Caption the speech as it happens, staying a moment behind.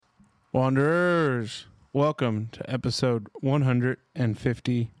Wanderers, welcome to episode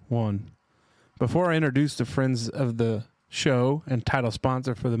 151. Before I introduce the friends of the show and title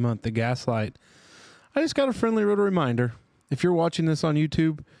sponsor for the month, The Gaslight, I just got a friendly little reminder. If you're watching this on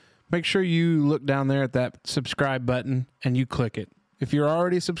YouTube, make sure you look down there at that subscribe button and you click it. If you're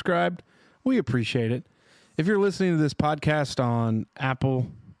already subscribed, we appreciate it. If you're listening to this podcast on Apple,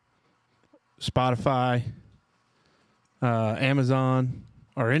 Spotify, Amazon,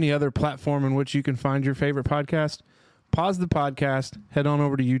 or any other platform in which you can find your favorite podcast, pause the podcast, head on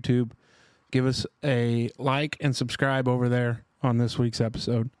over to YouTube, give us a like and subscribe over there on this week's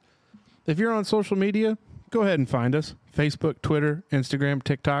episode. If you're on social media, go ahead and find us. Facebook, Twitter, Instagram,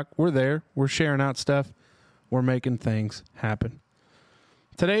 TikTok. We're there. We're sharing out stuff. We're making things happen.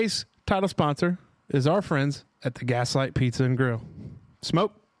 Today's title sponsor is our friends at the Gaslight Pizza and Grill.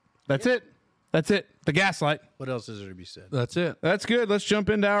 Smoke. That's it. That's it. The Gaslight. What else is there to be said? That's it. That's good. Let's jump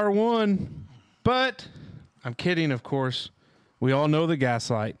into hour one. But I'm kidding, of course. We all know the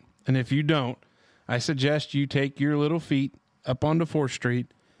Gaslight. And if you don't, I suggest you take your little feet up onto 4th Street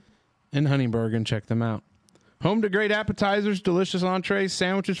in Huntingburg and check them out. Home to great appetizers, delicious entrees,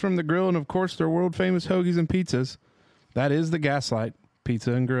 sandwiches from the grill, and of course their world-famous hoagies and pizzas. That is the Gaslight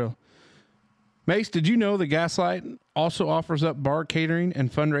Pizza and Grill. Mace, did you know the Gaslight also offers up bar catering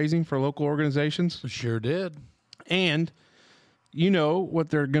and fundraising for local organizations? Sure did. And you know what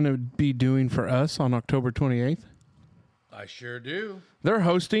they're going to be doing for us on October 28th? I sure do. They're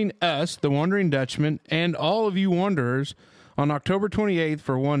hosting us, the Wondering Dutchmen, and all of you Wanderers on October 28th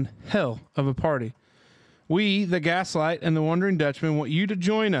for one hell of a party. We, the Gaslight and the Wondering Dutchmen, want you to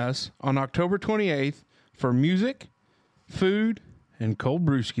join us on October 28th for music, food, and cold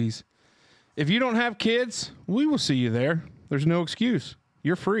brewskis. If you don't have kids, we will see you there. There's no excuse.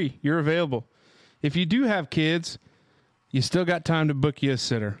 You're free. You're available. If you do have kids, you still got time to book you a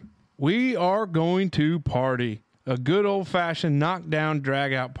sitter. We are going to party. A good old-fashioned knockdown,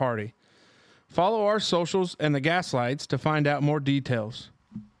 drag-out party. Follow our socials and the Gaslights to find out more details.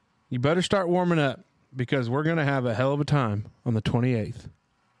 You better start warming up because we're going to have a hell of a time on the 28th.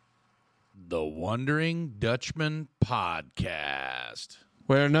 The Wondering Dutchmen Podcast.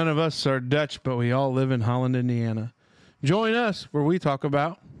 Where none of us are Dutch, but we all live in Holland, Indiana. Join us where we talk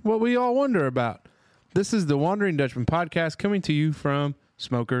about what we all wonder about. This is the Wondering Dutchman Podcast coming to you from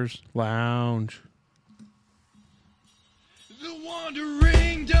Smokers Lounge. The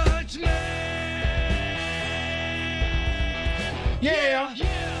Wondering Dutchman. Yeah.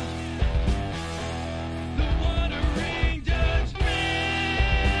 The Wondering Dutchman.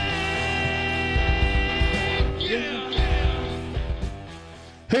 Yeah.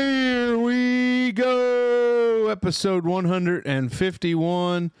 Here we go. Episode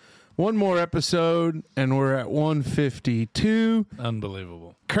 151. One more episode, and we're at 152.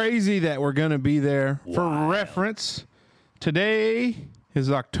 Unbelievable. Crazy that we're going to be there. Wow. For reference, today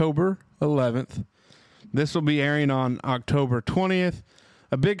is October 11th. This will be airing on October 20th.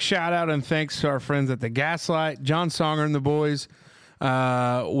 A big shout out and thanks to our friends at the Gaslight, John Songer and the boys.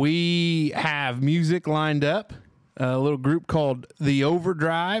 We have music lined up. A little group called The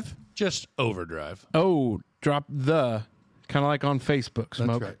Overdrive. Just Overdrive. Oh, drop the, kind of like on Facebook,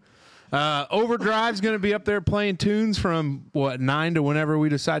 Smoke. That's right. Overdrive's going to be up there playing tunes from, 9 to whenever we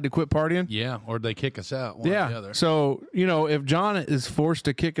decide to quit partying? Yeah, or they kick us out. One or the other. So, if John is forced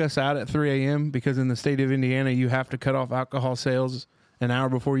to kick us out at 3 a.m., because in the state of Indiana, you have to cut off alcohol sales an hour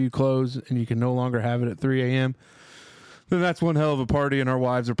before you close, and you can no longer have it at 3 a.m., then that's one hell of a party, and our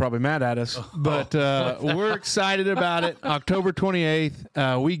wives are probably mad at us. But we're excited about it. October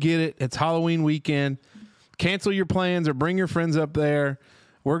 28th, we get it. It's Halloween weekend. Cancel your plans or bring your friends up there.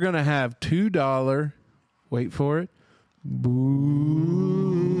 We're going to have $2, wait for it, bush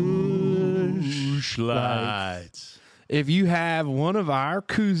lights. If you have one of our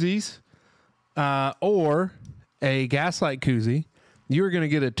koozies or a Gaslight koozie, you're going to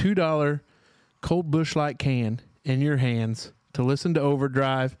get a $2 cold bush light can in your hands to listen to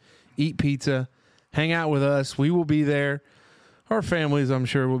Overdrive, eat pizza, hang out with us. We will be there. Our families, I'm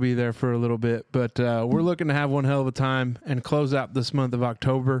sure, will be there for a little bit, but we're looking to have one hell of a time and close out this month of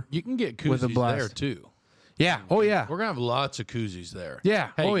October. You can get with a koozies blast there, too. Yeah. Oh, yeah. We're going to have lots of koozies there. Yeah.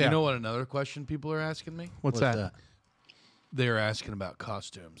 Hey, oh, yeah. You know what another question people are asking me? What's that? They're asking about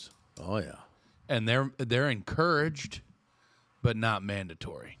costumes. Oh, yeah. And they're encouraged, but not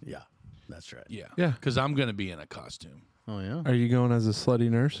mandatory. Yeah, that's right. Yeah. Yeah. Because I'm going to be in a costume. Oh, yeah? Are you going as a slutty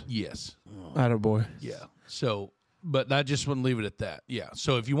nurse? Yes. Attaboy. Yeah. So, but I just wouldn't leave it at that. Yeah.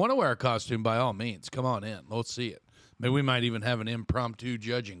 So if you want to wear a costume, by all means, come on in. Let's see it. Maybe we might even have an impromptu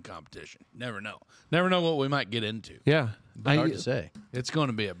judging competition. Never know. Never know what we might get into. Yeah. Hard to say. It's going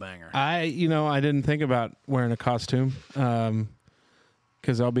to be a banger. I didn't think about wearing a costume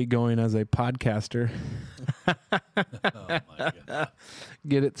because I'll be going as a podcaster. Oh my God.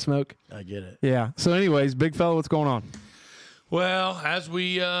 Get it, Smoke? I get it. Yeah. So, anyways, big fella, what's going on? Well, as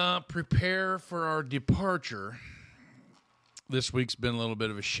we prepare for our departure, this week's been a little bit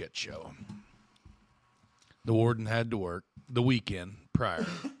of a shit show. The warden had to work the weekend prior.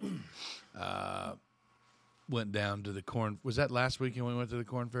 Went down to the corn. Was that last weekend we went to the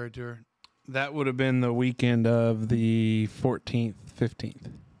Corn Ferry Tour? That would have been the weekend of the 14th, 15th.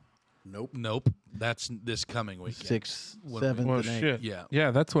 Nope. That's this coming weekend. 6th, When 7th, Well, and 8th. shit. Yeah.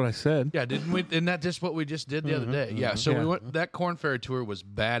 Yeah, that's what I said. Yeah, didn't we? Isn't that just what we just did the other day? Yeah. So Yeah. we went. That Corn Ferry Tour was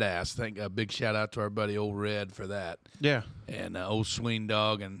badass. Thank a big shout out to our buddy Old Red for that, Yeah. and old Swing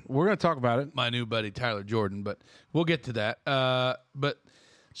Dog, and We're going to talk about it. my new buddy Tyler Jordan. But we'll get to that. But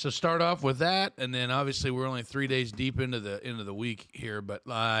so start off with that, and then obviously we're only 3 days deep into the week here. But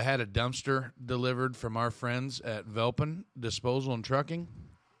I had a dumpster delivered from our friends at Velpen Disposal and Trucking.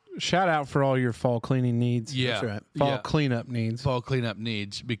 Shout out for all your fall cleaning needs. Yeah, That's right. Fall yeah. cleanup needs. Fall cleanup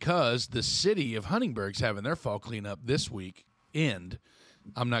needs, because the city of Huntingburg's having their fall cleanup this week end.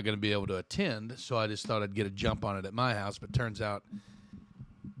 I'm not going to be able to attend, so I just thought I'd get a jump on it at my house. But turns out,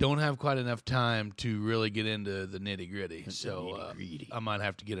 don't have quite enough time to really get into the nitty gritty. So I might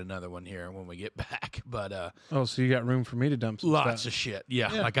have to get another one here when we get back. But Oh, so you got room for me to dump some lots stuff. of shit.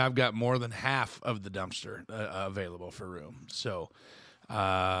 Yeah, like I've got more than half of the dumpster available for room. So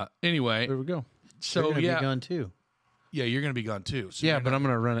anyway, There we go. They're so gonna yeah, be gone too. yeah, you're going to be gone too. So Yeah, you're but not- I'm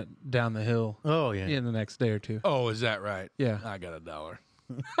going to run it down the hill Oh yeah. in the next day or two. Oh, is that right? Yeah. I got $1.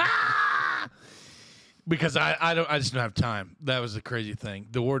 Because I just don't have time. That was the crazy thing.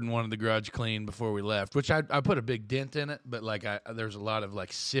 The warden wanted the garage clean before we left, which I put a big dent in it, but like there's a lot of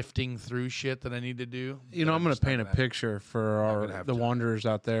like sifting through shit that I need to do. You know, I'm going to paint a picture for gonna have the time. wanderers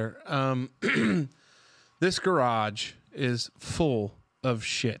out there. This garage is full of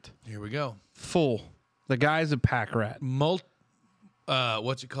shit. Here we go. Full. The guy's a pack rat. What's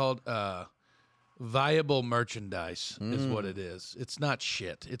it called? Viable merchandise is what it is. It's not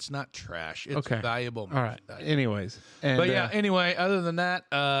shit. It's not trash. It's Okay. valuable All right. merchandise. Anyways. And, But yeah, anyway, other than that,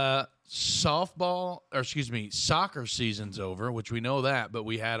 soccer season's over, which we know that, but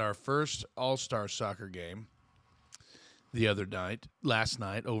we had our first all-star soccer game last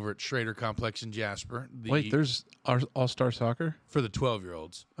night over at Schrader Complex in Jasper. wait, there's All-Star Soccer? for the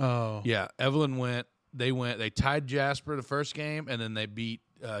 12-year-olds. Oh. Yeah, Evelyn they tied Jasper the first game, and then they beat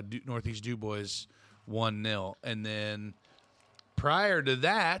Northeast DuBois 1-0. And then prior to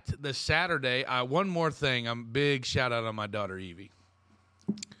that, the Saturday, one more thing, big shout out on my daughter Evie.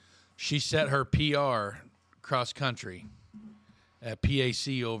 She set her PR cross country at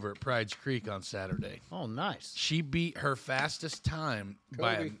PAC over at Pride's Creek on Saturday. Oh nice. She beat her fastest time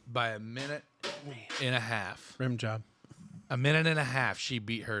by a minute and a half. Rim job. A minute and a half, she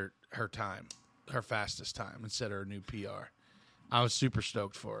beat her time, her fastest time, and set her a new PR. I was super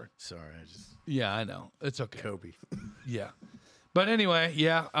stoked for her. Sorry, I just Yeah, I know. It's okay. Kobe. Yeah. But anyway,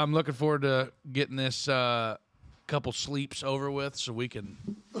 yeah, I'm looking forward to getting this couple sleeps over with so we can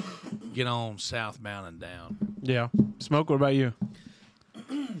get on southbound and down. Yeah. Smoke, what about you?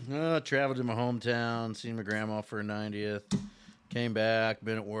 Traveled to my hometown, seen my grandma for her 90th. Came back,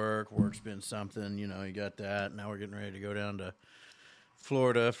 been at work. Work's been something, you got that. Now we're getting ready to go down to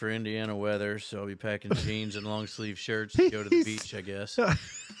Florida for Indiana weather, so I'll be packing jeans and long sleeve shirts to go to the beach, I guess.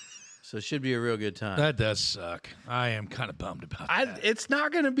 So it should be a real good time. That does suck. I am kind of bummed about that. It's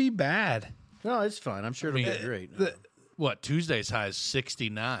not going to be bad. No, it's fine. I'm sure it'll be great. What, Tuesday's high is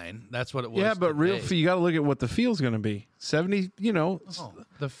 69. That's what it was. Yeah, but today. you got to look at what the feel's going to be. 70,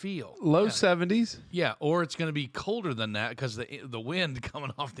 The feel. low Yeah. 70s. Yeah, or it's going to be colder than that because the wind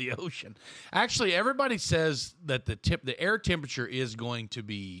coming off the ocean. Actually, everybody says that the air temperature is going to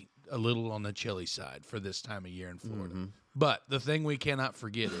be a little on the chilly side for this time of year in Florida. Mm-hmm. But the thing we cannot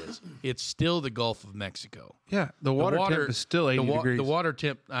forget is it's still the Gulf of Mexico. Yeah, the water temp is still 80 degrees. The water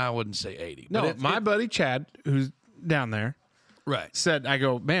temp, I wouldn't say 80. No, but my buddy Chad, who's down there, right. said, I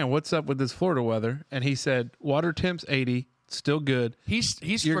go, man, what's up with this Florida weather? And he said, water temp's 80, still good. He's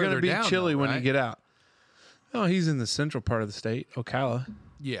You're further going to be down, chilly though, when right? you get out. Oh, he's in the central part of the state, Ocala.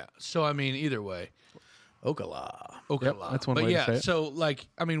 Yeah. So I mean, either way. Ocala. Ocala. that's one but way to yeah, say it. so like,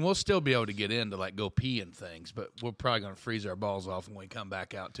 I mean, we'll still be able to get in to like go pee and things, but we're probably going to freeze our balls off when we come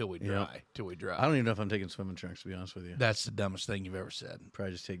back out till we dry. I don't even know if I'm taking swimming trunks, to be honest with you. That's the dumbest thing you've ever said.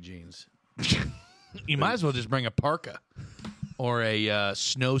 Probably just take jeans. You might as well just bring a parka or a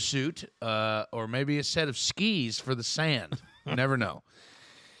snowsuit or maybe a set of skis for the sand. You never know.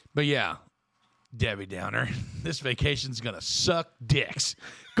 But yeah, Debbie Downer. This vacation's going to suck dicks.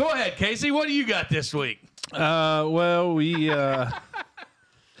 Go ahead, Casey. What do you got this week? Well, we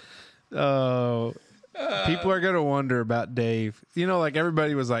people are gonna wonder about Dave. You know, like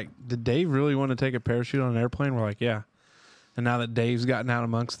everybody was like, "Did Dave really want to take a parachute on an airplane?" We're like, "Yeah." And now that Dave's gotten out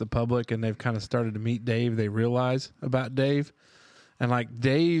amongst the public and they've kind of started to meet Dave, they realize about Dave, and like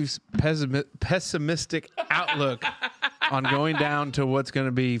Dave's pessimistic outlook on going down to what's going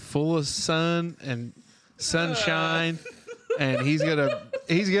to be full of sun and sunshine. And he's gonna.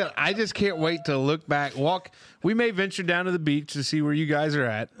 I just can't wait to look back. We may venture down to the beach to see where you guys are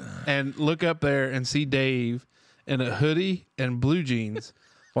at, and look up there and see Dave in a hoodie and blue jeans,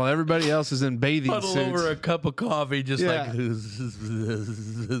 while everybody else is in bathing Huddle suits, over a cup of coffee, just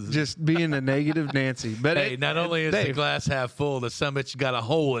just being a negative Nancy. But hey, not only is the glass half full, the summit got a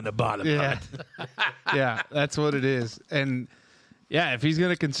hole in the bottom. Yeah, yeah, that's what it is. And yeah, if he's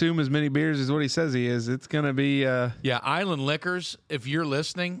going to consume as many beers as what he says he is, it's going to be Yeah, Island Liquors, if you're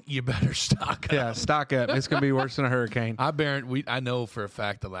listening, you better stock up. yeah, stock up. It's going to be worse than a hurricane. I know for a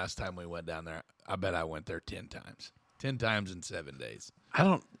fact the last time we went down there, I bet I went there 10 times. 10 times in 7 days. I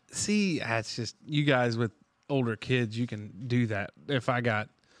don't see. It's just you guys with older kids. You can do that. If I got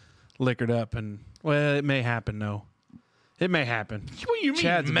liquored up, and well, it may happen. No, it may happen. What do you mean,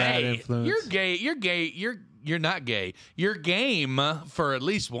 Chad's a bad May? influence. You're gay. You're gay. You're not gay. You're game for at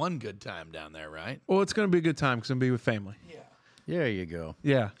least one good time down there, right? Well, it's going to be a good time because I'm going to be with family. There you go.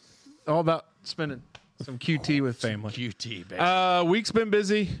 Yeah, all about spending some QT with family. QT, baby. Week's been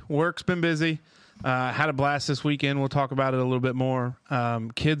busy. Work's been busy. Had a blast this weekend. We'll talk about it a little bit more.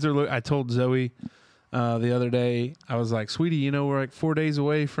 Kids are. I told Zoe the other day. I was like, "Sweetie, you know we're like 4 days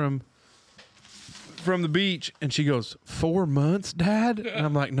away from the beach," and she goes, 4 months, Dad? And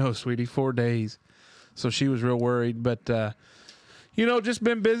I'm like, "No, sweetie, 4 days." So she was real worried, but just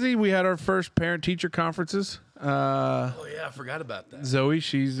been busy. We had our first parent-teacher conferences. Oh yeah, I forgot about that. Zoe,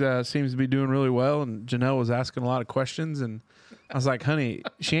 she's seems to be doing really well, and Janelle was asking a lot of questions, and I was like, "Honey,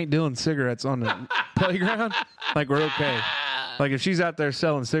 she ain't dealing cigarettes on the playground. Like we're okay. Like if she's out there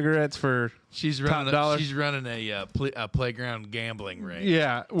selling cigarettes for She's running a playground gambling ring.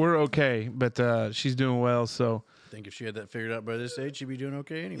 Yeah, we're okay, but she's doing well. So I think if she had that figured out by this age, she'd be doing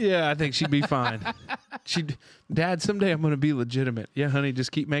okay anyway. yeah, I think she'd be fine. Dad, someday I'm going to be legitimate. Yeah, honey,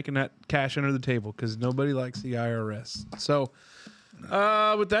 just keep making that cash under the table because nobody likes the IRS. So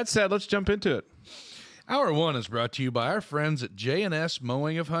with that said, let's jump into it. Hour 1 is brought to you by our friends at J&S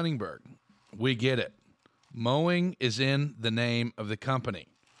Mowing of Huntingburg. We get it. Mowing is in the name of the company.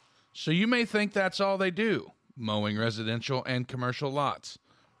 So you may think that's all they do, mowing residential and commercial lots.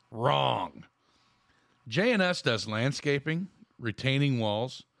 Wrong. J&S does landscaping, retaining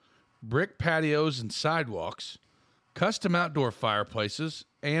walls, brick patios and sidewalks, custom outdoor fireplaces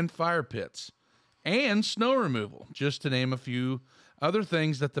and fire pits, and snow removal, just to name a few other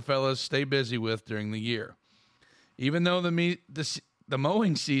things that the fellas stay busy with during the year. Even though the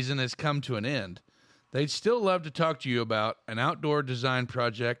mowing season has come to an end, they'd still love to talk to you about an outdoor design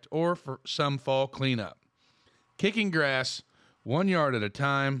project or for some fall cleanup. Kicking grass 1 yard at a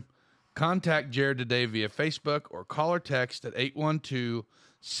time. Contact Jared today via Facebook or call or text at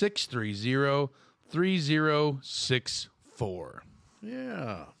 812-630-3064.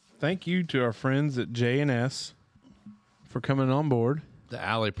 Yeah. Thank you to our friends at J&S for coming on board. The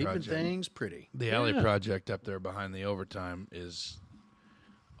Alley Keeping Project. things pretty. The Alley Project up there behind the overtime is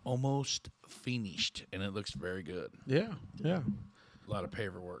almost finished, and it looks very good. Yeah, yeah. A lot of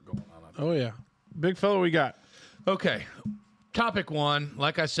paver work going on up there. Oh, yeah. Big fella we got. Okay. Topic 1,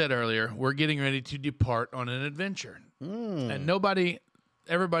 like I said earlier, we're getting ready to depart on an adventure. And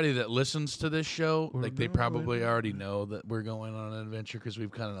everybody that listens to this show, like they probably already know that we're going on an adventure because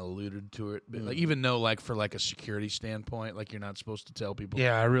we've kind of alluded to it. But like, even though, like, for like a security standpoint, like you're not supposed to tell people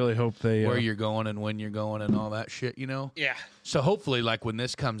Yeah, I really hope they... where you're going and when you're going and all that shit, you know? Yeah. So hopefully, like, when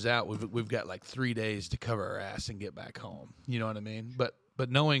this comes out, we've got like 3 days to cover our ass and get back home. You know what I mean? But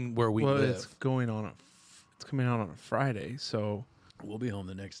knowing where we live... It's coming out on a Friday, so... We'll be home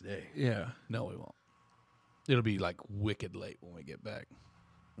the next day. Yeah. No, we won't. It'll be like wicked late when we get back.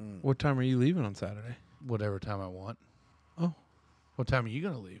 What time are you leaving on Saturday? Whatever time I want. Oh. What time are you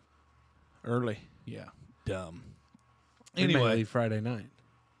going to leave? Early. Yeah. Dumb. We may Anyway. leave Friday night.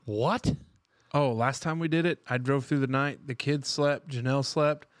 What? Oh, last time we did it, I drove through the night. The kids slept. Janelle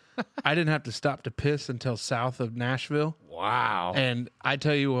slept. I didn't have to stop to piss until south of Nashville. Wow. And I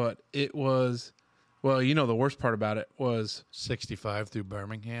tell you what, it was... Well, you know, the worst part about it was... 65 through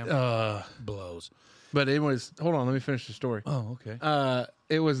Birmingham? Blows. But it was... Hold on, let me finish the story. Oh, okay.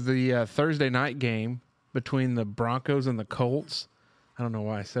 It was the Thursday night game between the Broncos and the Colts. I don't know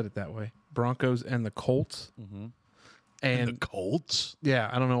why I said it that way. Broncos and the Colts. And the Colts. yeah,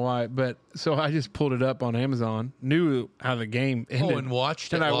 I don't know why, but so I just pulled it up on Amazon, knew how the game ended. Oh, and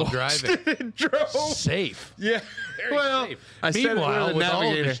watched it and I while watched driving. it and drove. Safe. Yeah. Very well, safe. I said it Meanwhile, with a with all of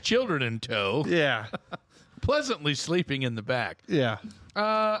navigator. his children in tow, Yeah. pleasantly sleeping in the back. Yeah.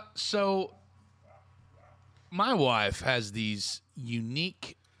 So my wife has these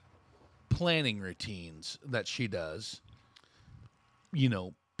unique planning routines that she does,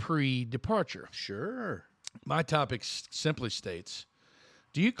 pre-departure. Sure. My topic simply states,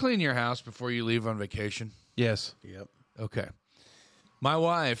 do you clean your house before you leave on vacation? Yes. Yep. Okay. My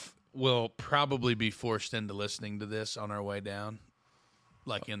wife will probably be forced into listening to this on our way down,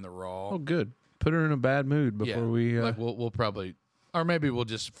 like in the raw. Oh, good. Put her in a bad mood before we. like we'll probably, or maybe we'll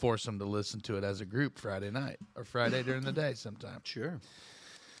just force them to listen to it as a group Friday night or Friday during the day sometime. Sure.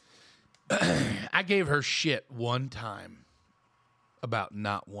 I gave her shit one time about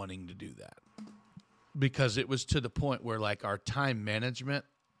not wanting to do that because it was to the point where like our time management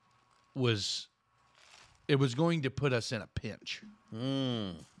was going to put us in a pinch.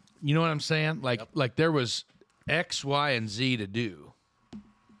 You know what I'm saying? Like there was X, Y, and Z to do.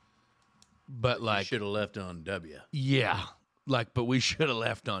 But like Should have left on W. yeah, but we should have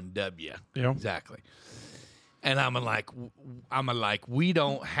left on W. Yeah. Exactly. And I'm like, we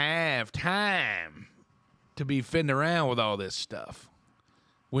don't have time to be fiddling around with all this stuff.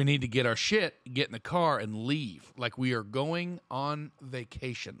 We need to get our shit, get in the car, and leave. Like we are going on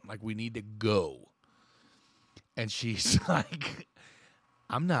vacation. Like we need to go. And she's like,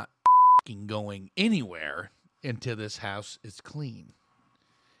 I'm not going anywhere until this house is clean.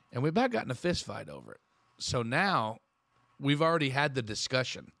 And we about got in a fist fight over it. So now we've already had the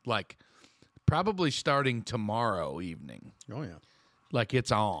discussion. Like probably starting tomorrow evening. Oh, yeah. Like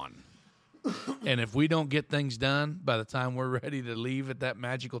it's on. And if we don't get things done by the time we're ready to leave at that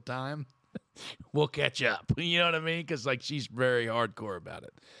magical time, we'll catch up. You know what I mean? Because like she's very hardcore about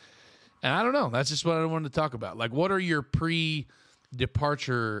it. And I don't know. That's just what I wanted to talk about. Like, what are your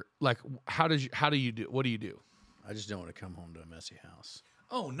pre-departure? Like, what do you do? I just don't want to come home to a messy house.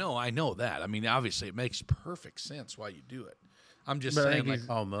 Oh no, I know that. I mean, obviously, it makes perfect sense why you do it. I'm just But I saying, think like,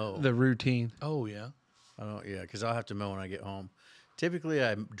 I'll mow. The routine. oh yeah. I don't, yeah, because I'll have to mow when I get home. Typically,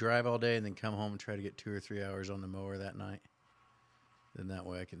 I drive all day and then come home and try to get 2 or 3 hours on the mower that night. Then that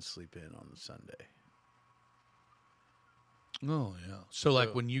way I can sleep in on Sunday. Oh yeah. So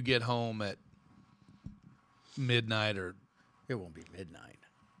like when you get home at midnight, or It won't be midnight.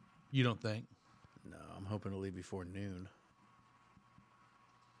 you don't think? No, I'm hoping to leave before noon.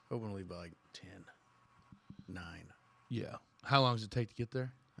 Hoping to leave by like 10, 9. Yeah. How long does it take to get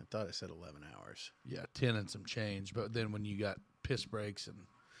there? I thought it said 11 hours. Yeah, 10 and some change. But then when you got piss breaks and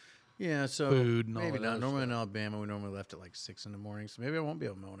Yeah, so Food and all maybe that not. other Normally in Alabama, we normally left at like 6 in the morning, so maybe I won't be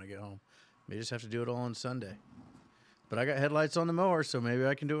able to mow when I get home. May just have to do it all on Sunday. But I got headlights on the mower, so maybe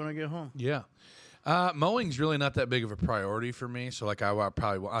I can do it when I get home. yeah. Mowing's really not that big of a priority for me. So like I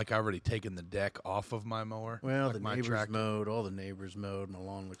already taken the deck off of my mower. Well, like the my neighbors tractor. mowed, all the neighbors mowed. My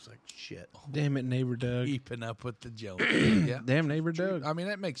lawn looks like shit. Damn it, neighbor Doug. Keeping up with the Jones. Yeah. Damn neighbor Doug. I mean,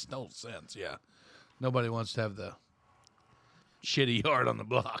 that makes no sense. Yeah. Nobody wants to have the shitty yard on the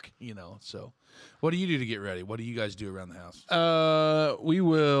block, So what do you do to get ready? What do you guys do around the house? We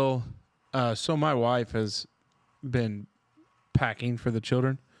will. So my wife has been packing for the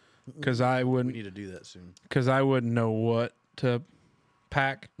children because I We wouldn't need to do that soon. know what to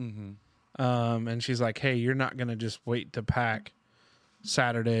pack. Mm-hmm. And she's like, "Hey, you're not gonna just wait to pack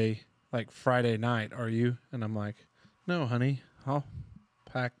Saturday, like Friday night, are you?" And I'm like, "No, honey, I'll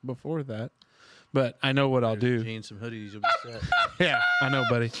pack before that." But I know what I'll do. Jeans, some hoodies, you'll be set. Yeah, I know,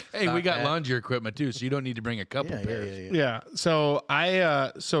 buddy. Hey, we got hat. laundry equipment too, so you don't need to bring a couple pairs. Yeah. So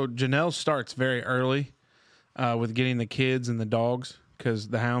so Janelle starts very early with getting the kids and the dogs because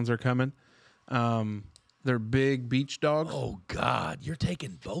the hounds are coming. They're big beach dogs. Oh God, you're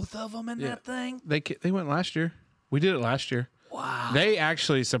taking both of them in that thing? They went last year. We did it last year. Wow. They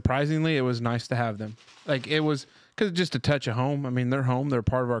actually, surprisingly, it was nice to have them. Like it was because just a touch of home. I mean, they're home. They're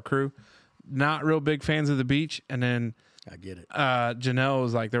part of our crew. Not real big fans of the beach. And then I get it. Janelle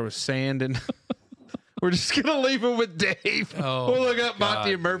was like, there was sand and we're just going to leave them with Dave. Oh, we'll look up God,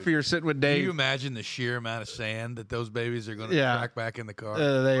 Monty and Murphy are sitting with Can Dave. you imagine the sheer amount of sand that those babies are going to Yeah. track back in the car?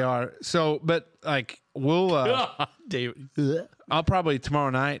 They are. So, but like we'll, David. I'll probably tomorrow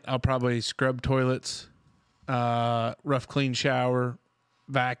night, I'll probably scrub toilets, rough clean shower,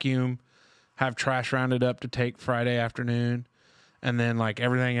 vacuum, have trash rounded up to take Friday afternoon. And then like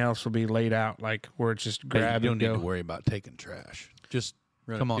everything else will be laid out, like where it's just grab you don't and need go. to worry about taking trash. Just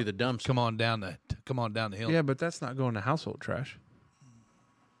Run come it on through the dumps. Come on down the hill. Yeah, but that's not going to household trash.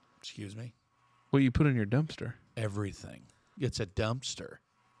 Excuse me. What you put in your dumpster? Everything. It's a dumpster.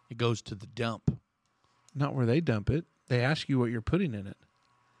 It goes to the dump. Not where they dump it. They ask you what you're putting in it.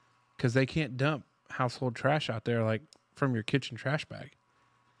 Because they can't dump household trash out there like from your kitchen trash bag.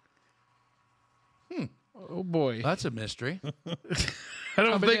 Oh, boy. That's a mystery. I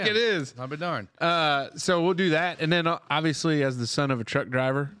don't think it is. I'll be darned. So we'll do that. And then obviously, as the son of a truck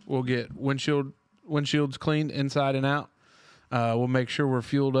driver, we'll get windshields cleaned inside and out. We'll make sure we're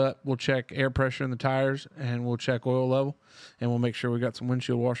fueled up. We'll check air pressure in the tires, and we'll check oil level, and we'll make sure we got some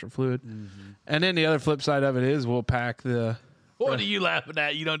windshield washer fluid. Mm-hmm. And then the other flip side of it is we'll pack the. What are you laughing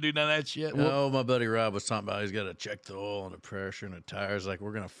at? You don't do none of that shit. Oh, my buddy Rob was talking about he's got to check the oil and the pressure and the tires. Like,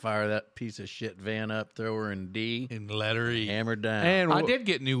 we're going to fire that piece of shit van up, throw her in D, In letter E. hammered down. And I did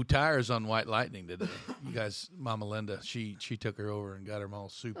get new tires on White Lightning today. You guys, Mama Linda, she took her over and got them all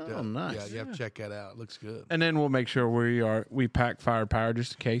souped up. Oh, nice. Yeah, you have to check that out. It looks good. And then we'll make sure we pack firepower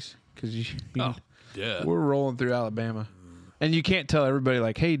just in case, because Yeah. we're rolling through Alabama, and you can't tell everybody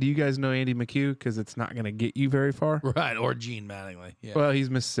like, "Hey, do you guys know Andy McHugh?" Because it's not going to get you very far. Right, or Gene Mattingly. Yeah. Well, he's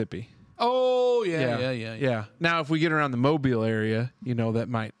Mississippi. Oh, yeah. Now, if we get around the Mobile area, that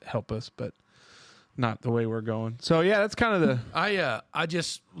might help us, but not the way we're going. So yeah, that's kind of the. I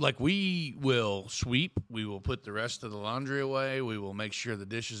just like we will sweep. We will put the rest of the laundry away. We will make sure the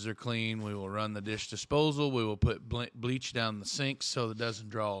dishes are clean. We will run the dish disposal. We will put bleach down the sinks so that it doesn't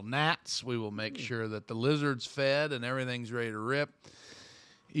draw gnats. We will make sure that the lizard's fed and everything's ready to rip.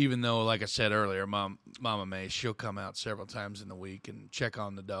 Even though, like I said earlier, Mama May, she'll come out several times in the week and check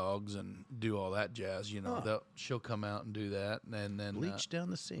on the dogs and do all that jazz. She'll come out and do that, and then Bleach down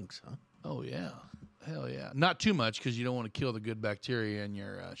the sinks, huh? Oh yeah, hell yeah! Not too much because you don't want to kill the good bacteria in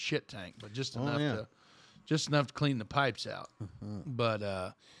your shit tank, but just enough to clean the pipes out.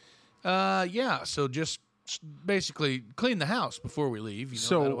 But yeah, so just basically clean the house before we leave.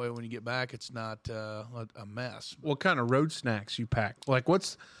 So that way when you get back, it's not a mess. What kind of road snacks you pack? Like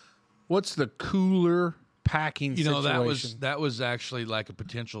what's the cooler packing situation? That was actually like a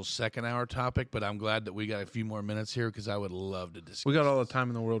potential second hour topic, but I'm glad that we got a few more minutes here because I would love to discuss. We got all the time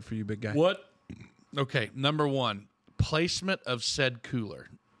in the world for you, big guy. What? Okay, number one, placement of said cooler.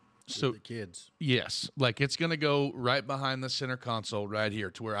 So the kids. Yes, like it's going to go right behind the center console right here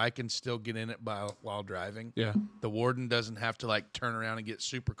to where I can still get in it while driving. Yeah. The warden doesn't have to like turn around and get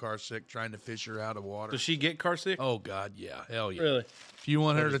super car sick trying to fish her out of water. Does she get car sick? Oh God, yeah. Hell yeah. Really? If you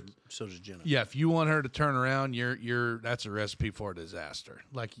want her to So does Jenna. Yeah, if you want her to turn around, that's a recipe for disaster.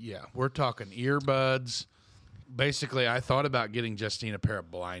 Like, yeah, we're talking earbuds. Basically, I thought about getting Justine a pair of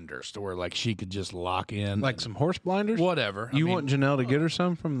blinders to where, like, she could just lock in. Like some horse blinders? Whatever. You want Janelle to get her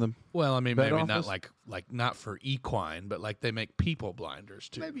some from the Well, I mean, vet maybe office? not like not for equine, but like they make people blinders,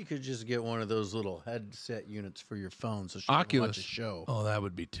 too. Maybe you could just get one of those little headset units for your phone so she Oculus. can watch a show. Oh, that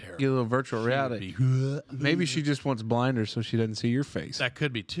would be terrible. get a little virtual reality? Maybe she just wants blinders so she doesn't see your face. That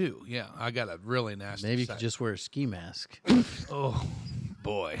could be, too. Yeah, I got a really nasty Maybe you side. could just wear a ski mask. Oh,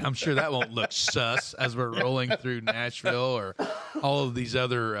 boy. I'm sure that won't look sus as we're rolling through Nashville or all of these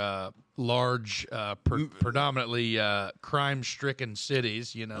other large, predominantly crime-stricken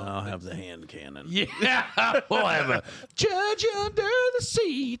cities, I'll have the hand cannon. Yeah, we'll have a judge under the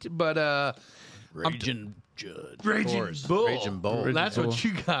seat. But Raging Judge. Raging Forrest. Bull. Raging Bull. Raging That's Bull. what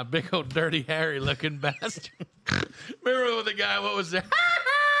you got, big old dirty Harry looking bastard. Remember when the guy, what was that?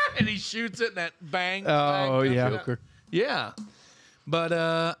 And he shoots it and that bang. Oh, bang yeah. comes out. Yeah.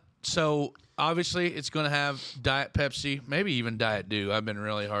 But so obviously it's going to have Diet Pepsi, maybe even Diet Dew. I've been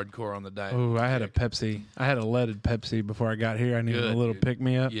really hardcore on the Diet. Oh, I had a Pepsi. I had a leaded Pepsi before I got here. I needed Good, a little dude. pick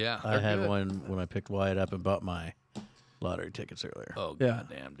me up. Yeah. I they're had good. one when I picked Wyatt up and bought my lottery tickets earlier. Oh, Yeah.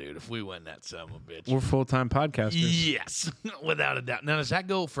 goddamn, dude. If we win that son of a bitch. We're full time podcasters. Yes, without a doubt. Now, does that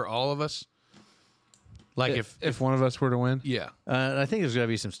go for all of us? Like If one of us were to win, yeah. I think there's got to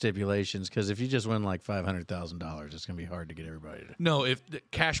be some stipulations because if you just win like $500,000, it's going to be hard to get everybody to. No, if the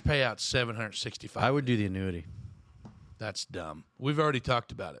cash payout's $765. I would do the annuity. That's dumb. We've already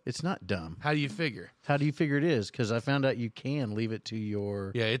talked about it. It's not dumb. How do you figure? How do you figure it is? Because I found out you can leave it to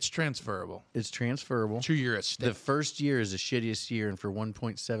your. Yeah, it's transferable It's transferable. to your estate. The first year is the shittiest year, and for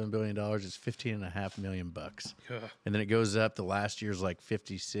 $1.7 billion, it's $15.5 million. And then it goes up. The last year's like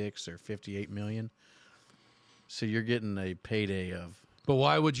 56 or 58 million. So you're getting a payday of. But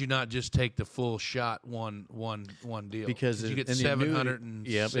why would you not just take the full shot one deal? Because you get in the 700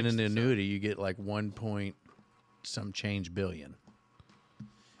 annuity, yep, and in the annuity you get like 1 point some change billion.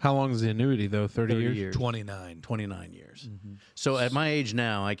 how long is the annuity though? 30 30 years? years. 29. 29 years. So at my age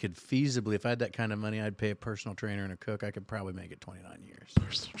now, I could feasibly, if I had that kind of money, I'd pay a personal trainer and a cook. I could probably make it 29 years.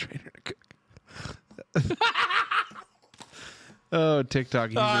 Personal trainer to cook. Oh,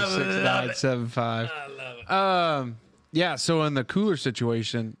 TikTok user 6975. I love it. Yeah. So in the cooler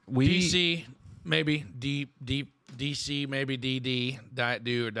situation, we DC, maybe DC, maybe DD, Diet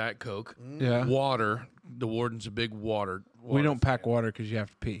Dew or Diet Coke. Yeah. Water. The warden's a big water. we don't pack water because you have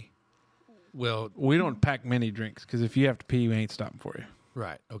to pee. Well, We don't pack many drinks because if you have to pee, we ain't stopping for you.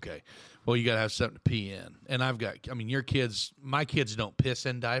 right. Okay. Well, you got to have something to pee in. And your kids, my kids don't piss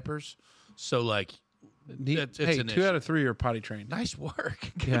in diapers. So, like, it's hey, an 2 issue. out of 3 are potty trained. Nice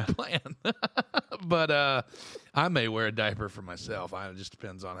work. Good Yeah. plan. But I may wear a diaper for myself. It just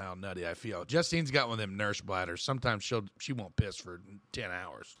depends on how nutty I feel. Justine's got one of them nurse bladders. Sometimes she won't piss for 10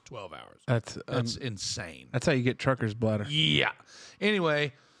 hours, 12 hours. That's insane. That's how you get trucker's bladder. Yeah.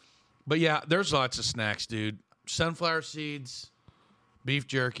 Anyway, but yeah, there's lots of snacks, dude. Sunflower seeds, beef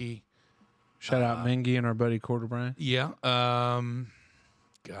jerky. Shout out Mengi and our buddy Corder Brian. Yeah.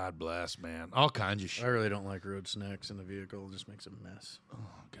 God bless, man. All kinds of I shit. really don't like road snacks in the vehicle. It just makes a mess.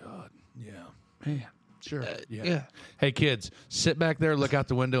 God. Yeah. Man. Sure. Yeah. Hey, kids, sit back there, look out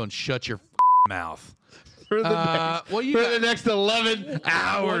the window, and shut your mouth. For the, What you for got? the next 11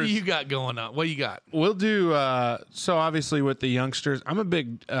 hours. What do you got going on? What do you got? We'll do, so obviously with the youngsters,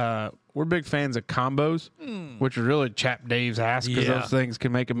 we're big fans of combos, which would really chap Dave's ass because Yeah. those things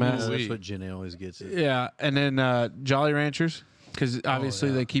can make a mess. Ooh-wee. That's what Jenny always gets. It. Yeah. And then Jolly Ranchers, because obviously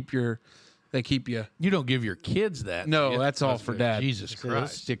yeah. they keep you. You don't give your kids that. No, do you? that's all for Dad. Jesus So they'll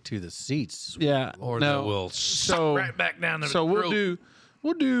Christ. stick to the seats. Yeah. Or no. they will So- suck right back down to So the we'll throat.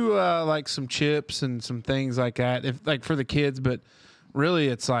 do like some chips and some things like that, if like for the kids. But really,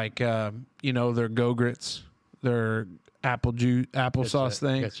 it's like they're Go-Grits, they're applesauce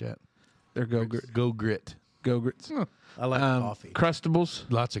things. Catch that. They're Go-Grits. Go-Grits. I like coffee. Crustables.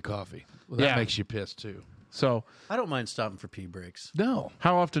 Lots of coffee. Well, that Yeah. makes you piss, too. So, I don't mind stopping for pee breaks. No.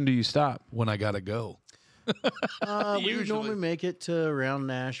 how often do you stop? When I got to go. We Usually. normally make it to around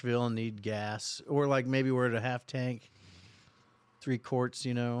Nashville and need gas, or like maybe we're at a half tank, 3 quarts.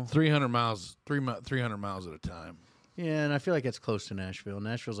 300 miles, 300 miles at a time. Yeah, and I feel like it's close to Nashville.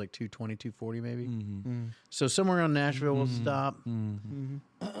 Nashville's like 220, 240 maybe. Mm-hmm. So somewhere around Nashville we'll stop.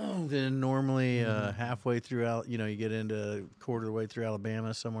 Then normally halfway through, you get into quarter of the way through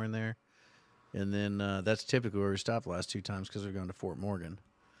Alabama, somewhere in there. And then that's typically where we stop the last 2 times because we're going to Fort Morgan.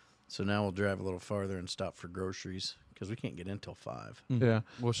 So now we'll drive a little farther and stop for groceries because we can't get in till 5. Yeah,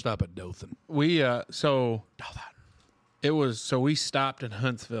 We'll stop at Dothan. we we stopped in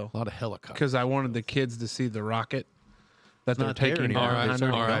Huntsville A lot of helicopters. because I wanted the kids to see the rocket that they're not there taking anymore. down. It's I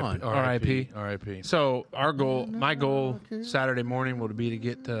know. already gone. R.I.P. R.I.P. So my goal Saturday morning will be to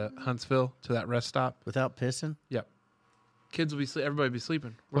get to Huntsville to that rest stop. Without pissing? Yep. Kids will be everybody will be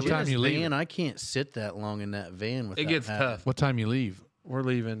sleeping. What time you leave? Van, I can't sit that long in that van without It gets having- tough. What time you leave? We're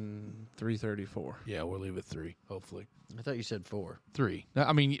leaving 3:34. Yeah, we'll leave at 3, hopefully. I thought you said 4. 3.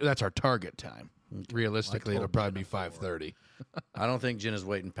 I mean, that's our target time. Realistically, it'll probably be 5:30. I don't think Jen is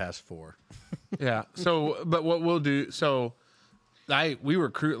waiting past 4. Yeah. So, but what we'll do? So, we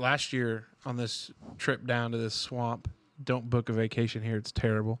were last year on this trip down to this swamp. Don't book a vacation here; it's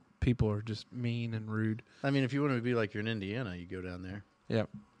terrible. People are just mean and rude. I mean, if you want to be like you're in Indiana, you go down there. Yep.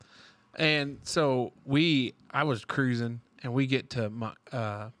 And so I was cruising, and we get to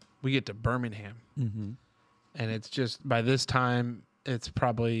Birmingham, and it's just by this time it's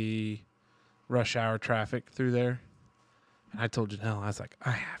probably rush hour traffic through there. And I told Janelle, I was like,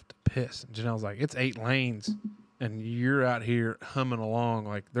 I have to piss, and Janelle's like, it's 8 lanes, and you're out here humming along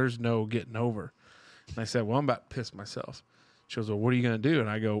like there's no getting over. And I said, well, I'm about to piss myself. She goes, well, what are you going to do? And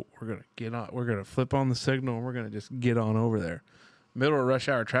I go, we're going to flip on the signal, and we're going to just get on over there. Middle of rush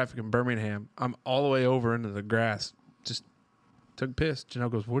hour traffic in Birmingham. I'm all the way over into the grass. Just took a piss.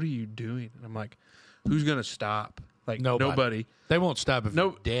 Janelle goes, what are you doing? And I'm like, who's going to stop? Like, nobody. They won't stop if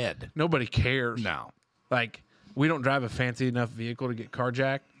you're dead. Nobody cares. No. Like, we don't drive a fancy enough vehicle to get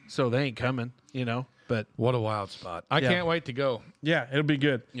carjacked, so they ain't coming, But, What a wild spot. I Yeah. can't wait to go. yeah, it'll be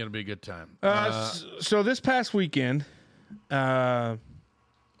good. It'll be a good time. So this past weekend, sorry.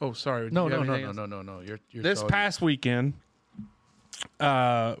 No. You're this all- past weekend,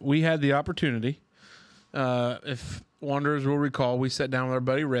 we had the opportunity. If Wanderers will recall, we sat down with our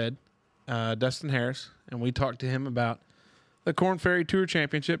buddy Red, Dustin Harris, and we talked to him about the Corn Ferry Tour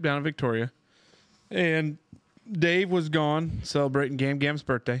Championship down in Victoria. And Dave was gone celebrating Gam's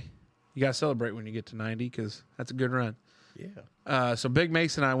birthday. You got to celebrate when you get to 90 because that's a good run. Yeah. So Big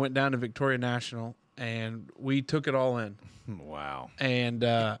Mason and I went down to Victoria National, and we took it all in. Wow. And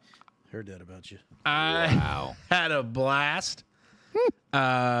Heard that about you. I had a blast.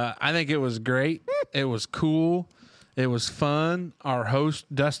 I think it was great. It was cool. It was fun. Our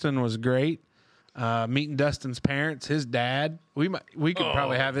host, Dustin, was great. Meeting Dustin's parents, his dad. We could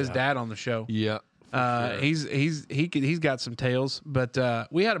probably have his dad on the show. Yeah. He's got some tales, but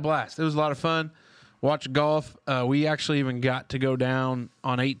we had a blast. It was a lot of fun. Watch golf. We actually even got to go down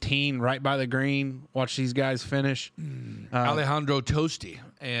on 18 right by the green. Watch these guys finish. Alejandro Tosti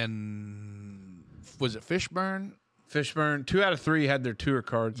and was it Fishburne? Fishburne. 2 out of 3 had their tour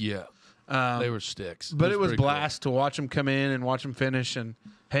cards. Yeah. They were sticks. But it was pretty blast to watch them come in and watch them finish and,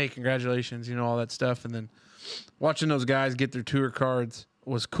 hey, congratulations, all that stuff. And then watching those guys get their tour cards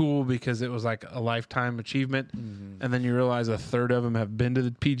was cool because it was like a lifetime achievement. And then you realize a third of them have been to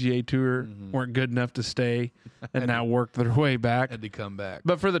the PGA Tour, weren't good enough to stay, and now worked their way back. Had to come back.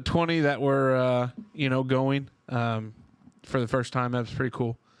 But for the 20 that were, going for the first time, that was pretty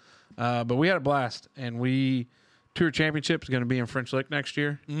cool. But we had a blast, and Tour Championship is going to be in French Lick next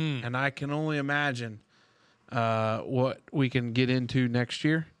year, and I can only imagine what we can get into next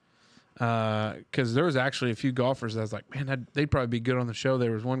year. Because there was actually a few golfers that I was like, man, they'd probably be good on the show.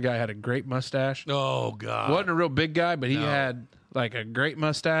 There was one guy had a great mustache. Oh, God. Wasn't a real big guy, but he had like a great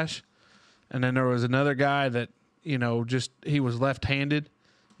mustache. And then there was another guy that, he was left-handed,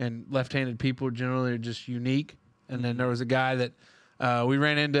 and left-handed people generally are just unique. And then there was a guy that we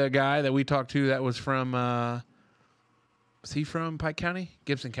ran into, a guy that we talked to that was from, was he from Pike County?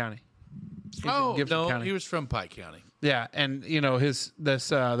 Gibson County. He's from Gibson County. He was from Pike County. Yeah, and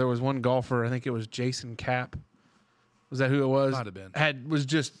there was one golfer, I think it was Jason Cap. Was that who it was? Might have been. Was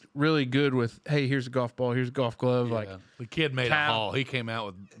just really good with, hey, here's a golf ball, here's a golf glove. Yeah. Like the kid made a haul. He came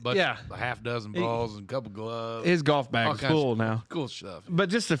out with a half dozen balls and a couple gloves. His golf bag's full now. Cool stuff. But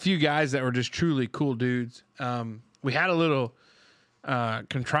just a few guys that were just truly cool dudes. We had a little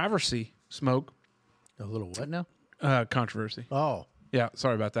controversy, Smoke. A little what now? Controversy. Oh. Yeah,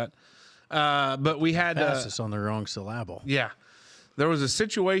 sorry about that. But we had Emphasis on the wrong syllable. Yeah. There was a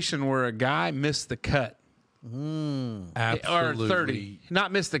situation where a guy missed the cut. Absolutely. Or 30.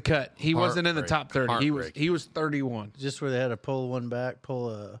 Not missed the cut. He wasn't in the top 30. He was 31. Just where they had to pull one back,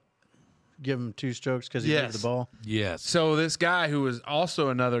 give him 2 strokes because he moved the ball. Yes. So this guy, who was also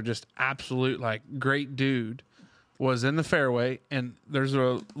another just absolute great dude, was in the fairway, and there's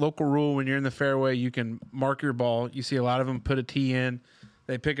a local rule when you're in the fairway, you can mark your ball. You see a lot of them put a tee in.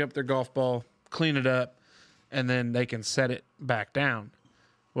 They pick up their golf ball, clean it up, and then they can set it back down.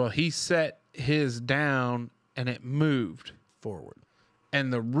 Well, he set his down, and it moved Forward.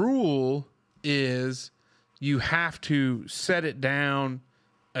 And the rule is you have to set it down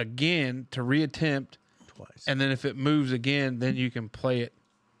again to reattempt Twice. and then if it moves again, then you can play it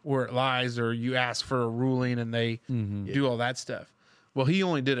where it lies, or you ask for a ruling and they do all that stuff. Well, he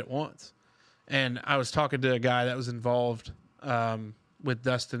only did it once. And I was talking to a guy that was involved with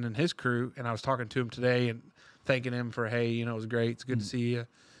Dustin and his crew, and I was talking to him today and thanking him for, hey, it was great. It's good to see you.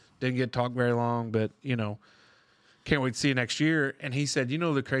 Didn't get to talk very long, but, can't wait to see you next year. And he said,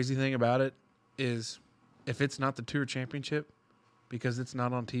 the crazy thing about it is if it's not the Tour Championship, because it's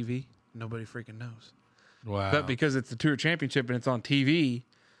not on TV, nobody freaking knows. Wow. But because it's the Tour Championship and it's on TV,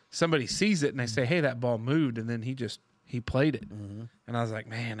 somebody sees it and they say, hey, that ball moved, and then he played it. And I was like,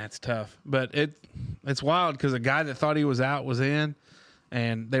 man, that's tough. But it's wild because a guy that thought he was out was in,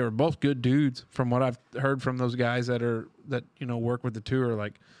 and they were both good dudes from what I've heard from those guys that work with the tour,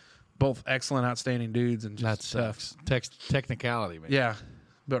 like both excellent, outstanding dudes, and just tough. Technicality, man. Yeah.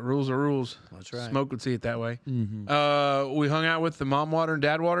 But rules are rules. That's right. Smoke would see it that way. We hung out with the Mom Water and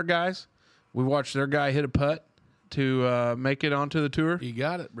Dad Water guys. We watched their guy hit a putt to make it onto the tour. You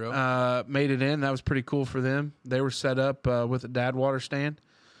got it, bro. Made it in. That was pretty cool for them. They were set up with a Dad Water stand.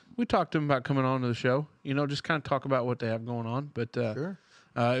 We talked to them about coming on to the show. Just kind of talk about what they have going on. But Sure.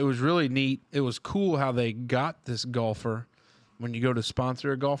 It was really neat. It was cool how they got this golfer when you go to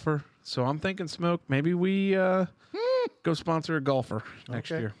sponsor a golfer. So I'm thinking, Smoke, maybe we go sponsor a golfer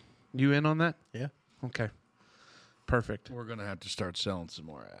next year. You in on that? Yeah. Okay. Perfect. We're going to have to start selling some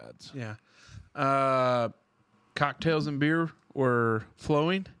more ads. Yeah. Cocktails and beer were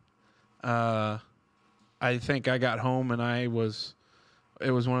flowing. I think I got home and it was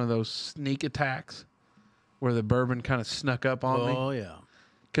one of those sneak attacks where the bourbon kind of snuck up on me. Oh, yeah.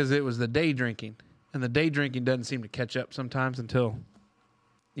 Because it was the day drinking. And the day drinking doesn't seem to catch up sometimes until,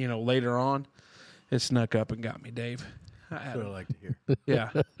 later on. It snuck up and got me, Dave. That's what I like to hear. Yeah.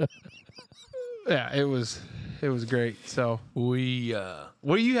 Yeah, it was great. So What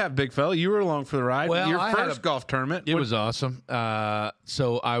do you have, big fella? You were along for the ride. Well, Your I had first a- golf tournament. It was awesome.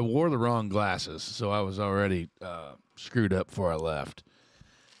 So I wore the wrong glasses, so I was already screwed up before I left.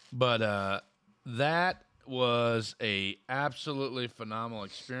 But that was a absolutely phenomenal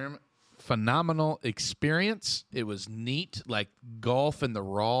phenomenal experience. It was neat, like golf in the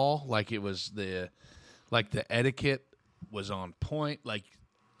raw, like it was the etiquette was on point. Like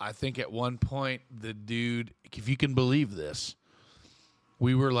I think at one point the dude, if you can believe this,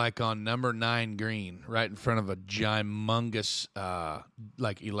 we were like on number 9 green, right in front of a gymongous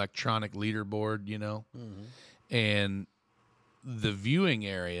like electronic leaderboard, you know, and the viewing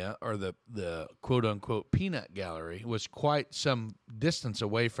area or the quote unquote peanut gallery was quite some distance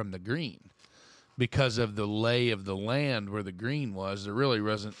away from the green because of the lay of the land where the green was. There really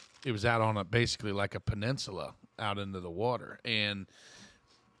wasn't, it was out on basically like a peninsula out into the water. And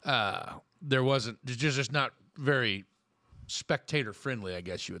there's just not very spectator friendly, I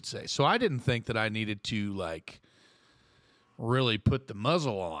guess you would say. So I didn't think that I needed to like really put the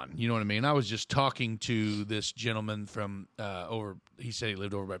muzzle on, you know what I mean? I was just talking to this gentleman from he said he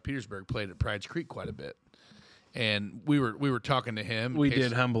lived over by Petersburg, played at Pride's Creek quite a bit, and we were talking to him. We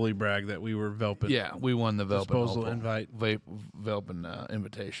did humbly brag that we were Velpen. Yeah, we won the Velpen Disposal Opal, invite. Velpen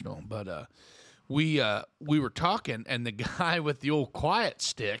Invitational, but we were talking, and the guy with the old quiet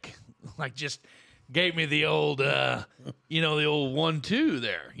stick, like just gave me the old, the old 1-2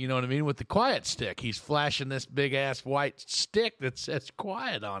 there. You know what I mean? With the quiet stick. He's flashing this big-ass white stick that says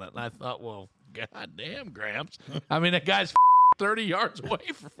quiet on it. And I thought, well, goddamn, Gramps. I mean, that guy's 30 yards away,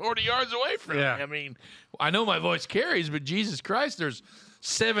 40 yards away from me. I mean, I know my voice carries, but Jesus Christ, there's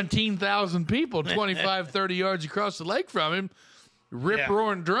 17,000 people 25, 30 yards across the lake from him,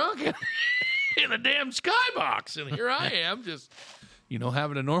 rip-roaring drunk in a damn skybox. And here I am just...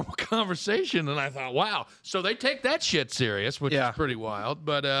 having a normal conversation, and I thought, wow. So they take that shit serious, which is pretty wild.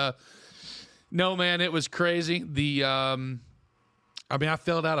 But no, man, it was crazy. I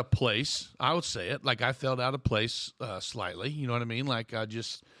felt out of place. I would say it. Like I felt out of place slightly. You know what I mean? Like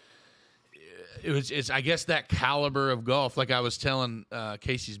it's I guess that caliber of golf. Like I was telling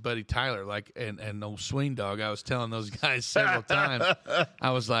Casey's buddy Tyler, like and old Swing Dog, I was telling those guys several times.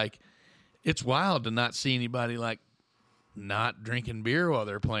 I was like, it's wild to not see anybody like not drinking beer while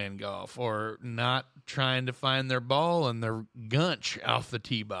they're playing golf, or not trying to find their ball and their gunch off the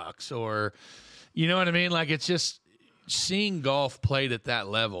tee box, or you know what I mean? Like it's just seeing golf played at that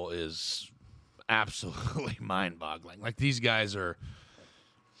level is absolutely mind-boggling. Like these guys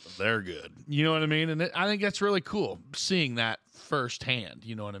they're good. You know what I mean? And I think that's really cool seeing that firsthand.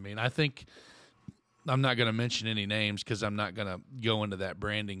 You know what I mean? I think I'm not going to mention any names because I'm not going to go into that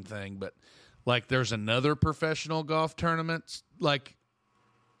branding thing, but like there's another professional golf tournament, like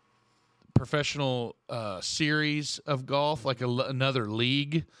professional series of golf, like another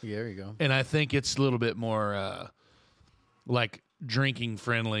league. Yeah, there you go. And I think it's a little bit more like drinking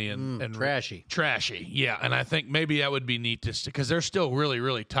friendly and trashy. Trashy, yeah. And I think maybe that would be neat because they're still really,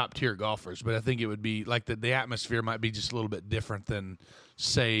 really top tier golfers. But I think it would be like the atmosphere might be just a little bit different than,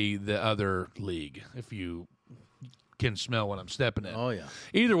 say, the other league, if you can smell what I'm stepping in. Oh, yeah.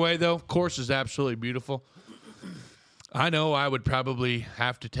 Either way, though, course is absolutely beautiful. I know I would probably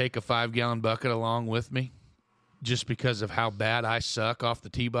have to take a 5-gallon bucket along with me just because of how bad I suck off the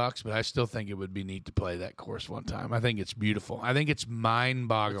tee box, but I still think it would be neat to play that course one time. I think it's beautiful. I think it's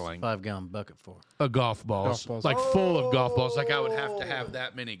mind-boggling. 5-gallon bucket for? A golf balls. Like full of golf balls. Like I would have to have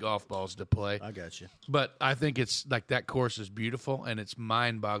that many golf balls to play. I got you. But I think it's like that course is beautiful, and it's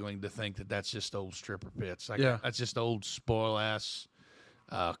mind-boggling to think that that's just old stripper pits. Like that's just old spoil-ass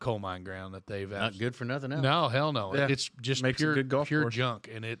coal mine ground that they've Not good for nothing else. No, hell no. Yeah. It's just Makes a pure, good golf pure course. junk,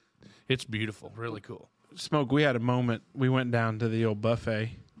 and it's beautiful. Really cool. Smoke, we had a moment. We went down to the old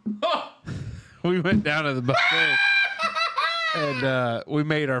buffet. We went down to the buffet, and we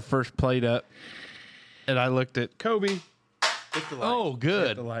made our first plate up. And I looked at Kobe. Hit the light. Oh, good.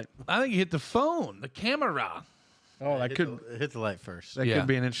 Hit the light. I think you hit the phone, the camera. Oh, that could Hit the light first. that could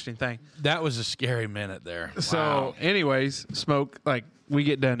be an interesting thing. That was a scary minute there. So, Wow. anyways, Smoke, like we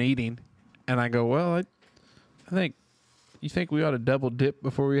get done eating, and I go, well, I think you think we ought to double dip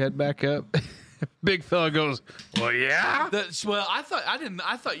before we head back up. Big fella goes, well, yeah. I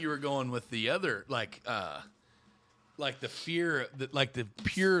thought you were going with the other, like the fear, like the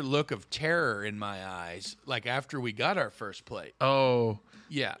pure look of terror in my eyes, like after we got our first plate. Oh,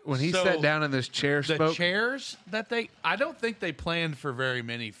 Yeah. when he So, sat down in this chair, the Smoke. chairs that I don't think they planned for very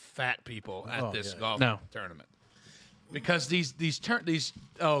many fat people at this golf tournament. Because these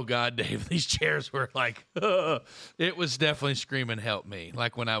oh God, Dave, these chairs were like, it was definitely screaming help me,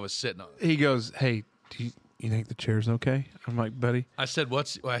 like when I was sitting on it. He goes, hey, do you think the chair's okay? I'm like, buddy. I said,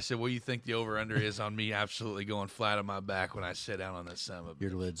 what do you think the over under is on me absolutely going flat on my back when I sit down on this son of a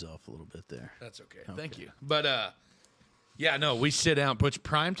Your lid's off a little bit there. That's okay. Thank you. But Yeah, no, we sit down. Puts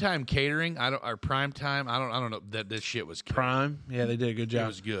primetime catering. I don't know that this shit was killer. Prime. Yeah, they did a good It job.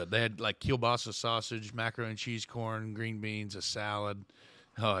 was good. They had like kielbasa sausage, macaroni and cheese, corn, green beans, a salad.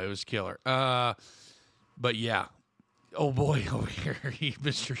 Oh, it was killer. But yeah. Oh boy, over here,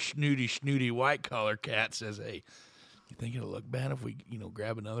 Mr. Snooty White Collar Cat says, "Hey, you think it'll look bad if we,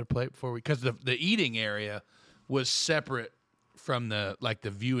 grab another plate before we?" Because the eating area was separate from the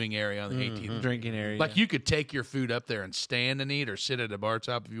viewing area on the 18th. Drinking area. Like you could take your food up there and stand and eat, or sit at a bar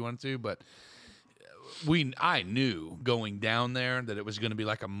top if you wanted to. But I knew going down there that it was going to be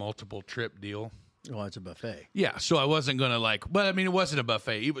like a multiple trip deal. Oh, it's a buffet. Yeah, so I wasn't going to but I mean, it wasn't a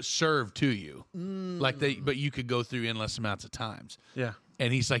buffet. It was served to you, but you could go through endless amounts of times. Yeah.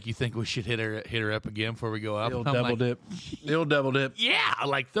 And he's like, "You think we should hit her up again before we go up?" The old I'm double like, dip. The old double dip. Yeah,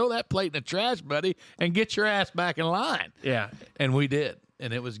 throw that plate in the trash, buddy, and get your ass back in line. Yeah. And we did,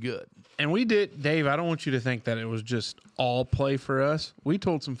 and it was good. And we did, Dave, I don't want you to think that it was just all play for us. We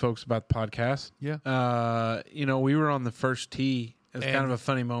told some folks about the podcast. Yeah. We were on the first tee. It was kind of a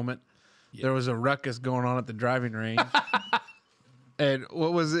funny moment. Yeah. There was a ruckus going on at the driving range. And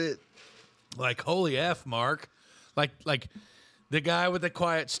what was it? Like, holy F, Mark. Like the guy with the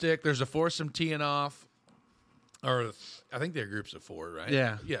quiet stick, there's a foursome teeing off. Or I think they're groups of four, right?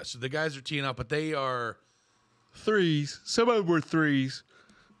 Yeah. Yeah, so the guys are teeing off, but they are... Threes. Some of them were threes.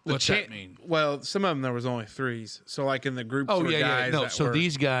 What's that mean? Well, some of them there was only threes. So, like in the groups were guys No, that so were...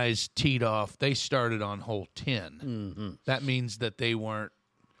 these guys teed off. They started on hole 10. Mm-hmm. That means that they weren't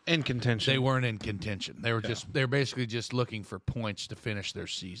in contention. They weren't in contention. They were they're basically just looking for points to finish their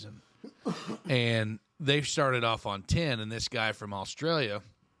season. And they started off on 10, and this guy from Australia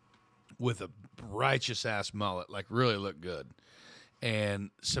with a righteous ass mullet, really looked good.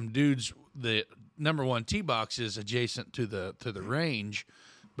 And some dudes, the number one tee box is adjacent to the range,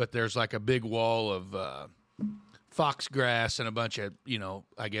 but there's like a big wall of fox grass and a bunch of,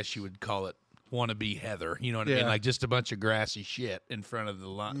 I guess you would call it wannabe heather, you know what I mean? Like just a bunch of grassy shit in front of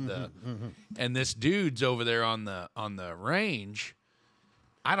the and this dude's over there on the range.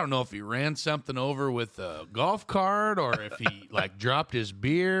 I don't know if he ran something over with a golf cart or if he dropped his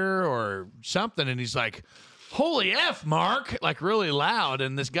beer or something, and he's like, "Holy F, Mark," really loud,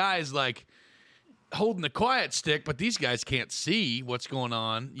 and this guy's holding the quiet stick, but these guys can't see what's going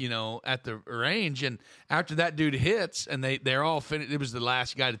on, at the range. And after that dude hits, and they're all finished, it was the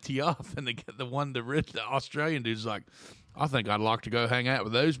last guy to tee off, and the Australian dude's like, "I think I'd like to go hang out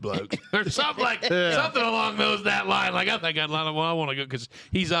with those blokes," or something something along that line. I think I want to go, because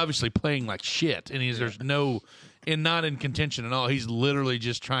he's obviously playing like shit, and not in contention at all. He's literally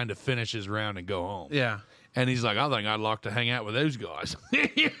just trying to finish his round and go home. Yeah, and he's like, "I think I'd like to hang out with those guys."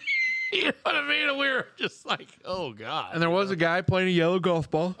 You know what I mean? And we were just like, "Oh God!" And there was a guy playing a yellow golf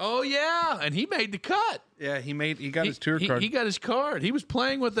ball. Oh yeah, and he made the cut. Yeah, he got his tour card. He got his card. He was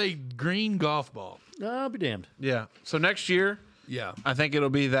playing with a green golf ball. I'll be damned. Yeah. So next year, Yeah, I think it'll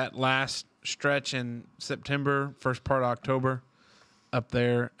be that last stretch in September, first part of October, up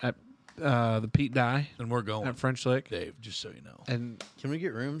there at the Pete Dye and we're going at French Lick. Dave, just so you know. And Can we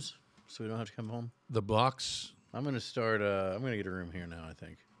get rooms so we don't have to come home? The box. I'm going to start. I'm going to get a room here now, I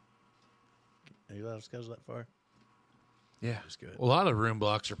think. Are you allowed to schedule that far? yeah, That's good. A lot of room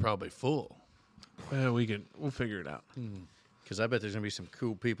blocks are probably full. well, we'll figure it out. Because I bet there's going to be some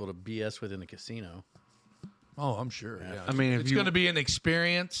cool people to BS with in the casino. Oh, I'm sure. Yeah. I mean, if it's you- going to be an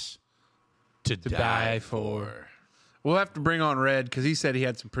experience to die for. We'll have to bring on Red because he said he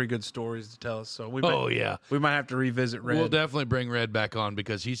had some pretty good stories to tell us. So we might have to revisit Red. We'll definitely bring Red back on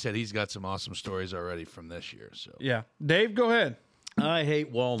because he said he's got some awesome stories already from this year. So Yeah, Dave, go ahead. I hate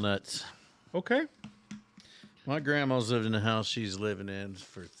walnuts. Okay. My grandma's lived in the house she's living in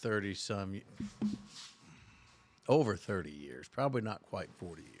for 30-some over 30 years. Probably not quite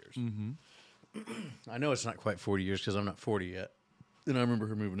 40 years. Mm-hmm. I know it's not quite 40 years because I'm not 40 yet. And I remember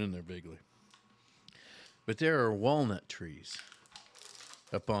her moving in there vaguely. But there are walnut trees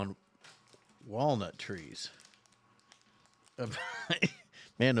up on walnut trees.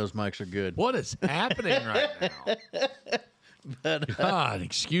 Man, those mics are good. what is happening right now? God,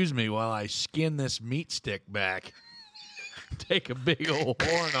 excuse me while I skin this meat stick back. Take a big old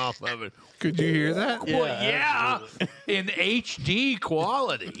horn off of it. Could you hear that? Well, yeah, in HD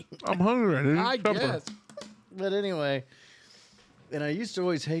quality. I'm hungry. I I didn't supper. guess. But anyway, and I used to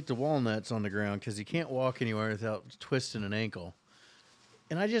always hate the walnuts on the ground because you can't walk anywhere without twisting an ankle.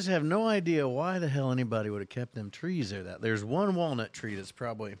 And I just have no idea why the hell anybody would have kept them trees there. There's one walnut tree that's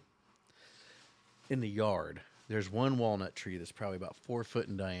probably in the yard. There's one walnut tree that's probably about 4 foot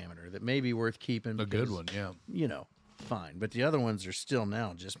in diameter that may be worth keeping. A good one, yeah. Fine. But the other ones are still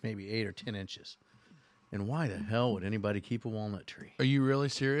now just maybe 8 or 10 inches. And why the hell would anybody keep a walnut tree? Are you really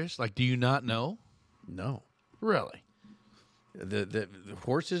serious? Like, do you not know? No. Really? The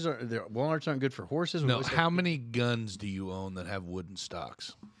horses are the walnuts aren't good for horses. We No. always have- How many guns do you own that have wooden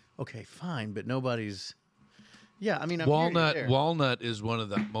stocks? Okay, fine, but nobody's. Yeah, I mean, I'm hearing you there. Walnut is one of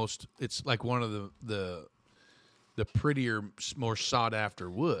the most. It's like one of the prettier, more sought after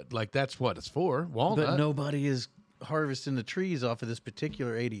wood. Like that's what it's for. Walnut. But nobody is harvesting the trees off of this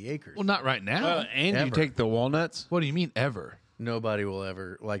particular 80 acres. Well, not right now. And you Ever. take the walnuts. What do you mean ever? Nobody will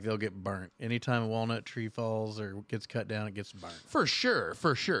ever they'll get burnt. Anytime a walnut tree falls or gets cut down, it gets burnt. For sure.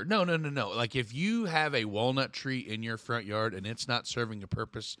 No. Like if you have a walnut tree in your front yard and it's not serving a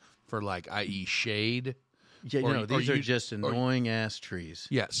purpose for like, i.e., shade. Yeah, Or- no, or these are you- just annoying ass trees.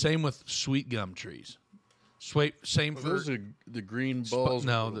 Yeah. Same with sweet gum trees. Same for Those are the green balls.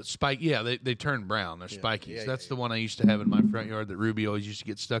 no, the spike. Yeah, they turn brown. They're spikies. yeah, That's the one I used to have in my front yard that Ruby always used to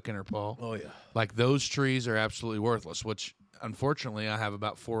get stuck in her paw. Oh yeah. Like those trees are absolutely worthless. Which unfortunately I have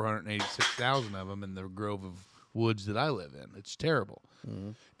about 486,000 of them in the grove of woods that I live in. It's terrible.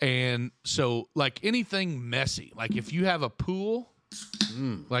 And so like anything messy, like if you have a pool,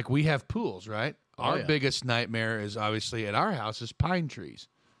 like we have pools, right? Our yeah. biggest nightmare is obviously at our house is pine trees,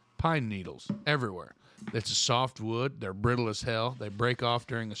 pine needles everywhere. It's a soft wood. They're brittle as hell. They break off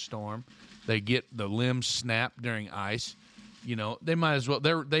during a storm. They get the limbs snapped during ice. You know, they might as well.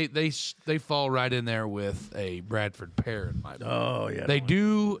 They fall right in there with a Bradford pear in my book. Oh yeah. They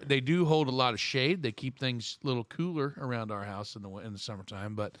do hold a lot of shade. They keep things a little cooler around our house in the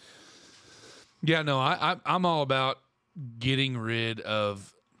summertime. But yeah, no, I'm all about getting rid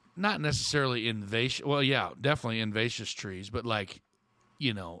of not necessarily invasive. Well, yeah, definitely invasive trees, but like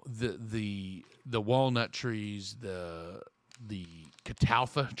you know the walnut trees, the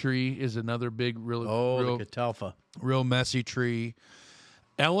catalpa tree is another big real the catalpa. real messy tree.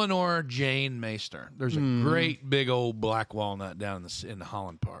 Eleanor Jane Meister. There's a great big old black walnut down in the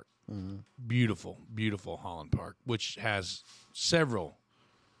Holland Park. Beautiful, beautiful Holland Park, which has several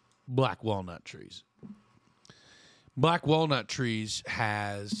black walnut trees. Black walnut trees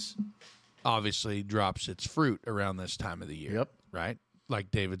obviously drops its fruit around this time of the year. Yep. Right?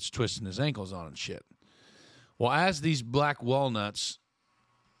 Like David's twisting his ankles on and shit. Well, as these black walnuts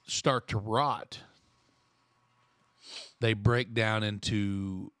start to rot, they break down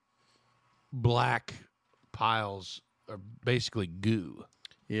into black piles or basically goo.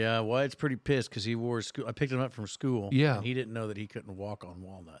 Yeah, Wyatt's pretty pissed because he wore school. I picked him up from school. Yeah. and he didn't know that he couldn't walk on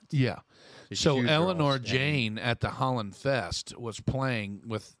walnuts. Yeah. His So shoes are all Eleanor stained. Jane at the Holland Fest was playing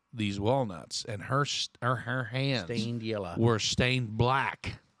with these walnuts, and her hands Stained yellow. were stained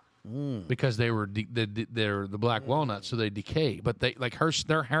black because they were they're the black walnuts, so they decay. But they like her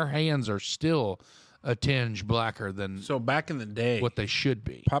hands are still a tinge blacker than So back in the day, what they should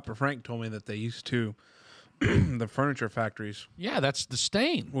be. Papa Frank told me that they used to, the furniture factories Yeah, that's the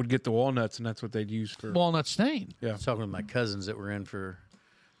stain. would get the walnuts, and that's what they'd use for. Walnut stain. Yeah. I was talking with my cousins that were in for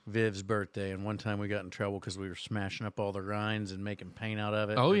Viv's birthday, and one time we got in trouble because we were smashing up all the rinds and making paint out of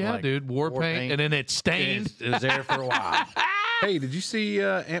it. Oh And, yeah, like, dude, war paint, and then it stained. It was there for a while. Hey, did you see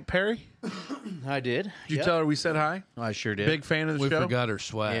Aunt Perry? I did. Did you tell her we said hi? I sure did. Big fan of the We show. forgot her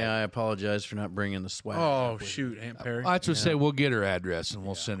swag. Yeah, I apologize for not bringing the swag. Oh shoot, Aunt Perry. I just say we'll get her address and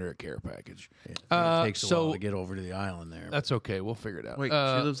we'll send her a care package. It Uh, takes a so- while to get over to the island there. That's okay. We'll figure it out. Wait, she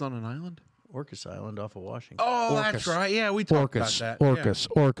lives on an island? Orcas Island off of Washington. Oh, that's right. Yeah, we talked about that.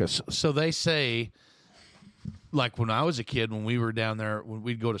 Orcas. So they say, like when I was a kid, when we were down there, when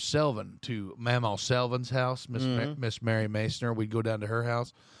we'd go to Selvin, to Mamaw Selvin's house, Miss Mary Masner, we'd go down to her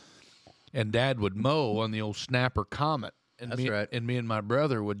house, and Dad would mow on the old Snapper Comet. And That's me, right. And me and my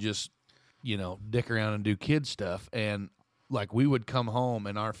brother would just, dick around and do kid stuff. And like we would come home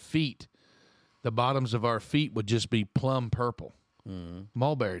and our feet, the bottoms of our feet would just be plum purple.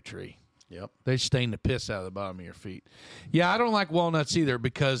 Mulberry tree. Yep. They stain the piss out of the bottom of your feet. Yeah, I don't like walnuts either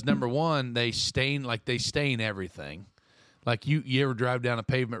because number one, they stain everything. Like you ever drive down a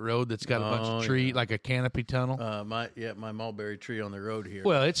pavement road that's got a bunch of tree, like a canopy tunnel? My mulberry tree on the road here.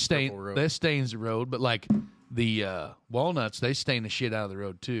 Well, Purple road. that stains the road, but like the walnuts, they stain the shit out of the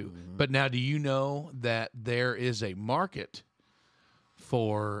road too. But now, do you know that there is a market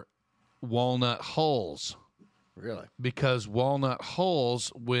for walnut hulls? Really? Because walnut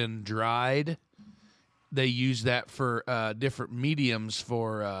hulls, when dried, they use that for different mediums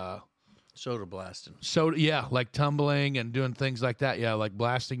for Soda blasting. soda. Yeah, like tumbling and doing things like that. Yeah, like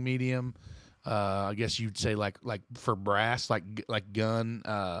blasting medium. I guess you'd say like for brass, like gun.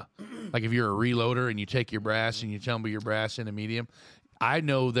 Like if you're a reloader and you take your brass and you tumble your brass in a medium. I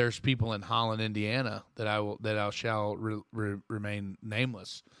know there's people in Holland, Indiana that I shall remain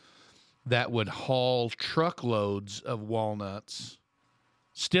nameless, that would haul truckloads of walnuts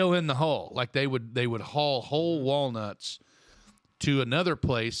still in the hull. Like they would haul whole walnuts to another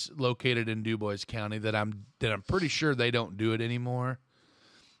place located in DuBois County that I'm pretty sure they don't do it anymore.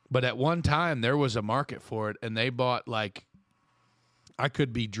 But at one time there was a market for it, and they bought, like, I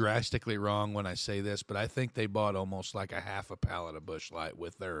could be drastically wrong when I say this, but I think they bought almost like a half a pallet of Busch Light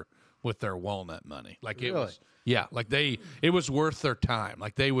with their walnut money. Like it was, yeah, like it was worth their time.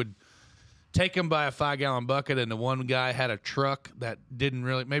 Like they would take them by a 5-gallon bucket, and the one guy had a truck that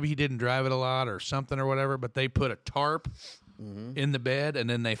maybe he didn't drive it a lot or something or whatever, but they put a tarp in the bed, and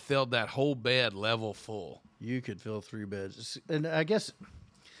then they filled that whole bed level full. You could fill 3 beds. And I guess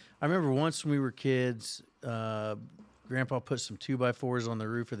I remember once when we were kids, Grandpa put some 2x4s on the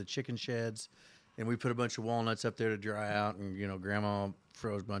roof of the chicken sheds, and we put a bunch of walnuts up there to dry out, and, Grandma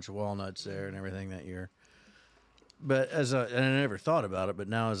froze a bunch of walnuts there and everything that year. But and I never thought about it, but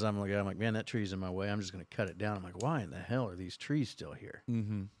now as I'm like, man, that tree's in my way. I'm just going to cut it down. I'm like, why in the hell are these trees still here?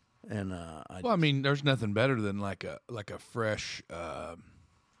 Mm-hmm. And I mean, there's nothing better than like a fresh.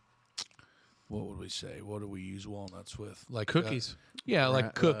 What would we say? What do we use walnuts with? Like Cookies. Yeah,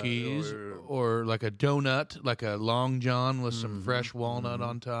 like cookies, or like a donut, like a Long John with some fresh walnut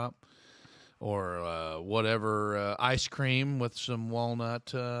on top, or whatever, ice cream with some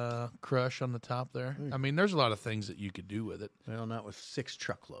walnut crush on the top there. I mean, there's a lot of things that you could do with it. well, not with 6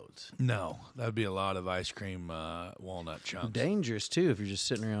 truckloads. No, that would be a lot of ice cream walnut chunks. Dangerous too if you're just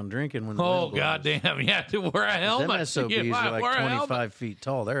sitting around drinking when the Oh, wind blows. goddamn. You have to wear a helmet. Them SOBs You are might like wear a helmet. 25 feet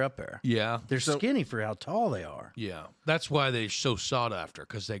tall. They're up there. Yeah. They're skinny for how tall they are. Yeah, that's why they're so sought after,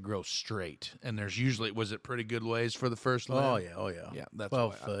 because they grow straight, and there's usually, was it pretty good ways for the first limb? Oh yeah. Yeah, that's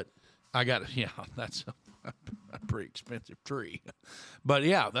 12 why foot. I got it. Yeah, that's a pretty expensive tree, but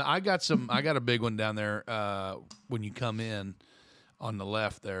yeah, I got a big one down there when you come in on the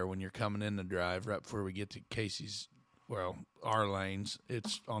left there when you're coming in the drive right before we get to Casey's. Well, our lanes,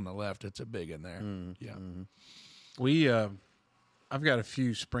 it's on the left. It's a big in there. Yeah, We, I've got a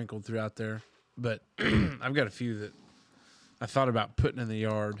few sprinkled throughout there, but I've got a few that I thought about putting in the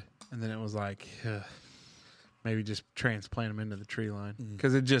yard, and then it was like, maybe just transplant them into the tree line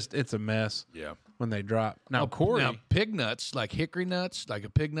because it's a mess. Yeah. When they drop. Now, Corey, now pig nuts, like hickory nuts, like a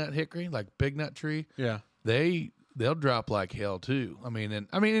pig nut hickory, like pig nut tree. yeah, They'll drop like hell too. I mean,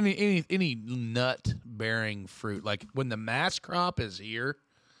 any nut bearing fruit, like when the mass crop is here,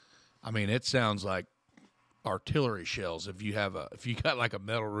 I mean, it sounds like artillery shells. If you got like a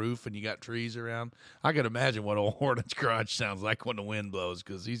metal roof and you got trees around, I could imagine what old Hornet's garage sounds like when the wind blows,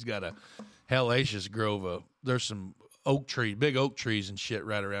 because he's got a hellacious grove of. There's some big oak trees and shit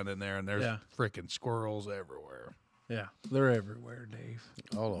right around in there, and there's freaking squirrels everywhere. yeah, they're everywhere, Dave.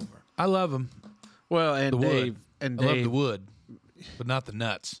 All over. I love them. Well, and The Dave, wood. and I love Dave, the wood, but not the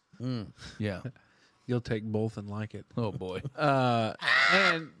nuts. Yeah. you'll take both and like it. Oh boy.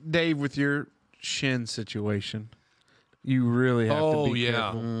 And Dave, with your shin situation, you really have to be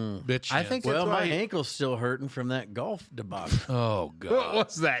careful. Bitch. I think Well, that's my why. ankle's still hurting from that golf debacle. Oh What god.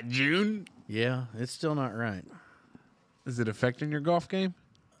 was that, June? Yeah, it's still not right. Is it affecting your golf game?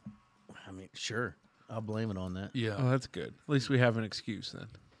 I mean, sure. I'll blame it on that. Yeah. Oh, that's good. At least we have an excuse then.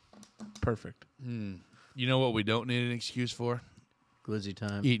 Perfect. You know what we don't need an excuse for? Glizzy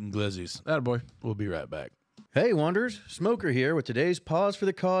time. Eating glizzies. Attaboy. We'll be right back. Hey, Wanderers. Smoker here with today's Pause for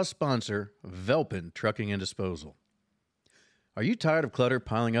the Cause sponsor, Velpin Trucking and Disposal. Are you tired of clutter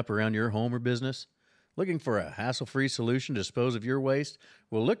piling up around your home or business? Looking for a hassle-free solution to dispose of your waste?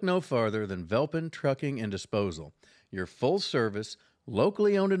 Well, look no farther than Velpin Trucking and Disposal, your full-service,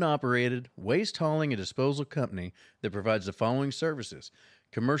 locally owned and operated waste hauling and disposal company that provides the following services: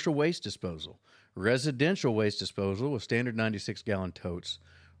 commercial waste disposal, residential waste disposal with standard 96-gallon totes,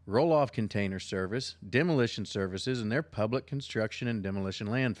 roll-off container service, demolition services, and their public construction and demolition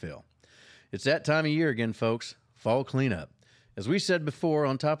landfill. It's that time of year again, folks. Fall cleanup. As we said before,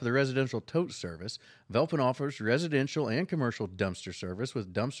 on top of the residential tote service, Velpin offers residential and commercial dumpster service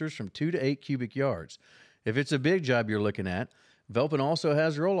with dumpsters from 2 to 8 cubic yards. If it's a big job you're looking at, Velpin also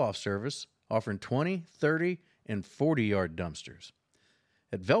has roll-off service, offering 20, 30, and 40-yard dumpsters.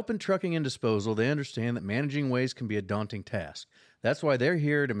 At Velpin Trucking and Disposal, they understand that managing waste can be a daunting task. That's why they're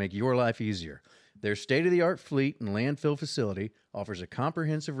here to make your life easier. Their state-of-the-art fleet and landfill facility offers a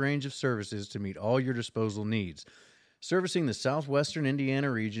comprehensive range of services to meet all your disposal needs, servicing the southwestern Indiana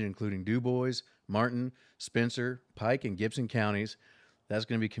region, including DuBois, Martin, Spencer, Pike, and Gibson counties. That's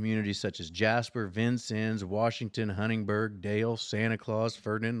going to be communities such as Jasper, Vincennes, Washington, Huntingburg, Dale, Santa Claus,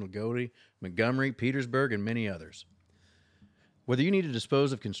 Ferdinand, Lagodi, Montgomery, Petersburg, and many others. Whether you need to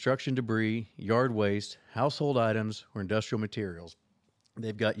dispose of construction debris, yard waste, household items, or industrial materials,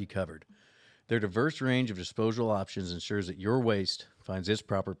 they've got you covered. Their diverse range of disposal options ensures that your waste finds its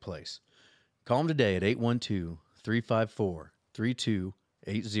proper place. Call them today at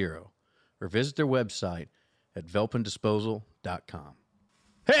 812-354-3280 or visit their website at velpendisposal.com.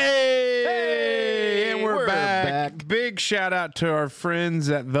 Hey, and we're we're back. back. Big shout out to our friends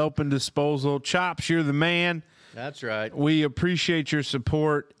at Velpen Disposal. Chops, you're the man. That's right. We appreciate your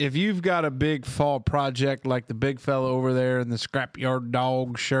support. If you've got a big fall project like the big fella over there in the Scrapyard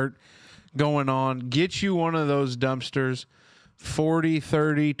Dog shirt going on, get you one of those dumpsters, 40,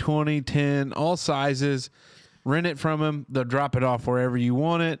 30, 20, 10, all sizes. Rent it from them. They'll drop it off wherever you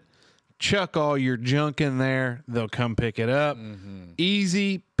want it. Chuck all your junk in there. They'll come pick it up.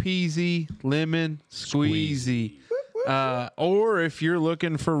 Easy peasy, lemon squeezy. Or if you're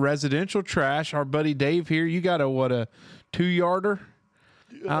looking for residential trash, our buddy Dave here, you got a 2-yarder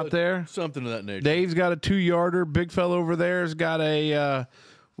out there? Something of that nature. Dave's got a 2-yarder. Big fella over there's got a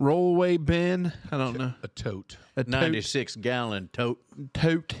rollaway bin. I don't know. A tote. A 96-gallon tote.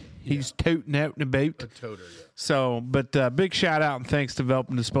 tote. He's toting out in a boat. A toter, yeah. So, but big shout out and thanks to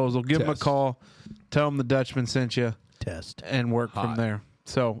Velpen Disposal. Give them a Test. call. Tell them the Dutchman sent you Test. and work from there.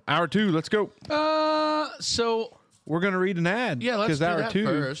 So, hour 2, let's go. So We're going to read an ad. yeah, let's do hour that 2,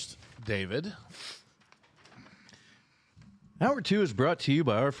 first, David. Hour 2 is brought to you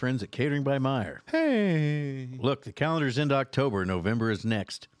by our friends at Catering by Meyer. Hey. Look, the calendar's into October. November is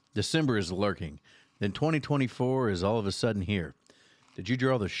next. December is lurking. Then 2024 is all of a sudden here. Did you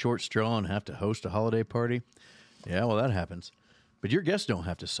draw the short straw and have to host a holiday party? Yeah, well, that happens. But your guests don't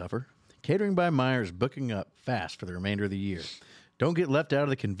have to suffer. Catering by Meyer is booking up fast for the remainder of the year. Don't get left out of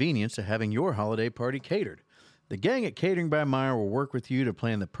the convenience of having your holiday party catered. The gang at Catering by Meyer will work with you to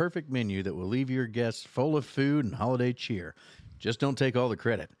plan the perfect menu that will leave your guests full of food and holiday cheer. Just don't take all the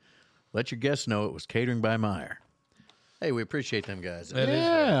credit. Let your guests know it was Catering by Meyer. Hey, we appreciate them guys. That is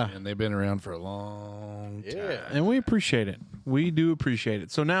Yeah. right, and they've been around for a long time. Yeah. And we appreciate it. We do appreciate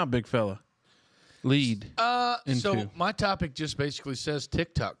it. So now, big fella, lead. So into. my topic just basically says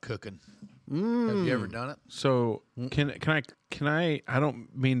TikTok cooking. Have you ever done it? So can I don't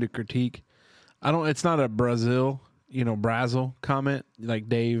mean to critique. It's not a Brazil comment like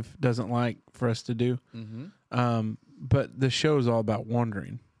Dave doesn't like for us to do. But the show is all about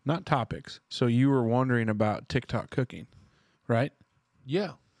wondering, not topics. So you were wondering about TikTok cooking, right?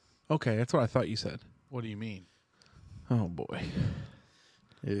 Yeah. Okay, that's what I thought you said. What do you mean? Oh boy.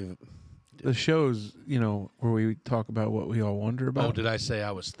 If- The show's, where we talk about what we all wonder about. Oh, did I say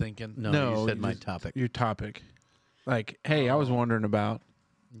I was thinking? No, you said my just- topic. Your topic. Like, hey, I was wondering about,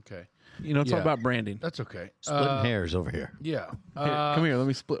 Okay. it's all Yeah. about branding. That's okay. Splitting hairs over here. Yeah. Here, come here, let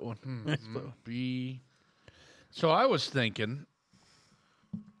me split one. So I was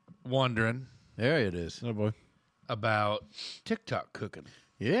wondering There it is. Oh boy. about TikTok cooking.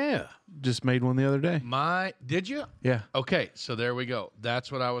 Yeah. Just made one the other day. Did you? Yeah. Okay, so there we go.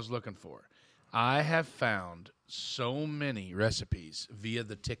 That's what I was looking for. I have found so many recipes via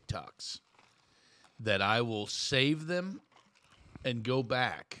the TikToks that I will save them and go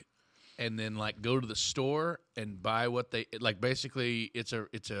back and then go to the store and buy what they like. Basically, it's a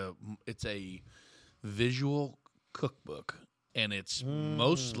visual cookbook, and it's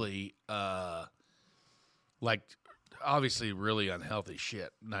mostly obviously really unhealthy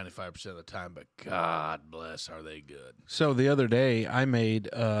shit 95% of the time, but God bless, are they good. So the other day I made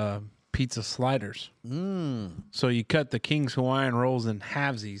pizza sliders. So you cut the King's Hawaiian rolls in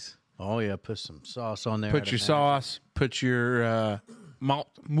halvesies. Oh, yeah. Put some sauce on there. Put your sauce. Put your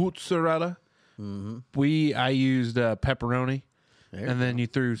mozzarella. I used pepperoni, and then you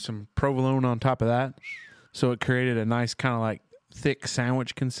threw some provolone on top of that, so it created a nice kind of like thick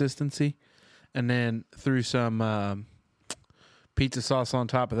sandwich consistency. And then threw some pizza sauce on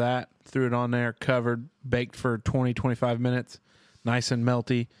top of that. Threw it on there, covered, baked for 20, 25 minutes, nice and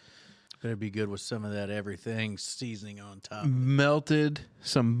melty. Better be good with some of that everything seasoning on top. Melted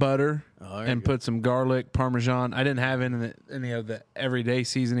some butter Oh, there and you go. put some garlic, Parmesan. I didn't have any of the everyday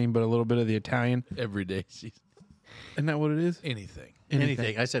seasoning, but a little bit of the Italian. Everyday season. Isn't that what it is? Anything.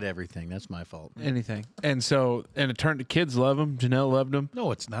 Anything. I said everything. That's my fault. Anything. And it turned to kids love them. Janelle loved them.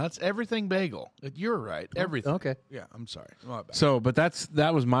 No, it's not. It's everything bagel. You're right. Everything. Okay. Yeah, I'm sorry. My bad. So, but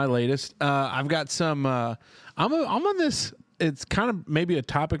that was my latest. I've got some. I'm on this. It's kind of maybe a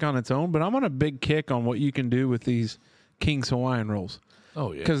topic on its own, but I'm on a big kick on what you can do with these King's Hawaiian rolls.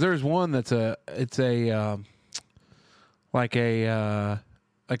 Oh, yeah. Because there's one that's like a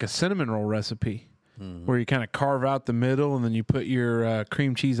cinnamon roll recipe where you kind of carve out the middle and then you put your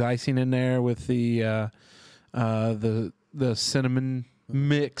cream cheese icing in there with the cinnamon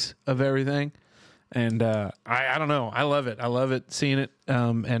mix of everything. And I don't know. I love it. I love it seeing it.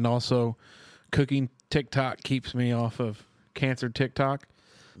 And also cooking TikTok keeps me off of cancer TikTok,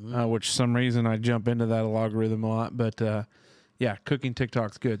 which some reason I jump into that algorithm a lot. But yeah, cooking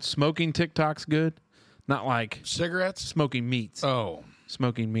TikTok's good. Smoking TikTok's good. Not like Cigarettes? smoking meats. Oh.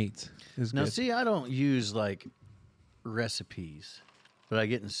 Smoking meats is Now, good. see, I don't use like recipes, but I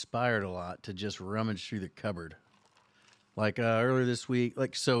get inspired a lot to just rummage through the cupboard. Like earlier this week,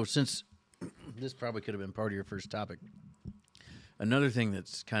 since this probably could have been part of your first topic. Another thing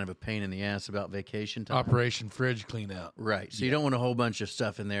that's kind of a pain in the ass about vacation time. Operation Fridge Clean Out. Right. So you don't want a whole bunch of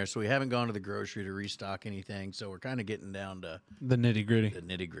stuff in there. So we haven't gone to the grocery to restock anything. So we're kind of getting down to The nitty gritty. the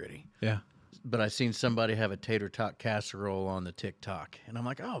nitty gritty. Yeah. But I seen somebody have a tater tot casserole on the TikTok, and I'm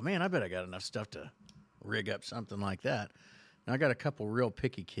like, oh man, I bet I got enough stuff to rig up something like that. And I got a couple real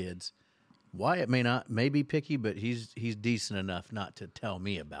picky kids. Wyatt may be picky, but he's decent enough not to tell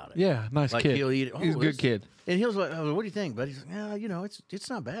me about it. Yeah, nice Like kid. he'll eat it. He's a good kid. And he'll like, oh, what do you think? But he's like, yeah, it's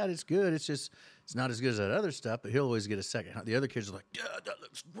not bad. It's good. It's just it's not as good as that other stuff. But he'll always get a second. The other kids are like, yeah, that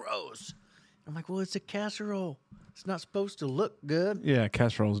looks gross. I'm like, well, it's a casserole. It's not supposed to look good. Yeah,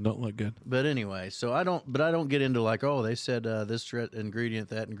 casseroles don't look good. But anyway, so I don't get into like, oh, they said this ingredient,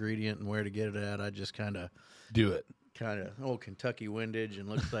 that ingredient, and where to get it at. I just kind of old Kentucky windage and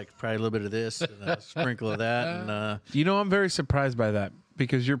looks like probably a little bit of this and a sprinkle of that. And You know, I'm very surprised by that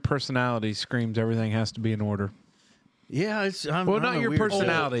because your personality screams everything has to be in order. yeah, I'm Well, I'm not a your weird-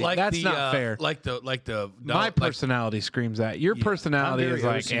 personality. That's not fair. Like the My personality screams that. Your I'm personality very is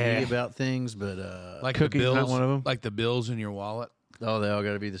like, OCD about things, but like Cooking's the bills, not one of 'em? like the bills in your wallet. oh, they all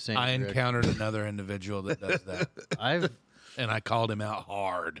got to be the same. I direction. encountered another individual that does that, and I called him out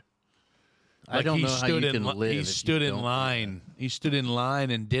hard. I don't he know how you stood can in, live. He if stood you in don't do line. He stood in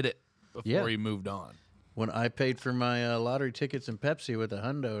line and did it before Yeah. he moved on. that. When I paid for my lottery tickets and Pepsi with a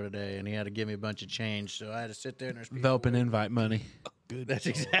hundo today, and he had to give me a bunch of change, so I had to sit there and there's people. enveloping invite money. That's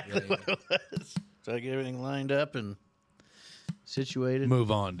exactly what it was. So I get everything lined up and situated.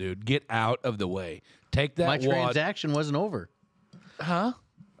 Move on, dude. Get out of the way. Take that My wad. transaction wasn't over. Huh?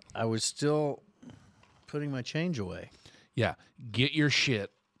 I was still putting my change away. Yeah. Get your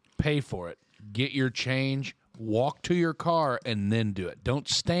shit. Pay for it. Get your change. Walk to your car and then do it. Don't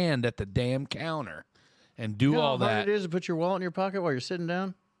stand at the damn counter and do You know all how hard that. it is to put your wallet in your pocket while you're sitting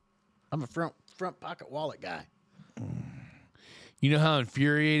down? I'm a front pocket wallet guy. You know how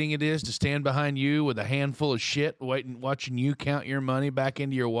infuriating it is to stand behind you with a handful of shit, watching you count your money back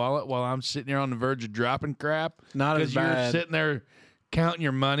into your wallet while I'm sitting there on the verge of dropping crap. Not as you're bad. sitting there counting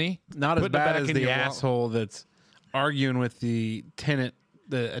your money. Not as putting it bad back as into the your wallet. asshole that's arguing with the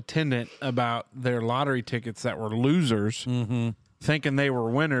attendant about their lottery tickets that were losers, thinking they were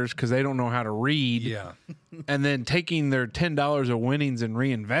winners because they don't know how to read. Yeah. And then taking their $10 of winnings and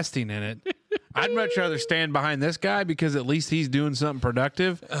reinvesting in it. I'd much rather stand behind this guy because at least he's doing something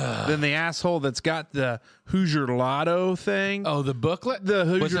productive than the asshole that's got the Hoosier Lotto thing. Oh, the booklet? The Was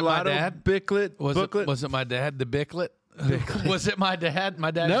Hoosier it my Lotto dad? booklet. Was it my dad, the Bicklet? Was it my dad?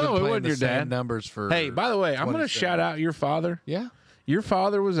 My dad. No, it been wasn't playing the your same dad. numbers for. Hey, by the way, I'm going to 27. shout out your father. Yeah. Your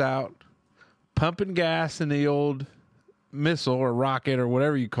father was out pumping gas in the old missile or rocket or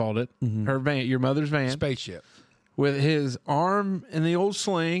whatever you called it, her van, your mother's van, Spaceship. with his arm in the old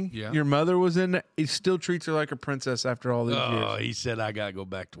sling. Yeah. Your mother was in it. He still treats her like a princess after all these Oh, years. he said, I got to go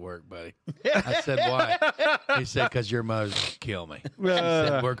back to work, buddy. I said, why? He said, because your mother's going to kill me. He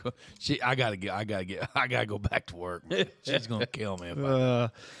said, I got to go back to work. Man. She's going to kill me. If I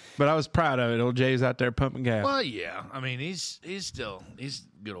But I was proud of it. Old Jay's out there pumping gas. Well, yeah. I mean, he's a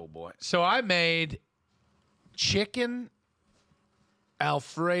good old boy. So I made chicken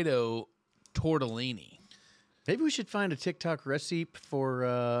Alfredo tortellini. Maybe we should find a TikTok recipe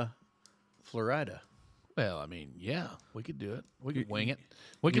for Florida. Well, I mean, yeah, we could do it. We could wing it.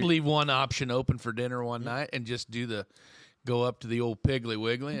 We could leave one option open for dinner one night and just go up to the old Piggly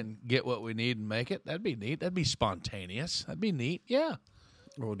Wiggly and get what we need and make it. That'd be neat. That'd be spontaneous. That'd be neat. Yeah,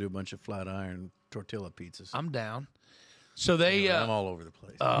 Or we'll do a bunch of flat iron tortilla pizzas. I'm down. So they, I'm all over the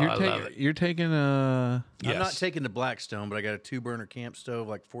place. I love it. You're taking I'm not Yes. taking the Blackstone, but I got a 2-burner camp stove,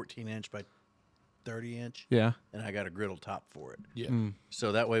 like 14-inch by 30-inch, yeah. and I got a griddle top for it. Yeah.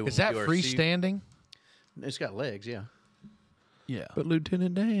 So that way, when Is that we do our freestanding? It's got legs, yeah. Yeah. But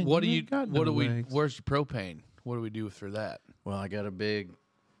Lieutenant Dan, What do you? ain't got What no do we? legs. Where's the propane? What do we do for that? Well, I got a big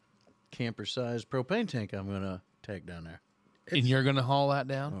camper-sized propane tank I'm going to take down there. And you're gonna haul that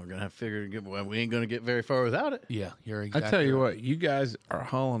down? We're going to have to figure well, we ain't going to get very far without it. Yeah, you're I exactly. tell you right. what, you guys are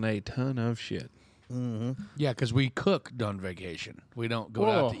hauling a ton of shit. Yeah, because we cook on vacation. We don't go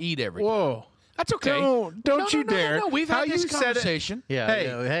out to eat every. Whoa. That's okay. Don't No, you no, no, dare. No, we've How had this you said it- conversation. Yeah. Hey. You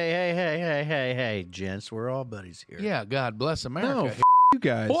know, hey, gents, we're all buddies here. Yeah, God bless America. No, you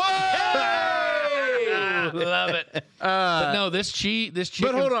guys. Love it. But no, this chicken.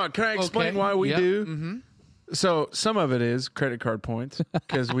 But hold on, can I explain why we do? Mm-hmm. So some of it is credit card points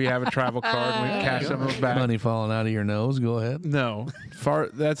because we have a travel card and we cash some of it back. Money falling out of your nose. Go ahead. No,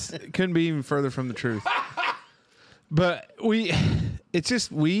 that's couldn't be even further from the truth. But it's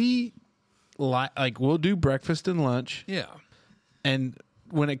just we like we'll do breakfast and lunch, Yeah. and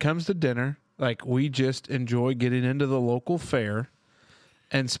when it comes to dinner, like we just enjoy getting into the local fair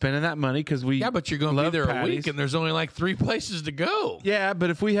and spending that money because we But you're going to be love there a patties. week, and there's only like 3 places to go. Yeah, but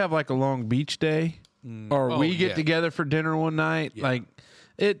if we have like a long beach day or we get together for dinner one night, like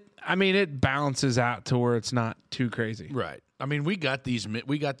it balances out to where it's not too crazy. Right. I mean, we got this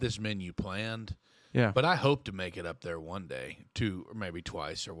menu planned. Yeah. But I hope to make it up there one day, 2 or maybe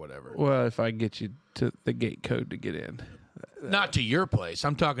twice or whatever. Well, if I get you to the gate code to get in. Not to your place.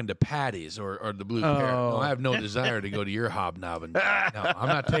 I'm talking to Patty's or the Blue Parrot. No, I have no desire to go to your hobnobbing. No, I'm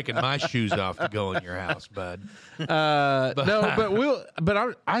not taking my shoes off to go in your house, bud. No, but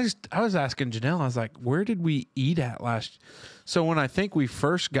I was asking Janelle, I was like, where did we eat at last? So when I think we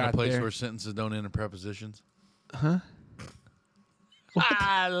first got A place there. where sentences don't end in prepositions. Huh?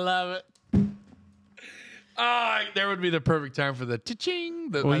 I love it. There would be the perfect time for the cha-ching.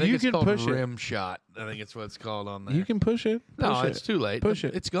 Well, I think you it's can called push it. rim shot. I think it's what it's called on there. You can push it. no, Push it's it. too late. Push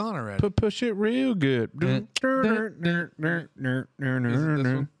it. It's gone already. Push it real good. Is it this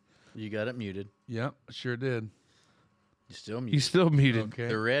one? You got it muted. Yep, sure did. You still You muted. still muted. Okay.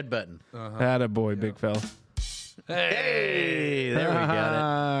 The red button. Attaboy, big fella. Hey, there we got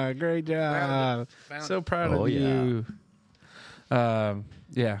Ah, great job. Found So it. proud Oh, of you.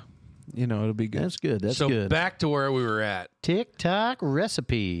 Yeah. You know, it'll be it. good. That's good. That's So good. back to where we were at. TikTok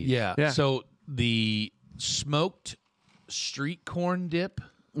recipes. Yeah. Yeah. So the smoked street corn dip,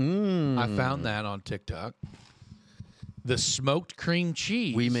 I found that on TikTok. The smoked cream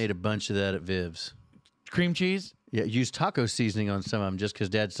cheese. We made a bunch of that at Viv's. cream cheese. Yeah, used taco seasoning on some of them just because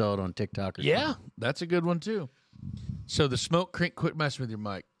Dad saw it on TikTok. Or Yeah, something. that's a good one too. So the smoked cream. Quit messing with your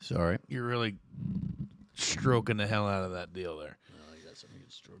mic. Sorry. You're really stroking the hell out of that deal there.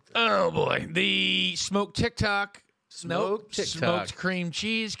 Oh boy, the smoked TikTok. Smoked TikTok. Smoked cream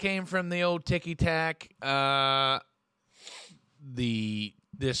cheese came from the old Ticky Tack.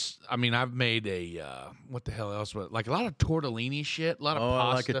 I've made a what the hell else? Like a lot of tortellini shit. A lot of Oh,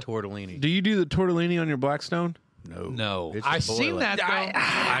 I pasta. like a tortellini. Do you do the tortellini on your Blackstone? No. No, It's I the seen boil that. it. Though.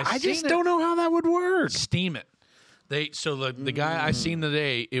 I seen just it. don't know how that would work. Steam it. The guy I seen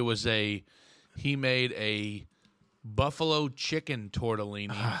today, he made a buffalo chicken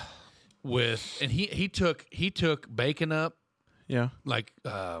tortellini and he took bacon up Yeah. like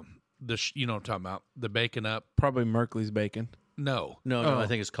you know what I'm talking about, the bacon up. Probably Merkley's bacon. No, No, Oh. I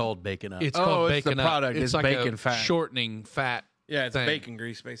think it's called bacon up. it's Oh, called it's the bacon up. product. It's like bacon a fat. shortening fat. Yeah, it's thing. bacon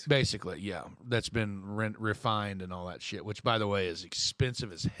grease, basically. Basically, yeah, that's been refined and all that shit. Which, by the way, is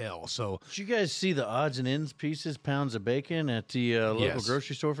expensive as hell. So Did you guys see the odds and ends pieces, pounds of bacon at the local Yes.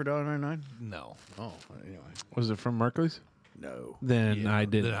 grocery store for $1.99? no, Oh, anyway. Was it from Merkley's? No. Then I then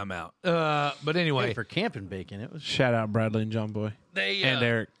didn't. I'm out. But anyway, Hey, for camping bacon, it was. Shout out Bradley and John Boy. they And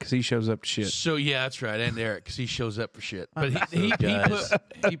Eric, because he shows up to shit. So yeah, that's right, and Eric, because he shows up for shit. But he guys.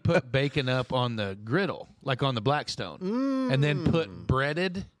 put bacon up on the griddle, like on the Blackstone, and then put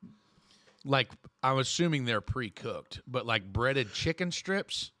breaded, like I'm assuming they're pre-cooked, but like breaded chicken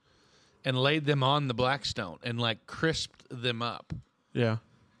strips, and laid them on the Blackstone and like crisped them up. Yeah.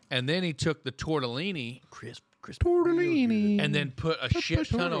 And then he took the tortellini Crisp. Tortellini. and then put a shit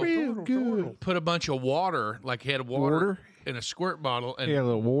ton of put a bunch of water, like he had water in a squirt bottle, and Yeah, a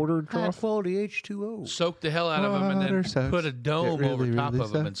little water High trough. quality H2O. soaked the hell out of them, and Water then sucks. put a dome It over really, top really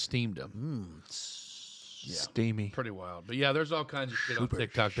of them sucks. and steamed them. Steamy. Pretty wild. But yeah, there's all kinds of shit on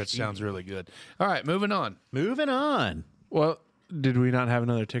TikTok that sounds really good. All right, moving on. Moving on. Well, did we not have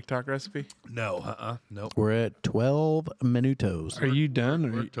another TikTok recipe? No, nope. We're at 12 minutos. Are you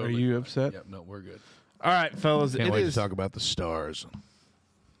done? We're Are totally you fine. upset? Yep, no, we're good. All right, fellas. Can't It wait is. to talk about the stars.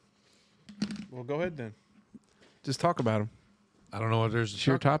 Well, go ahead then. Just talk about them. I don't know what there's to It's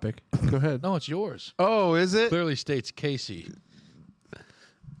your talk- topic. Go ahead. No, it's yours. Oh, is it? Clearly states Casey.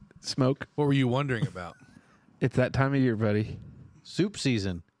 Smoke. What were you wondering about? It's that time of year, buddy. Soup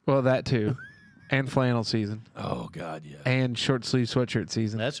season. Well, that too. And flannel season. Oh God, yeah. And short sleeve sweatshirt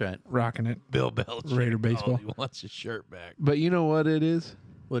season. That's right. Rocking it. Bill Belichick. Raider baseball. Oh, he wants his shirt back. But you know what it is?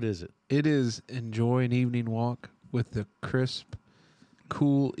 What is it? It is enjoy an evening walk with the crisp,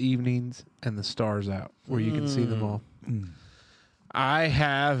 cool evenings and the stars out where you can see them all. I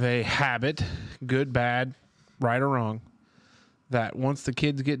have a habit, good, bad, right or wrong, that once the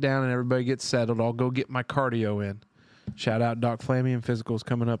kids get down and everybody gets settled, I'll go get my cardio in. Shout out Doc Flamian. Physical's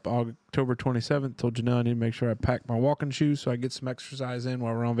coming up October 27th. Told Janelle I need to make sure I pack my walking shoes so I get some exercise in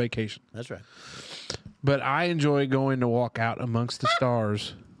while we're on vacation. That's right. But I enjoy going to walk out amongst the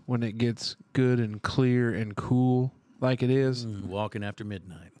stars when it gets good and clear and cool like it is. Walking after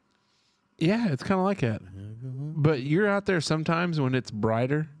midnight. Yeah, it's kind of like that. But you're out there sometimes when it's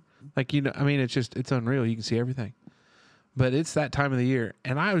brighter. Like, you know, I mean, it's unreal. You can see everything. But it's that time of the year.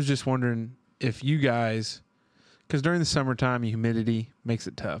 And I was just wondering if you guys, because during the summertime, humidity makes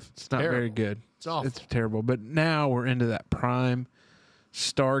it tough. It's not very good. It's awful. It's terrible. But now we're into that prime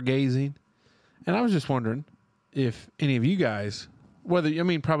stargazing. And I was just wondering if any of you guys,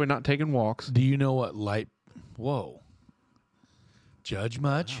 probably not taking walks. Do you know what light? Whoa. Judge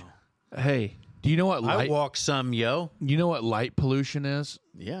much? Wow. Hey, Do you know what I light? walk some, yo. You know what light pollution is?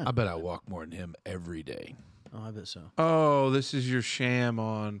 Yeah. I bet I walk more than him every day. Oh, I bet so. oh, this is your sham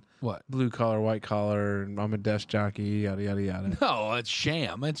on What? blue collar, white collar, and I'm a desk jockey, yada, yada, yada. No, it's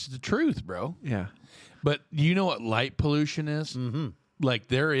sham. It's the truth, bro. Yeah. But you know what light pollution is? Mm-hmm. Like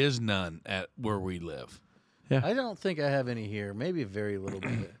there is none at where we live. I don't think I have any here. Maybe a very little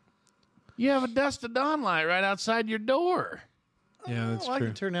bit. You have a dust of dawn light right outside your door. Yeah, that's I true.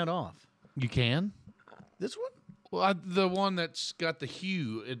 can turn that off. You can? This one? Well, the one that's got the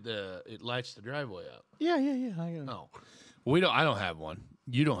hue, it lights the driveway up. Yeah. I got No, we don't. I don't have one.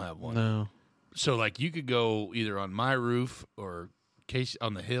 You don't have one. No. So like you could go either on my roof or Casey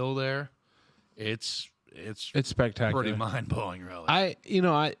on the hill there. It's It's spectacular. pretty mind blowing, really.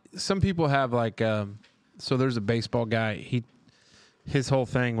 Some people have like, so there's a baseball guy. His whole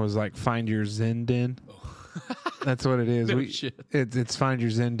thing was like, find your Zen den. That's what it is. No shit. It's find your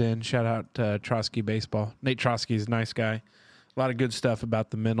Zen den. Shout out Trotsky Baseball. Nate Trotsky's a nice guy. A lot of good stuff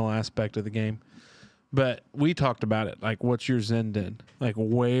about the mental aspect of the game. But we talked about it. Like, what's your Zen den? Like,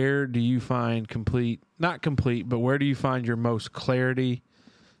 where do you find not complete, but where do you find your most clarity,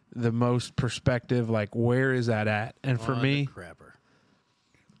 the most perspective? Like, where is that at? And for me, crapper.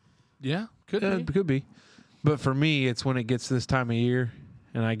 Yeah, could it be. could be. But for me, it's when it gets this time of year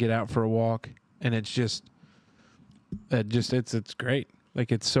and I get out for a walk and it's it's great.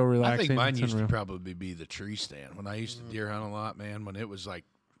 Like, it's so I relaxing. think mine It's used to unreal. probably be the tree stand when I used to deer hunt a lot, man. When it was like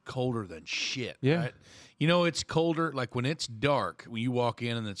colder than shit. Yeah. Right? You know, it's colder like when it's dark. When you walk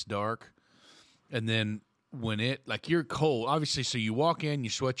in and it's dark, and then when you're cold, obviously. So you walk in, you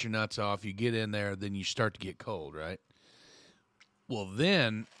sweat your nuts off, you get in there, then you start to get cold, right? Well,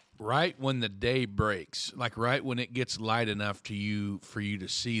 then right when the day breaks, like right when it gets light enough for you to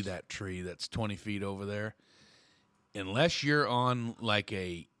see that tree that's 20 feet over there, unless you're on like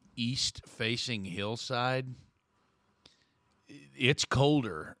a east-facing hillside, it's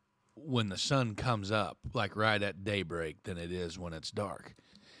colder when the sun comes up, like right at daybreak, than it is when it's dark.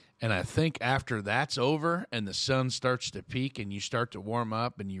 And I think after that's over and the sun starts to peak and you start to warm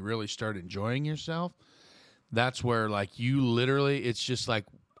up and you really start enjoying yourself, that's where like you literally, it's just like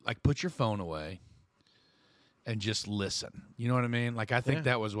put your phone away and just listen. You know what I mean? Like I think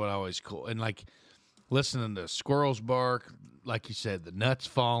that was what always cool. And like listening to squirrels bark, like you said, the nuts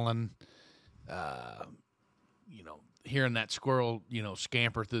falling, hearing that squirrel,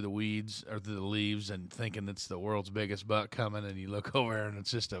 scamper through the weeds or through the leaves and thinking it's the world's biggest buck coming, and you look over and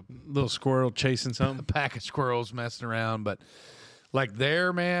it's just a Little squirrel chasing something. pack of squirrels messing around. But like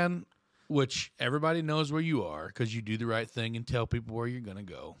there, man, which everybody knows where you are because you do the right thing and tell people where you're going to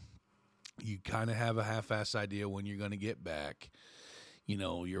go. You kind of have a half-ass idea when you're going to get back.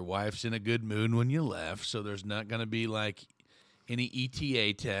 Your wife's in a good mood when you left, so there's not going to be like any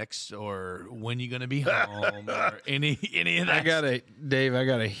ETA texts or when you're going to be home or any of that. I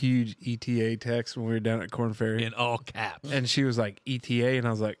got a huge ETA text when we were down at Corn Ferry. In all caps. And she was like, ETA? And I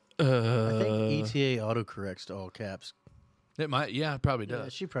was like, I think ETA autocorrects to all caps. It might, yeah, it probably Yeah,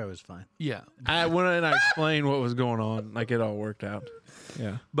 does. she probably was fine. Yeah. I went and I explained what was going on. Like, it all worked out.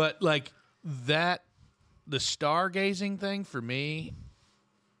 Yeah. But like that, the stargazing thing for me,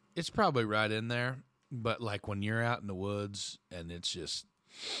 it's probably right in there. But like when you're out in the woods and it's just,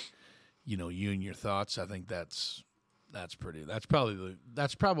 you and your thoughts, I think that's probably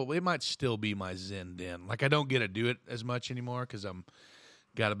it might still be my Zen den. Like I don't get to do it as much anymore because I'm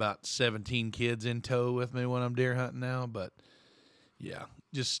got about 17 kids in tow with me when I'm deer hunting now. But yeah,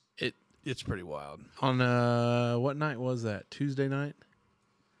 just it's pretty wild. On what night was that? Tuesday night?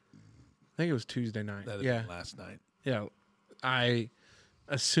 I think it was Tuesday night. That Yeah. last night. Yeah.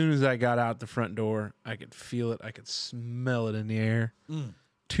 As soon as I got out the front door, I could feel it. I could smell it in the air.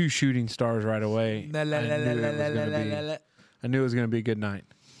 2 shooting stars right away. I knew it was going to be a good night.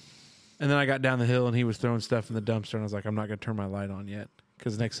 And then I got down the hill, and he was throwing stuff in the dumpster, and I was like, I'm not going to turn my light on yet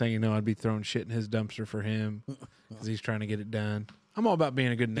because next thing you know, I'd be throwing shit in his dumpster for him because he's trying to get it done. I'm all about being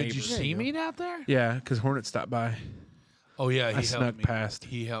a good neighbor. Did you see me out there? Yeah, because Hornet stopped by. Oh yeah, I snuck past.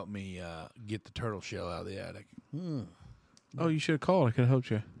 He helped me get the turtle shell out of the attic. Oh, you should have called. I could have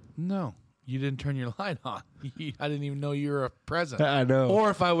helped you. No, you didn't turn your light on. I didn't even know you were present. I know. Or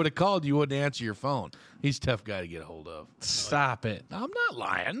if I would have called, you wouldn't answer your phone. He's a tough guy to get a hold of. Stop it. I'm not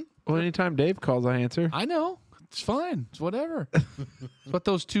lying. Well, anytime Dave calls, I answer. I know. It's fine. It's whatever. It's what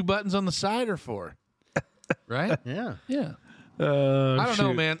those two buttons on the side are for. Right? Yeah. Yeah. I don't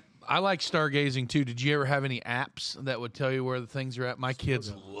know, man. I like stargazing too. Did you ever have any apps that would tell you where the things are at? My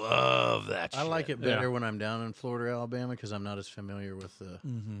kids love that shit. I like it better when I'm down in Florida, Alabama, because I'm not as familiar with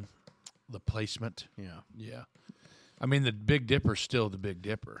the placement. Yeah. Yeah. I mean, the Big Dipper's still the Big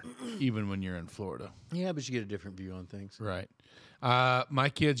Dipper, even when you're in Florida. Yeah, but you get a different view on things. Right. My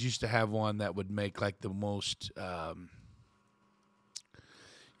kids used to have one that would make like the most.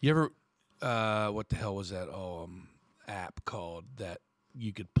 You ever? What the hell was that? App called that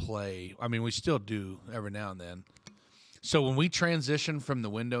you could play. I mean, we still do every now and then. So when we transition from the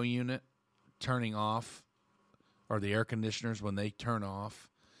window unit turning off, or the air conditioners when they turn off,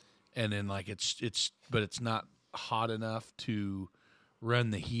 and then like it's not hot enough to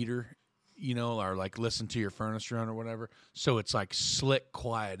run the heater, you know, or like listen to your furnace run or whatever. So it's like slick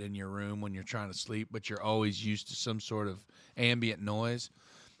quiet in your room when you're trying to sleep, but you're always used to some sort of ambient noise.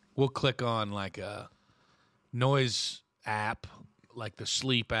 We'll click on like a noise app, like the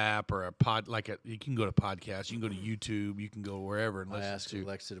sleep app, or you can go to podcasts, you can go to YouTube, you can go wherever and I listen asked to.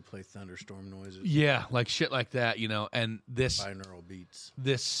 Alexa to play thunderstorm noises. Yeah, like shit like that, you know. And this Binaural beats.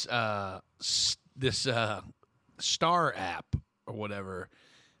 this Star app or whatever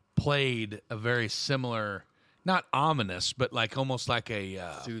played a very similar, not ominous, but like almost like a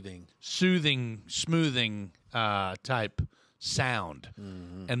Soothing. smoothing type sound.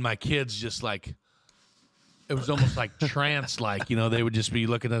 And my kids just like, it was almost like trance-like, you know. They would just be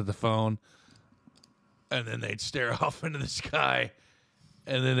looking at the phone, and then they'd stare off into the sky,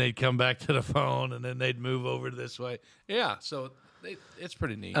 and then they'd come back to the phone, and then they'd move over to this way. Yeah, so it's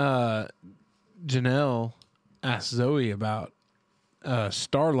pretty neat. Janelle asked Zoe about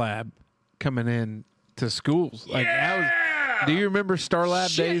Star Lab coming in to schools. Like, do you remember Star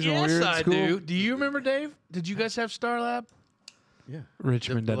Lab days when we were in school? I do. Do you remember, Dave? Did you guys have Star Lab? Yeah.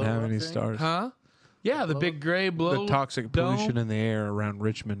 Richmond The doesn't have blow-up any thing? stars. Huh? Yeah, the big gray blow. The toxic dome. pollution in the air around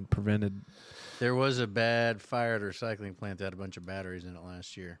Richmond prevented. There was a bad fire at a recycling plant that had a bunch of batteries in it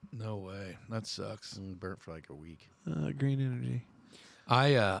last year. No way. That sucks. And burnt for like a week. Green energy.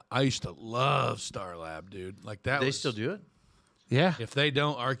 I used to love Star Lab, dude. Like that. They still do it? Yeah. If they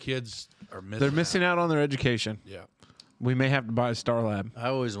don't, our kids are missing. They're missing out on their education. Yeah. We may have to buy a Star Lab. I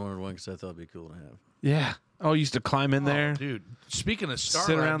always wanted one because I thought it'd be cool to have. Yeah. Oh, you used to climb in there. Dude. Speaking of Star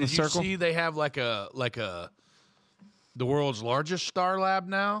Sit Lab, around did the you circle? see they have the world's largest Star Lab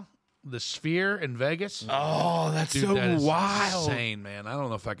now? The Sphere in Vegas. Oh, that's Dude, so that is wild. insane, man. I don't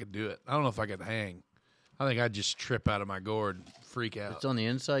know if I could do it. I don't know if I could hang. I think I'd just trip out of my gourd, freak out. It's on the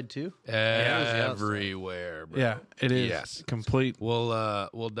inside too? Everywhere, bro. Yeah, it is. Yes. Complete.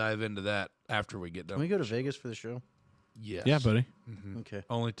 We'll dive into that after we get done. Can we go to Vegas for the show? Yes. Yeah, buddy. Okay.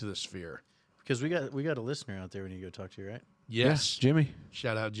 Only to the Sphere. Because we got a listener out there we need to go talk to, right? Yes. Jimmy.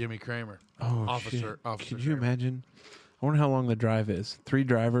 Shout out Jimmy Kramer. Oh, Officer. shit. Officer Could you Kramer. imagine? I wonder how long the drive is. 3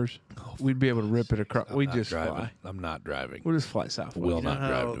 drivers. We'd be able to rip it across. I'm We not just driving. fly. I'm not driving. We'll just fly south. Will You know not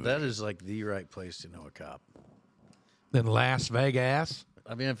drive how to that is like the right place to know a cop. Then Las Vegas.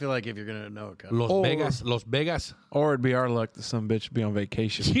 I mean, I feel like if you're going to know a cop. Los Vegas. Or it'd be our luck that some bitch would be on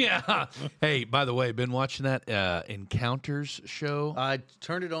vacation. Yeah. Hey, by the way, been watching that Encounters show? I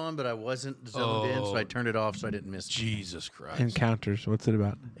turned it on, but I wasn't zoned in, so I Oh. turned it off so I didn't miss it. Jesus Christ. Encounters. What's it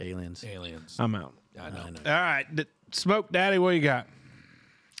about? Aliens. Aliens. I'm out. I know. I know. All right. Smoke Daddy, what you got?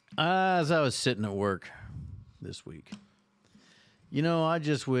 As I was sitting at work this week, you know, I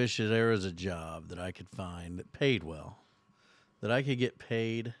just wish that there was a job that I could find that paid well, that I could get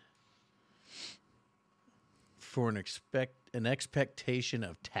paid for an expectation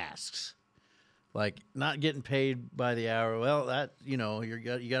of tasks, like not getting paid by the hour. Well, that you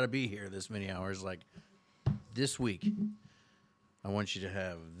got to be here this many hours. Like this week, I want you to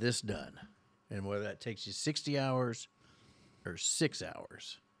have this done, and whether that takes you 60 hours or 6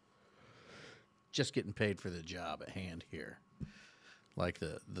 hours. Just getting paid for the job at hand here. Like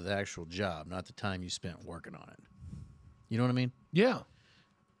the actual job, not the time you spent working on it. You know what I mean? Yeah.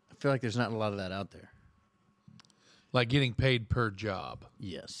 I feel like there's not a lot of that out there. Like getting paid per job.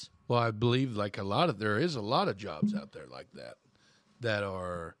 Yes. Well, I believe there is a lot of jobs out there like that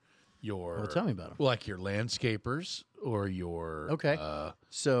are your. Well, tell me about 'em. Like your landscapers, or your Okay.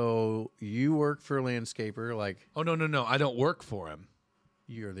 So you work for a landscaper, like oh no, I don't work for him.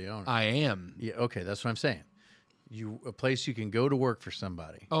 you're the owner. I am. Yeah, okay, that's what I'm saying. A place you can go to work for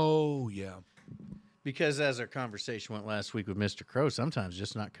somebody. Oh yeah. Because as our conversation went last week with Mr. Crow, sometimes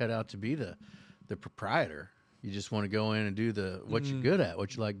just not cut out to be the proprietor. You just want to go in and do what you're good at,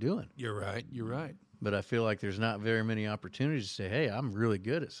 what you like doing. You're right. You're right. But I feel like there's not very many opportunities to say, hey, I'm really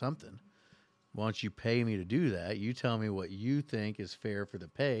good at something. Why don't you pay me to do that? You tell me what you think is fair for the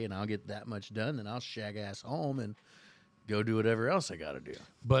pay, and I'll get that much done. Then I'll shag ass home and go do whatever else I got to do.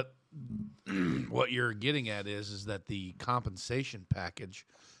 But what you're getting at is that the compensation package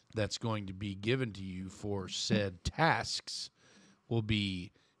that's going to be given to you for said tasks will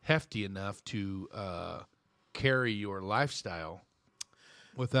be hefty enough to carry your lifestyle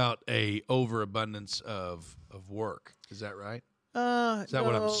without a overabundance of work. Is that right? Is that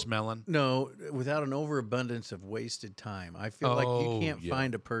what I'm smelling? No, without an overabundance of wasted time. I feel like you can't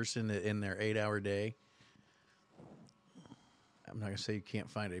find a person that in their 8-hour day. I'm not going to say you can't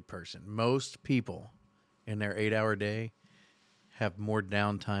find a person. Most people in their 8-hour day have more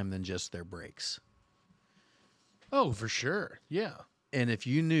downtime than just their breaks. Oh, for sure. Yeah. And if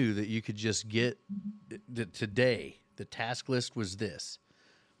you knew that you could just get today, the task list was this,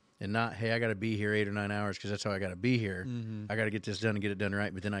 and not, hey, I got to be here 8 or 9 hours because that's how I got to be here. I got to get this done and get it done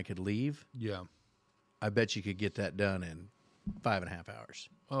right, but then I could leave. Yeah. I bet you could get that done in 5.5 hours.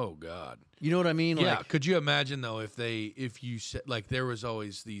 Oh God. You know what I mean? Yeah. Like, Could you imagine though if you said like there was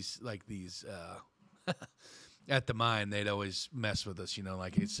always these at the mine they'd always mess with us,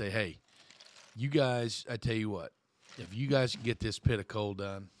 like they'd say, hey, you guys, I tell you what, if you guys can get this pit of coal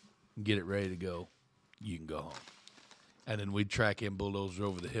done and get it ready to go, you can go home. And then we'd track in bulldozer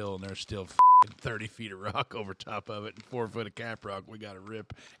over the hill, and there's still 30 feet of rock over top of it and 4 foot of cap rock. We got to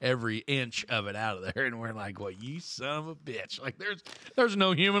rip every inch of it out of there. And we're like, well, you son of a bitch. Like, there's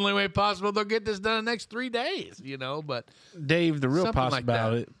no humanly way possible they'll get this done in the next 3 days, But Dave, the real something like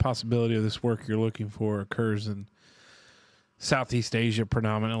that. possibility of this work you're looking for occurs in Southeast Asia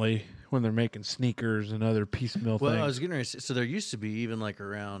predominantly when they're making sneakers and other piecemeal well, things. I was getting ready to say, so there used to be even like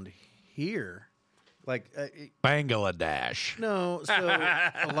around here, like Bangladesh. no, so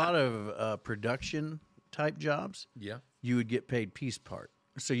a lot of production type jobs. Yeah. You would get paid piece part,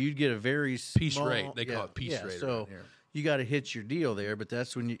 so you'd get a very Piece small, rate. They call it piece rate So around here. you got to hit your deal there, but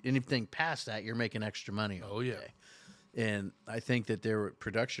that's when anything past that, you're making extra money. Oh, yeah. And I think that their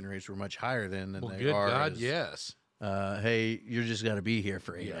production rates were much higher than Well, they good are. God, as, yes. Hey, you're just got to be here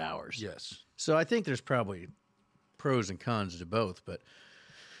for 8 hours. Yes. So I think there's probably pros and cons to both, but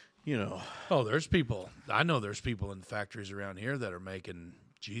Oh, there's people. I know there's people in factories around here that are making,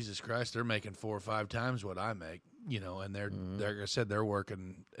 Jesus Christ, they're making 4 or 5 times what I make, and they're, like I said, they're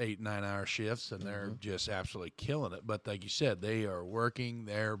working 8-9 hour shifts and they're just absolutely killing it. But like you said, they are working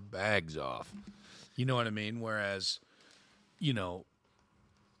their bags off. You know what I mean? Whereas,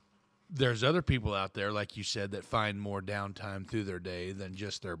 there's other people out there, like you said, that find more downtime through their day than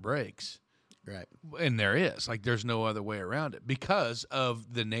just their breaks. right. And there is. Like, there's no other way around it because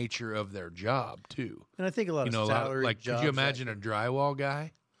of the nature of their job, too. And I think a lot of salary like, jobs. could you imagine a drywall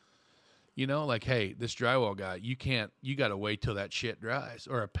guy? Like, hey, this drywall guy, you got to wait till that shit dries.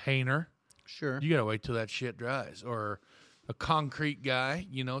 Or a painter, Sure. you got to wait till that shit dries. Or a concrete guy,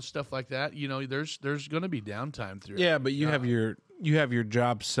 stuff like that. There's going to be downtime through it. Yeah, but you have your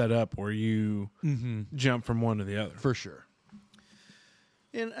job set up where you jump from one to the other. For sure.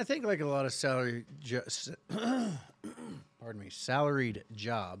 And I think like a lot of salaried jobs,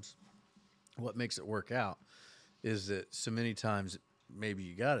 what makes it work out is that so many times maybe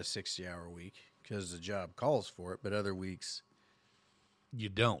you got a 60-hour week because the job calls for it, but other weeks You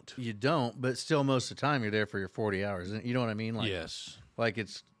don't. you don't. But still, most of the time you're there for your 40 hours. You know what I mean? Like, Yes. Like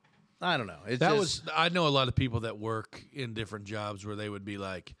it's, I don't know. It's That just, was. I know a lot of people that work in different jobs where they would be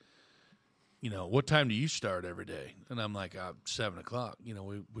like, what time do you start every day? And I'm like, 7 o'clock.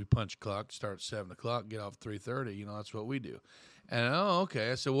 We punch clock, start at 7 o'clock, get off 3:30. That's what we do. And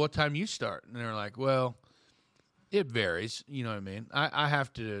okay. I said, what time you start? And they're like, well, it varies. You know what I mean? I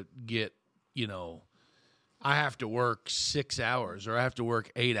have to get, I have to work 6 hours or I have to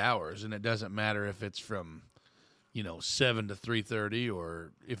work 8 hours, and it doesn't matter if it's from 7 to 3:30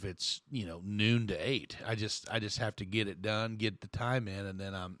 or if it's noon to 8. I just have to get it done, get the time in, and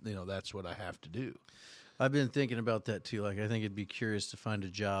then that's what I have to do. I've been thinking about that too. Like, I think it'd be curious to find a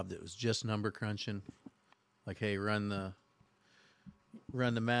job that was just number crunching. Like, hey, run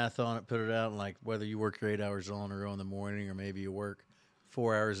the math on it, put it out, and like whether you work your 8 hours all in a row in the morning or maybe you work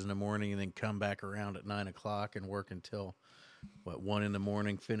 4 hours in the morning and then come back around at 9 o'clock and work until 1 in the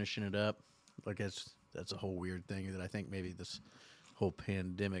morning finishing it up. Like, it's that's a whole weird thing that I think maybe this whole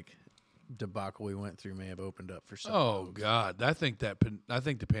pandemic debacle we went through may have opened up for some. Oh folks. God, I think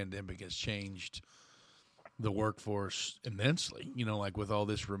the pandemic has changed the workforce immensely. You know, like with all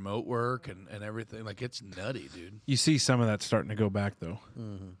this remote work and everything. Like it's nutty, dude. You see some of that starting to go back though.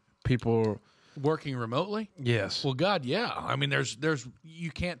 People, Working remotely. yes. Well, God, yeah. I mean, there's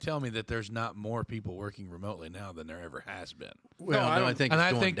you can't tell me that there's not more people working remotely now than there ever has been. Well, I no, I don't- think and it's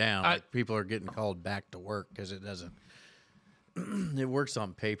I going think down. I- Like, people are getting called back to work because it doesn't. It works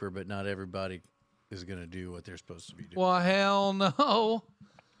on paper, but not everybody is going to do what they're supposed to be doing. Well, hell no,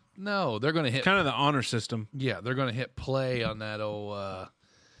 no. They're going to hit. Kind of the honor system. Yeah, they're going to hit play on that old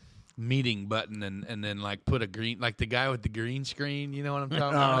meeting button and then like put a green, like the guy with the green screen. You know what I'm talking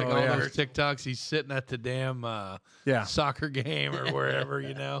about? Like all yeah. those TikToks. He's sitting at the damn Yeah. soccer game or wherever.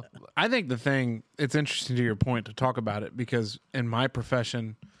 You know. I think it's interesting to your point to talk about it because in my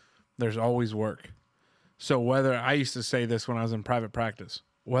profession, there's always work. So whether I used to say this when I was in private practice,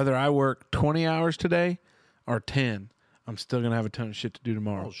 whether I work 20 hours today or 10, I'm still going to have a ton of shit to do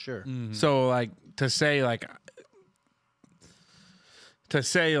tomorrow. Oh, sure. So like to say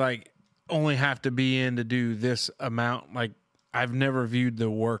only have to be in to do this amount, like I've never viewed the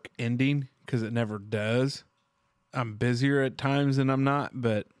work ending because it never does. I'm busier at times than I'm not,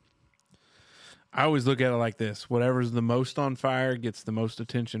 but I always look at it like this. Whatever's the most on fire gets the most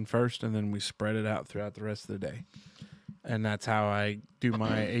attention first, and then we spread it out throughout the rest of the day. And that's how I do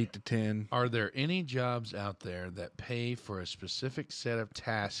my 8 to 10. Are there any jobs out there that pay for a specific set of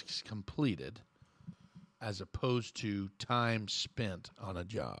tasks completed as opposed to time spent on a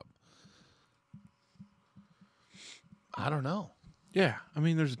job? I don't know. Yeah, I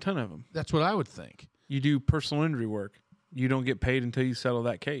mean, there's a ton of them. That's what I would think. You do personal injury work. You don't get paid until you settle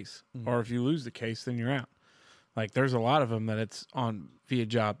that case. Or if you lose the case, then you're out. Like, there's a lot of them that it's on via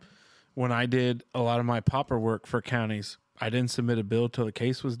job. When I did a lot of my pauper work for counties, I didn't submit a bill till the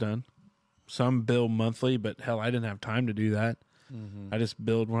case was done. Some bill monthly, but hell, I didn't have time to do that. I just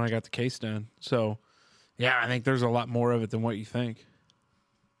billed when I got the case done. So, yeah, I think there's a lot more of it than what you think.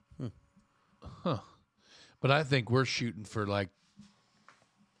 But I think we're shooting for like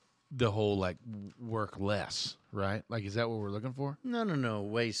the whole like work less, right? Like, is that what we're looking for? No,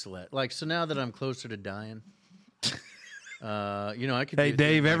 wastelet. Like, so now that I'm closer to dying, I could. Hey, do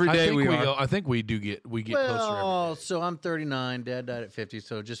Dave, things like- every I day think we are. I think we get closer. Every Well, day. so I'm 39. Dad died at 50.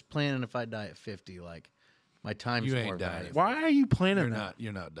 So just planning if I die at 50, like my time's You ain't more dying. valuable. Why are you planning You're that? not.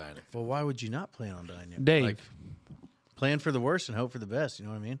 You're not dying. Well, why would you not plan on dying yet? Dave. Like, plan for the worst and hope for the best. You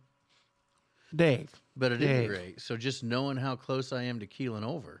know what I mean? Dave. But it Dave. is great. So just knowing how close I am to keeling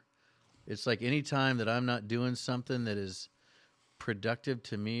over, it's like any time that I'm not doing something that is productive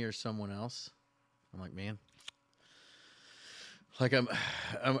to me or someone else, I'm like, man, like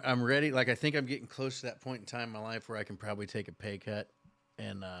I'm ready. Like I think I'm getting close to that point in time in my life where I can probably take a pay cut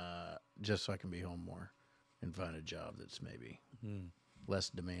and just so I can be home more and find a job that's maybe less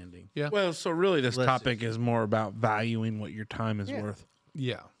demanding. Yeah. Well, so really this Less topic is more about valuing what your time is Yeah. worth.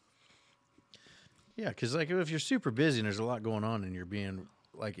 Yeah. Yeah, because like if you're super busy and there's a lot going on and you're being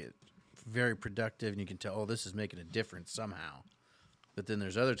like very productive and you can tell, oh, this is making a difference somehow. But then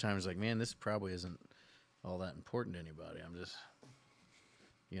there's other times like, man, this probably isn't all that important to anybody. I'm just,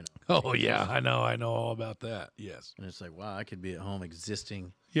 Oh yeah, I know all about that. Yes. and it's like, wow, I could be at home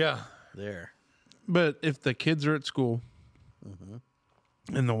existing Yeah. there. But if the kids are at school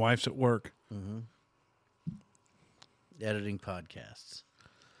and the wife's at work, Editing podcasts.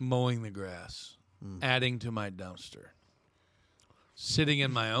 Mowing the grass, adding to my dumpster, sitting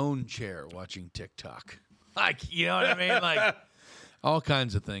in my own chair watching TikTok. Like, you know what I mean? Like all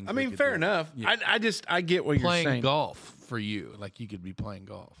kinds of things. I we mean, could fair do. enough. Yeah. I get what you're Playing saying. golf for you, like you could be playing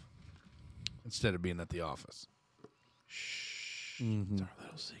golf instead of being at the office. It's our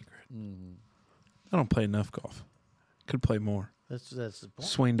little secret. I don't play enough golf. Could play more. That's the point.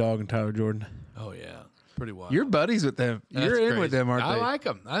 Swain Dog and Tyler Jordan. Oh yeah, pretty wild. You're buddies with them. That's You're in crazy. with them, aren't I they? like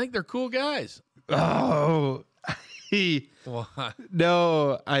them. I think they're cool guys. Oh, Well,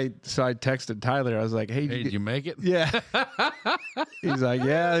 no. I texted Tyler. I was like, "Hey, hey, did you make it? yeah." He's like,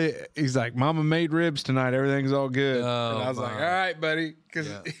 "Yeah." He's like, "Mama made ribs tonight. Everything's all good." Oh, and I was like, my. "All right, buddy," because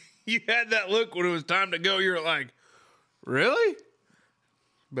Yeah. you had that look when it was time to go. You're like, "Really?"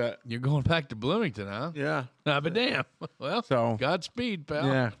 But You're going back to Bloomington, huh? yeah, But damn. Well, So- Godspeed, pal.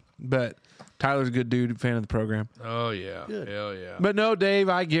 yeah. But Tyler's a good dude, fan of the program. Oh yeah. Good. Hell yeah. But no, Dave,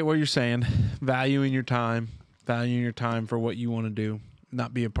 I get what you're saying. Valuing your time for what you want to do,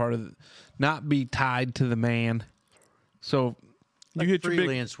 not be a part of, not be tied to the man. So Like you get your big.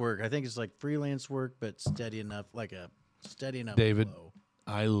 freelance work. I think it's like freelance work, but steady enough, like a steady enough David. flow.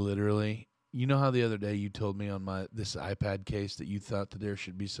 I literally You know how the other day you told me on this iPad case that you thought that there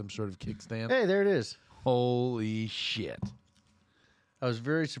should be some sort of kickstand? Hey, there it is. Holy shit. I was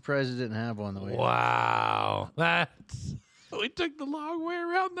very surprised it didn't have one the way. Wow. We took the long way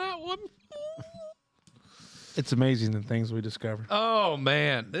around that one. It's amazing the things we discover. Oh,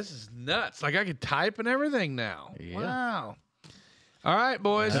 man. This is nuts. Like, I could type and everything now. Yeah. Wow. All right,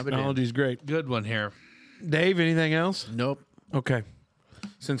 boys. Technology's great. Good one here. Dave, anything else? Nope. Okay.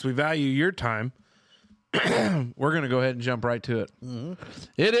 Since we value your time, we're going to go ahead and jump right to it. Mm-hmm.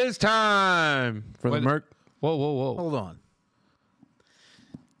 It is time for the Merc. Whoa, whoa, whoa. Hold on.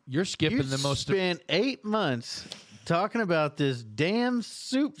 You're skipping You the most. spent 8 months talking about this damn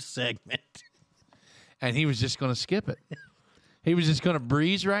soup segment. And he was just going to skip it. He was just going to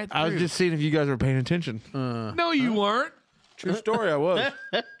breeze right through. I was just seeing if you guys were paying attention. No, you weren't. True story, I was.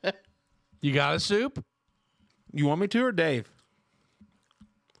 You got a soup? You want me to or Dave?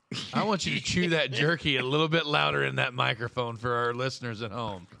 I want you to chew that jerky a little bit louder in that microphone for our listeners at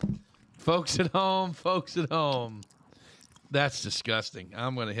home. Folks at home. That's disgusting.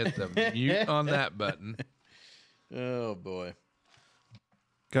 I'm going to hit the mute on that button. Oh, boy.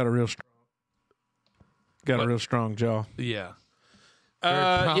 Got a real strong jaw. Yeah.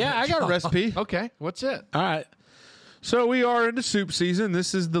 Yeah, I got a recipe. Okay, what's it? All right. So we are into soup season.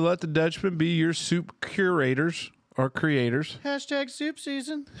 This is the Let the Dutchmen Be Your Soup Curators or Creators. Hashtag soup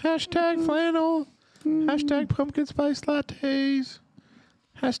season. Hashtag flannel. Hashtag pumpkin spice lattes.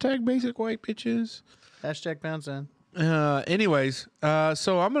 Hashtag basic white bitches. Hashtag pound sign. Anyways,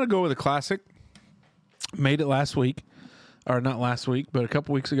 so I'm going to go with a classic. Made it last week. Or not last week, but a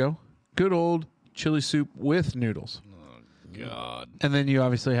couple weeks ago. Good old chili soup with noodles. God. And then you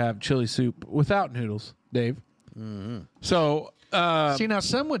obviously have chili soup without noodles, Dave. Mm-hmm. So, see, now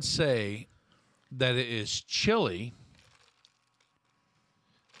some would say that it is chili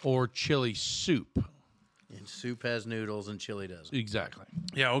or chili soup. And soup has noodles and chili doesn't. Exactly.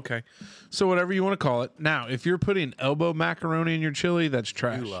 yeah, okay. So whatever you want to call it. Now, if you're putting elbow macaroni in your chili, that's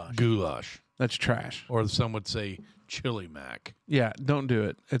trash. Goulash. That's trash. Or some would say chili mac. Yeah, don't do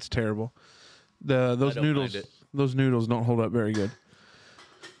it. It's terrible. Those don't noodles, mind it. those noodles don't hold up very good.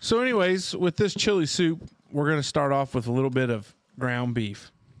 So, anyways, with this chili soup, we're going to start off with a little bit of ground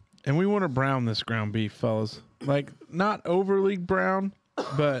beef, and we want to brown this ground beef, fellas. Like not overly brown,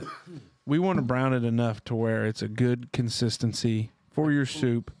 but we want to brown it enough to where it's a good consistency for your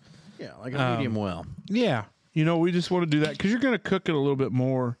soup. Yeah, like a medium well. Yeah, we just want to do that because you're going to cook it a little bit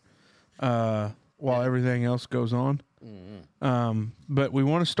more while everything else goes on. Mm-hmm. But we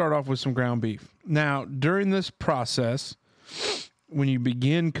want to start off with some ground beef. Now, during this process, when you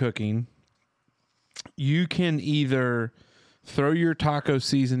begin cooking, you can either throw your taco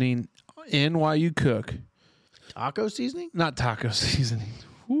seasoning in while you cook. Taco seasoning? Not taco seasoning.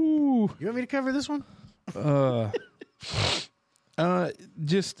 Ooh. You want me to cover this one?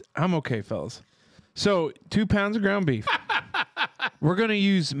 I'm okay, fellas. So 2 pounds of ground beef. We're going to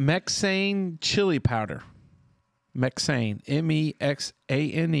use Mexane chili powder. Mexane,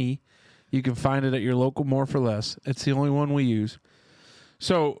 Mexane. You can find it at your local More for Less. It's the only one we use.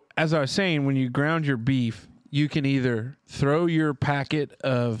 So, as I was saying, when you ground your beef, you can either throw your packet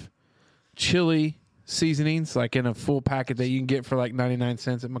of chili seasonings, like in a full packet that you can get for like 99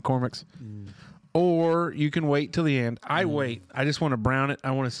 cents at McCormick's, or you can wait till the end. I wait. I just want to brown it.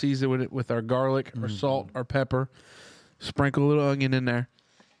 I want to season it with our garlic or salt or pepper. Sprinkle a little onion in there.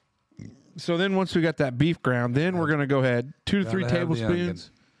 So then once we got that beef ground, then we're going to go ahead, 2 to 3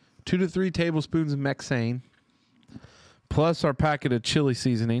 tablespoons. 2 to 3 tablespoons of Mexane, plus our packet of chili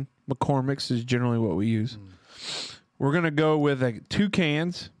seasoning. McCormick's is generally what we use. We're going to go with 2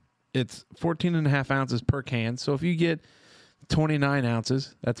 cans. It's 14 and a half ounces per can. So if you get 29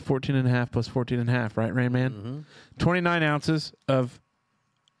 ounces, that's 14 and a half plus 14 and a half, right, Rain Man? Mm-hmm. 29 ounces of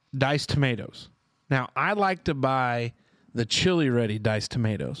diced tomatoes. Now, I like to buy the chili-ready diced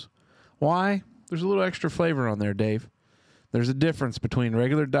tomatoes. Why? There's a little extra flavor on there, Dave. There's a difference between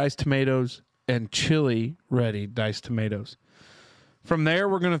regular diced tomatoes and chili-ready diced tomatoes. From there,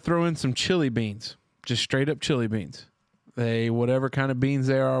 we're going to throw in some chili beans, just straight-up chili beans. Whatever kind of beans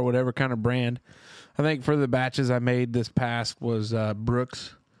they are, whatever kind of brand. I think for the batches I made this past was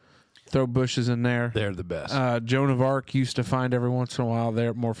Brooks. Throw Bushes in there. They're the best. Joan of Arc used to find every once in a while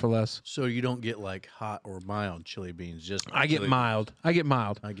there, More for Less. So you don't get like hot or mild chili beans, just I get mild. I get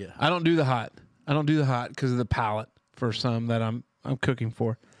hot. I don't do the hot. I don't do the hot because of the palate for some that I'm cooking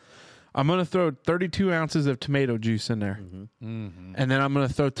for. I'm going to throw 32 ounces of tomato juice in there. Mm-hmm. Mm-hmm. And then I'm going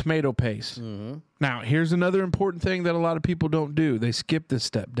to throw tomato paste. Mm-hmm. Now, here's another important thing that a lot of people don't do. They skip this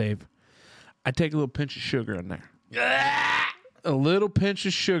step, Dave. I take a little pinch of sugar in there. a little pinch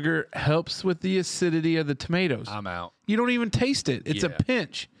of sugar helps with the acidity of the tomatoes. I'm out. You don't even taste it. It's a Yeah.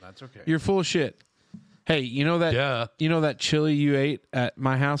 pinch. That's okay. You're full of shit. Hey, you know that Duh. you know that chili you ate at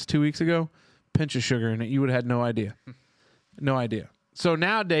my house 2 weeks ago? Pinch of sugar in it. You would have had no idea. No idea. So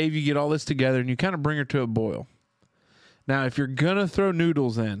now, Dave, you get all this together and you kind of bring her to a boil. Now, if you're going to throw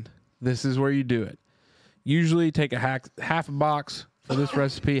noodles in, this is where you do it. Usually take half a box for this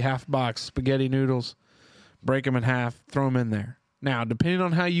recipe, half a box spaghetti noodles, break them in half, throw them in there. Now, depending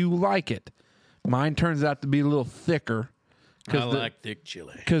on how you like it, mine turns out to be a little thicker. I like thick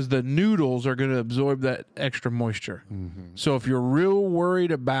chili. Because the noodles are going to absorb that extra moisture. So if you're real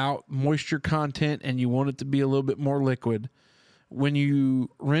worried about moisture content and you want it to be a little bit more liquid, when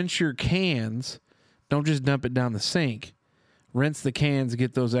you rinse your cans, don't just dump it down the sink. Rinse the cans,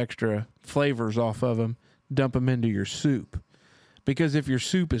 get those extra flavors off of them, dump them into your soup. Because if your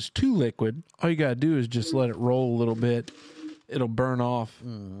soup is too liquid, all you got to do is just let it roll a little bit. It'll burn off,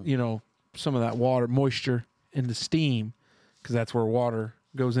 some of that water, moisture into steam. Because that's where water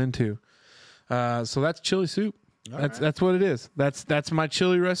goes into. So that's chili soup. That's what it is. That's my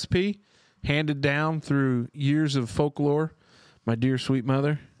chili recipe, handed down through years of folklore. My dear sweet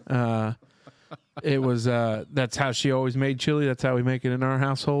mother. It was that's how she always made chili. That's how we make it in our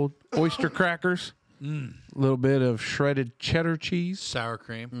household. Oyster crackers, a little bit of shredded cheddar cheese. Sour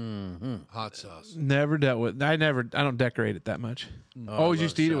cream, hot sauce. Never dealt with. I don't decorate it that much. Always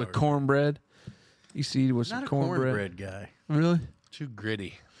used to eat it with cornbread. Used to eat it with some Not a cornbread. cornbread guy. Really? Too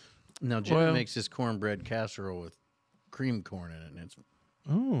gritty. No, Jim Well- makes this cornbread casserole with cream corn in it, and it's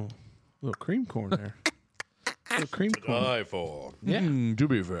Oh, little cream corn there. Little cream corn. for. Yeah. To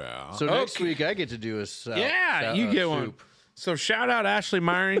be fair. So next week I get to do a You get one. soup. So shout out Ashley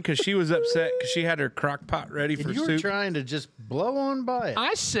Myron because she was upset because she had her crock pot ready for And you were soup. trying to just blow on by it.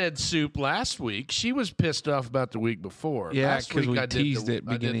 I said soup last week. She was pissed off about the week before. Yeah, last 'cause week we I did teased the, it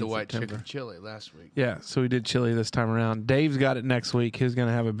I did beginning the of white September. chicken chili last week. Yeah, so we did chili this time around. Dave's got it next week. He's going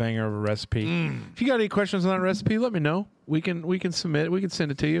to have a banger of a recipe. If you got any questions on that recipe, let me know. We can submit it. We can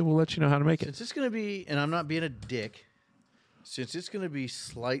send it to you. We'll let you know how to make it. Since it's going to be, and I'm not being a dick, since it's going to be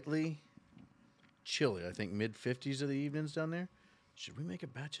slightly chilly, I think mid-50s of the evenings down there, should we make a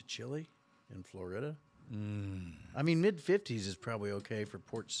batch of chili in Florida? I mean, mid-50s is probably okay for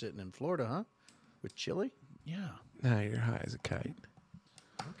porch sitting in Florida, huh? With chili? Yeah. Now you're high as a kite.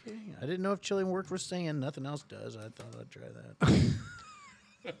 Okay. I didn't know if chili worked for sand. Nothing else does. I thought I'd try that.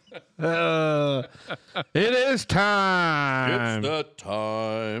 It is time. the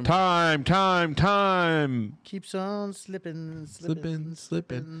time. Time. Keeps on slipping.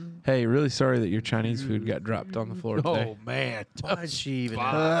 Slipping. Hey, really sorry that your Chinese food got dropped on the floor today. Oh man. Why'd she even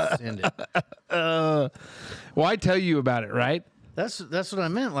send it? Well, I tell you about it, right? That's what I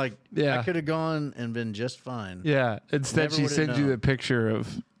meant. Like, Yeah. I could have gone and been just fine. Yeah. Instead, Never she would've sends you known. the picture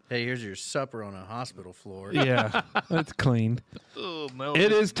of, Hey, here's your supper on a hospital floor. yeah, that's clean. Oh, no.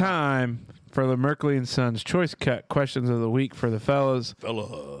 It is time for the Merkley and Sons Choice Cut questions of the week for the fellas.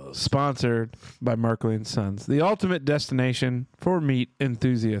 Sponsored by Merkley and Sons, the ultimate destination for meat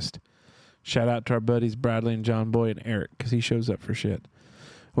enthusiasts. Shout out to our buddies Bradley and John Boy and Eric because he shows up for shit.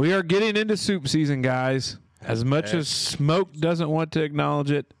 We are getting into soup season, guys. As much as Smoke doesn't want to acknowledge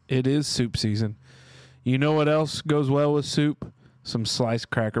it, it is soup season. You know what else goes well with soup? Some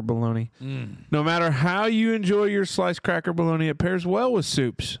sliced cracker bologna. No matter how you enjoy your sliced cracker bologna, it pairs well with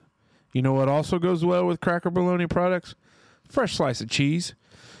soups. You know what also goes well with cracker bologna products? Fresh slice of cheese.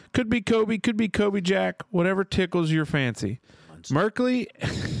 Could be Kobe Jack, whatever tickles your fancy. Merkley,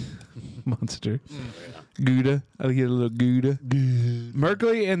 Monster. Gouda. I'll get a little Gouda.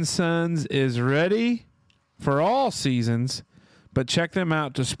 Merkley and Sons is ready for all seasons, but check them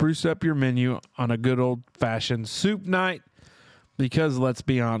out to spruce up your menu on a good old-fashioned soup night because, let's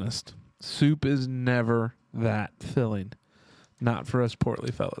be honest, soup is never that filling. Not for us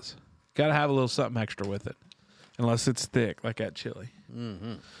portly fellas. Got to have a little something extra with it, unless it's thick like that chili.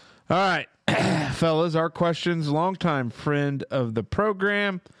 All right, fellas, our questions. Longtime friend of the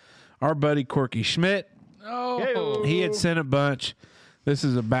program, our buddy Corky Schmidt. Oh. He had sent a bunch. This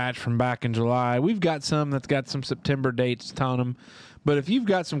is a batch from back in July. We've got some that's got some September dates on them. But if you've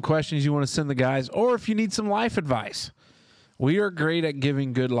got some questions you want to send the guys, or if you need some life advice, we are great at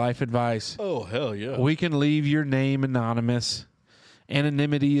giving good life advice. Oh, hell yeah. We can leave your name anonymous.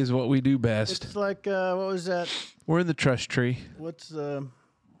 Anonymity is what we do best. It's like, what was that? We're in the trust tree. What's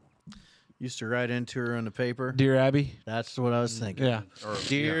used to write into her on the paper? Dear Abby. That's what I was thinking. Yeah.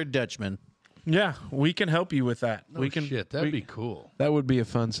 Dear Dutchman. Yeah, we can help you with that. Oh, we can. shit, that'd be cool. That would be a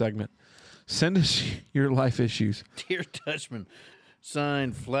fun segment. Send us your life issues. Dear Dutchman.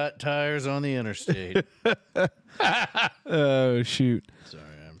 Signed, flat tires on the interstate. Oh, shoot. Sorry.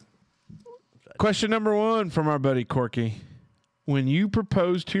 Question number 1 from our buddy Corky. When you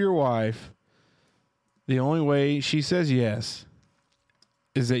propose to your wife, the only way she says yes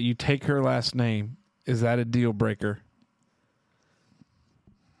is that you take her last name. Is that a deal breaker?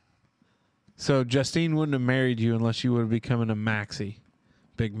 So Justine wouldn't have married you unless you would have become a Maxie.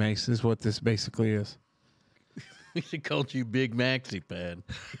 Big Mace is what this basically is. We should call you Big Maxi Pad.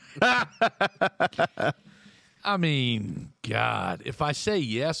 I mean, God, if I say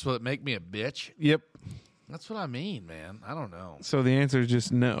yes, will it make me a bitch? Yep. That's what I mean, man. I don't know. So the answer is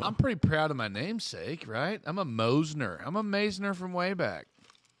just no. I'm pretty proud of my namesake, right? I'm a Mosner. I'm a Masner from way back.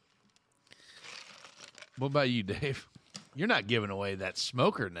 What about you, Dave? You're not giving away that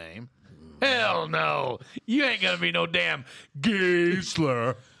smoker name. Hell no. You ain't going to be no damn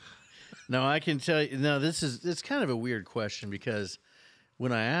Geisler. No, I can tell you. No, it's kind of a weird question because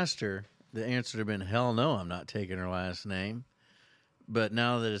when I asked her, the answer would have been, hell no, I'm not taking her last name. But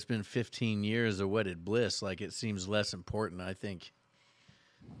now that it's been 15 years of wedded bliss, like it seems less important. I think,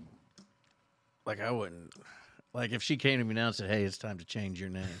 like I wouldn't, like if she came to me now and said, hey, it's time to change your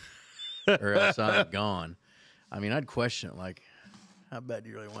name or else I'm gone. I mean, I'd question it like, how bad do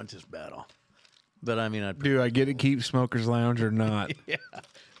you really want this battle? But I mean, Do I get to keep Smoker's Lounge or not? yeah,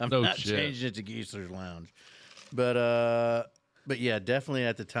 I'm No not shit. changing it to Geisler's Lounge. But yeah, definitely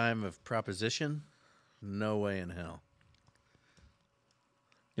at the time of proposition, no way in hell.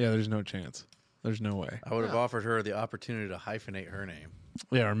 Yeah, there's no chance. There's no way. I would have offered her the opportunity to hyphenate her name.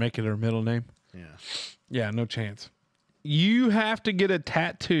 Yeah, or make it her middle name. Yeah. Yeah, no chance. You have to get a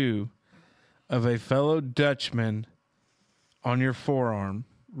tattoo of a fellow Dutchman on your forearm,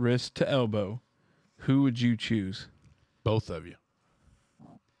 wrist to elbow. Who would you choose? Both of you.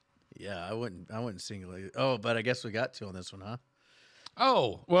 Yeah, I wouldn't single it. Oh, but I guess we got two on this one, huh?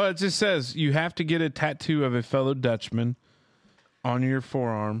 Oh, Well, it just says you have to get a tattoo of a fellow Dutchman on your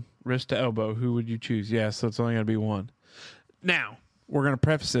forearm, wrist to elbow. Who would you choose? Yes, so it's only going to be one. Now, we're going to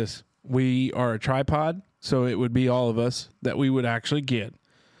preface this. We are a tripod, so it would be all of us that we would actually get.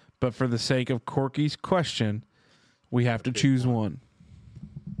 But for the sake of Corky's question, we have to choose one.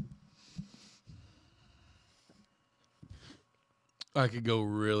 I could go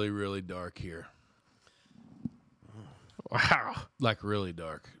really, really dark here. Wow. Like really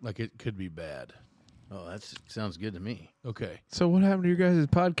dark. Like it could be bad. Oh, that sounds good to me. Okay. So what happened to your guys'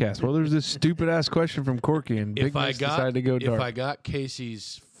 podcast? Well, there's this stupid-ass question from Corky, and Big Miss decided to go dark. If I got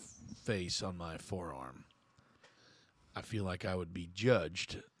Casey's face on my forearm, I feel like I would be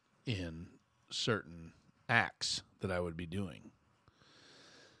judged in certain acts that I would be doing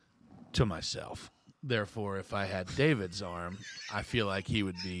to myself. Therefore, if I had David's arm, I feel like he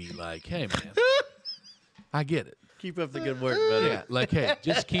would be like, hey, man, I get it. Keep up the good work, buddy. Yeah, like, hey,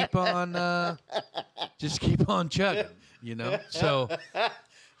 just keep on chugging, you know? So,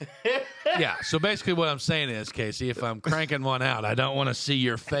 yeah, so basically what I'm saying is, Casey, if I'm cranking one out, I don't want to see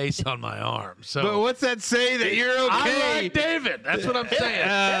your face on my arm. So, But what's that say that you're okay? I like David. That's what I'm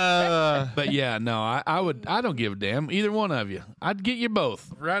saying. But yeah, no, I don't give a damn. Either one of you. I'd get you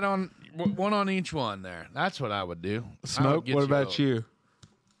both. Right on, one on each one there. That's what I would do. I would Smoke, get what about both. you?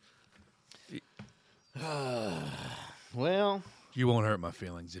 Well, You won't hurt my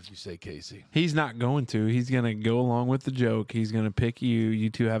feelings if you say Casey. He's not going to. He's going to go along with the joke. He's going to pick you. You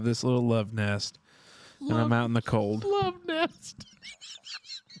two have this little love nest. And I'm out in the cold. Love nest.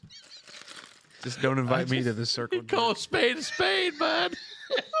 Just don't invite me to the circle. You call a spade, bud.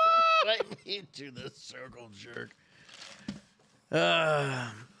 invite me to the circle jerk.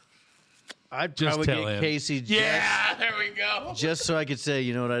 I'd Just probably tell get him. Casey Yeah, there we go. just so I could say,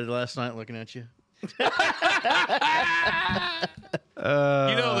 you know what I did last night looking at you? You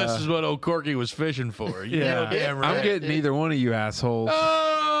know this is what old Corky was fishing for. You know Yeah, damn right. I'm getting neither one of you assholes.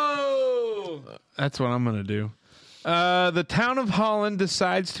 Oh! That's what I'm going to do. The town of Holland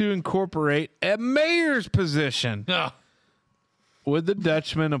decides to incorporate a mayor's position. No. Would the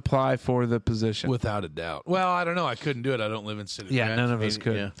Dutchman apply for the position? Without a doubt. Well, I don't know. I couldn't do it. I don't live in City. Yeah, none of us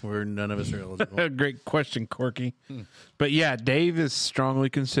could. Yeah, none of us are eligible. Great question, Corky. But yeah, Dave is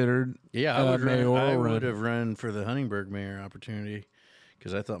strongly considered. Yeah, I mayoral would run. have run for the Huntingburg mayor opportunity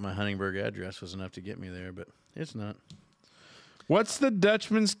because I thought my Huntingburg address was enough to get me there, but it's not. What's the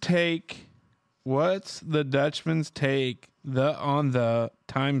Dutchman's take? What's the Dutchman's take on the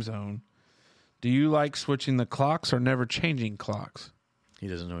time zone? Do you like switching the clocks or never changing clocks? He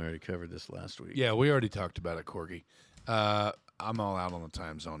doesn't know we already covered this last week. Yeah, we already talked about it, Corky. I'm all out on the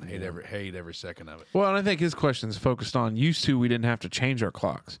time zone. Hate every second of it. Well, and I think his question is focused on used to we didn't have to change our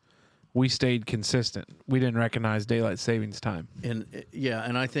clocks. we stayed consistent. We didn't recognize daylight savings time. And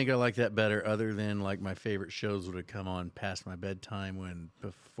and I think I like that better. Other than like my favorite shows would have come on past my bedtime when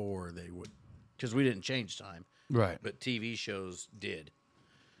before they would, because we didn't change time, Right. but TV shows did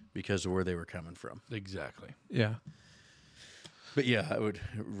because of where they were coming from. Exactly. Yeah. But yeah, I would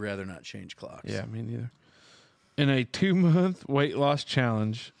rather not change clocks. Yeah, me neither. In a 2-month weight loss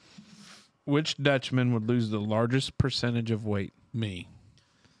challenge, which Dutchman would lose the largest percentage of weight? Me.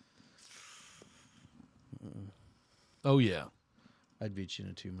 Oh, yeah. I'd beat you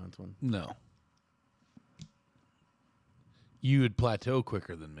in a 2-month one. No. You would plateau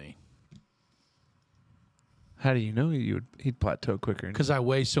quicker than me. How do you know he'd plateau quicker? Because I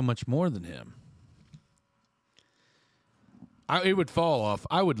weigh so much more than him. It would fall off.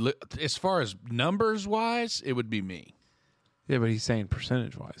 As far as numbers wise, it would be me. Yeah, but he's saying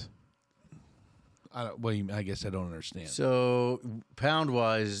percentage wise. I guess I don't understand. So pound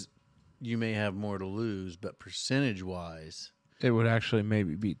wise, you may have more to lose, but percentage wise, It would actually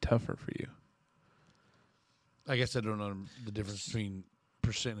maybe be tougher for you. I guess I don't know the difference between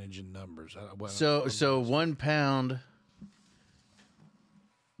percentage and numbers. so 1 pound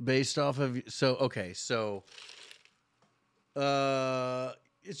based off of it's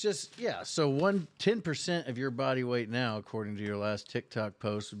just so 10% of your body weight now, according to your last TikTok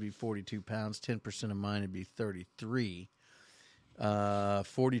post, would be 42 pounds. 10% of mine would be 33.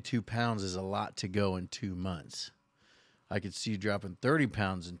 42 pounds is a lot to go in 2 months. I could see you dropping 30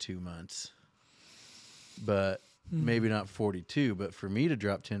 pounds in 2 months, but maybe not 42. But for me to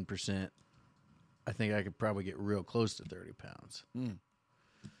drop 10%, I think I could probably get real close to 30 pounds.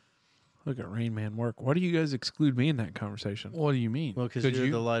 Look at Rain Man work. Why do you guys exclude me in that conversation? What do you mean? Well, because you're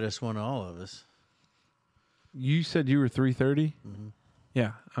the lightest one of all of us. You said you were 330? Mm-hmm.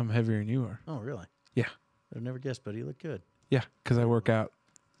 Yeah, I'm heavier than you are. Oh, really? Yeah. I've never guessed, but you look good. Yeah, because I work out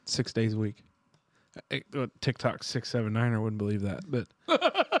 6 days a week. TikTok 679er wouldn't believe that, but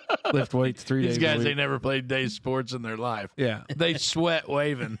lift weights 3 days These guys a week. ain't never played day sports in their life. Yeah. They sweat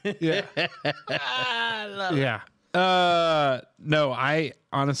waving. Yeah. Yeah. No, I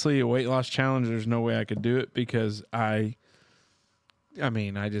honestly, a weight loss challenge, there's no way I could do it because I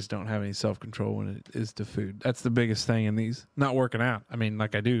just don't have any self-control when it is to food. That's the biggest thing in these. Not working out. I mean,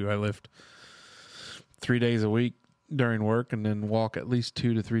 like I do. I lift 3 days a week during work and then walk at least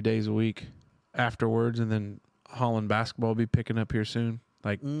 2 to 3 days a week afterwards, and then Holland basketball will be picking up here soon.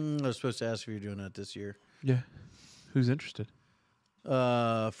 Like, I was supposed to ask if you're doing that this year. yeah. Who's interested?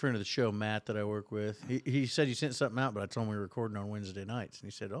 A friend of the show, Matt, that I work with. He said you sent something out, but I told him we were recording on Wednesday nights. And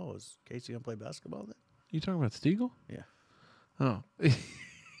he said, "Oh, is Casey going to play basketball then?" You talking about Stiegel? Yeah. Oh.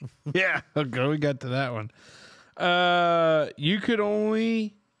 Yeah. Okay, we got to that one.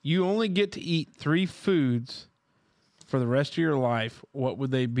 You only get to eat 3 foods for the rest of your life. What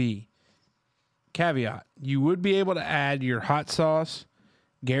would they be? Caveat: you would be able to add your hot sauce,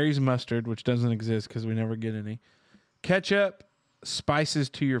 Gary's mustard, which doesn't exist because we never get any, ketchup, spices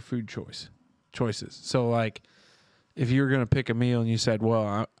to your food choices. So, like, if you were going to pick a meal and you said,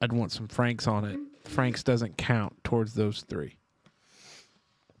 well, I'd want some Frank's on it, Frank's doesn't count towards those 3.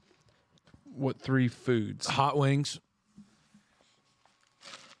 What 3 foods? Hot wings,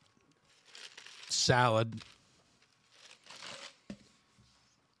 salad,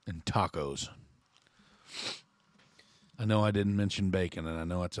 and tacos. I know I didn't mention bacon, and I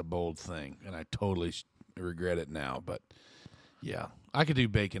know it's a bold thing, and I totally regret it now, but yeah, I could do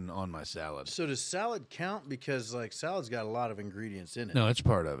bacon on my salad. So does salad count? Because like salad's got a lot of ingredients in it. No, it's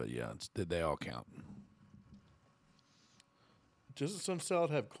part of it. Yeah, they all count. Doesn't some salad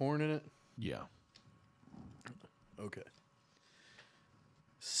have corn in it? Yeah. Okay.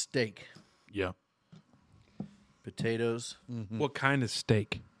 Steak, Yeah. potatoes. What kind of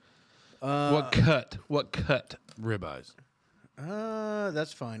steak? What cut? What cut? Ribeyes.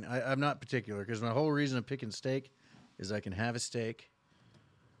 That's fine. I'm not particular because my whole reason of picking steak is I can have a steak,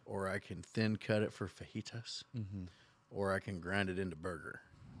 or I can thin cut it for fajitas, or I can grind it into burger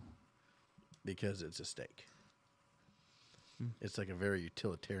because it's a steak. It's like a very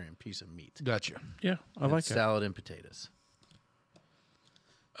utilitarian piece of meat. Gotcha. Yeah, I like it. Salad and potatoes.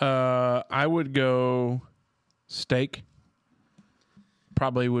 I would go steak.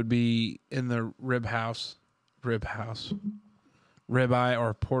 Probably would be in the ribeye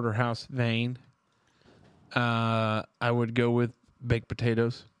or porterhouse vein. I would go with baked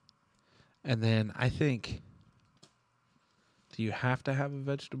potatoes. And then I think, do you have to have a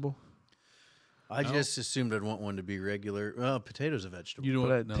vegetable? I just assumed I'd want one to be regular. Well, potatoes a vegetable. You don't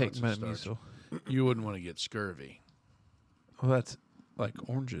But I'd no, take it's a Metamucil. starch. You wouldn't want to get scurvy. Well, that's like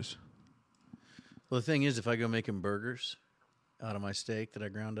oranges. Well, the thing is, if I go making burgers, out of my steak that I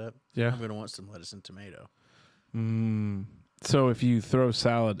ground up. Yeah. I'm going to want some lettuce and tomato. So if you throw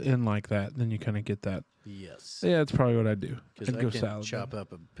salad in like that, then you kind of get that. Yes. Yeah, that's probably what I do. Because I'd I go can salad. chop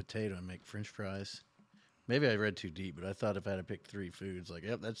up a potato and make French fries. Maybe I read too deep, but I thought if I had to pick 3 foods, like,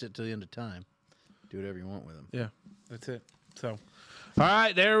 yep, that's it till the end of time. Do whatever you want with them. Yeah, that's it. So, all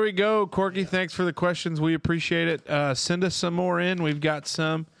right, there we go. Corky, thanks for the questions. We appreciate it. Send us some more in. We've got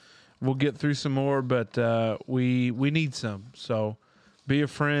some. We'll get through some more, but we need some. So be a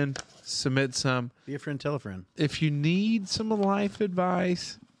friend. Submit some. Be a friend, tell a friend. If you need some life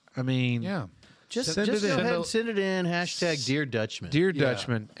advice, I mean, Yeah. Just Send go it in. ahead and send it in. # Dear Dutchman. Dear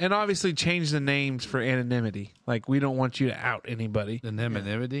Dutchman. And obviously change the names for anonymity. Like, we don't want you to out anybody.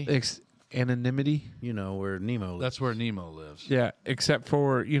 Anonymity. Anonymity? You know where Nemo lives. That's where Nemo lives. Yeah, except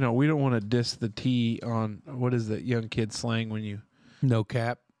for, we don't want to diss the T on, what is that young kid slang when you, No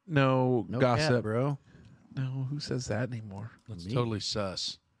cap. no No gossip. cap, bro. No, who says that anymore? That's Me. totally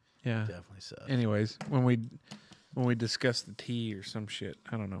sus. Yeah. Definitely so. Anyways, when we discuss the T or some shit,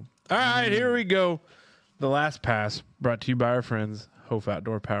 I don't know. All right, here we go. The last pass brought to you by our friends, Hof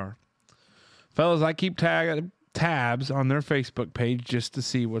Outdoor Power. Fellas, I keep tabs on their Facebook page just to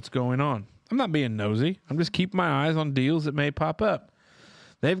see what's going on. I'm not being nosy. I'm just keeping my eyes on deals that may pop up.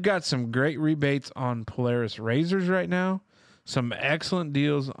 They've got some great rebates on Polaris razors right now, some excellent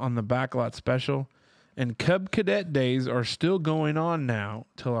deals on the Backlot Special, and Cub Cadet days are still going on now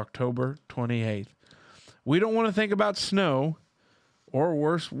till October 28th. We don't want to think about snow or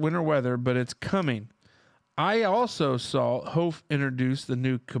worse winter weather, but it's coming. I also saw Hof introduce the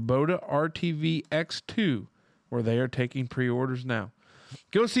new Kubota RTV X2, where they are taking pre-orders now.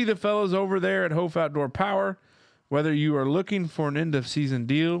 Go see the fellows over there at Hof Outdoor Power. Whether you are looking for an end-of-season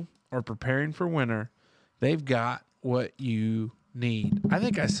deal or preparing for winter, they've got what you need. I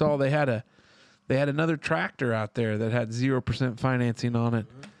think I saw they had another tractor out there that had 0% financing on it.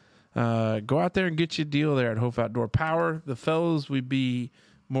 Go out there and get you a deal there at Hof Outdoor Power. The fellows, we'd be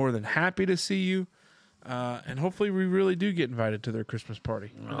more than happy to see you. And hopefully we really do get invited to their Christmas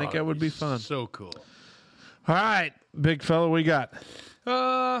party. I think that would be fun. So cool. All right, big fella, we got.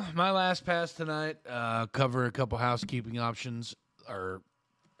 My last pass tonight, cover a couple housekeeping options or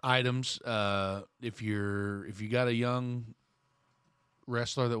items. If you got a young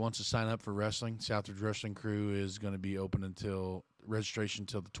wrestler that wants to sign up for wrestling, Southridge Wrestling Crew is going to be open until registration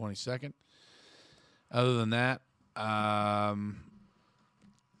until the 22nd. Other than that,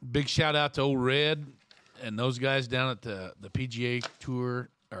 big shout out to Old Red and those guys down at the PGA Tour,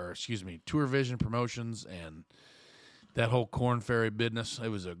 Tour Vision Promotions and that whole Corn Ferry business. It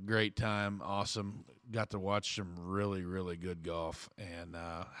was a great time. Awesome. Got to watch some really, really good golf and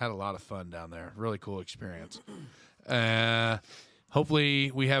had a lot of fun down there. Really cool experience.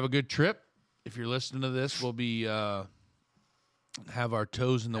 Hopefully we have a good trip. If you're listening to this, we'll be have our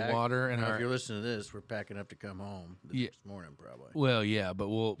toes in the water. And if you're listening to this, we're packing up to come home next morning probably. Well, yeah, but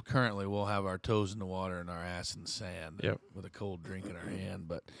we'll have our toes in the water and our ass in the sand with a cold drink in our hand.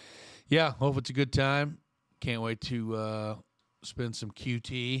 But, yeah, hope it's a good time. Can't wait to spend some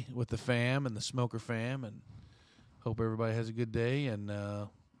QT with the fam and the Smoker fam, and hope everybody has a good day. And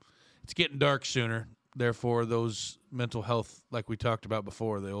it's getting dark sooner. Therefore, those mental health, like we talked about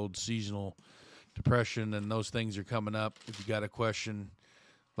before, the old seasonal depression and those things are coming up. If you got a question,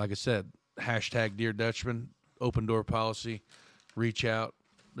 like I said, # Dear Dutchman, open door policy, reach out.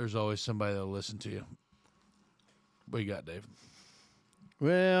 There's always somebody that'll listen to you. What you got, Dave?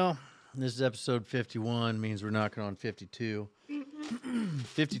 Well, this is episode 51, means we're knocking on 52.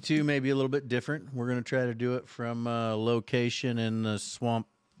 52 may be a little bit different. We're going to try to do it from a location in the swamp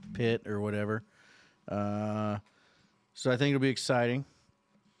pit or whatever. So I think it'll be exciting.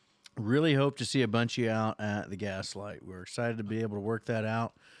 Really hope to see a bunch of you out at the Gaslight. We're excited to be able to work that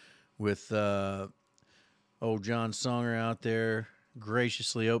out with old John Songer out there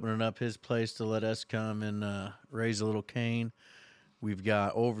graciously opening up his place to let us come and raise a little cane. We've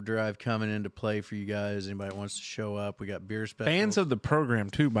got Overdrive coming into play for you guys. Anybody that wants to show up. We got beer specials. Fans of the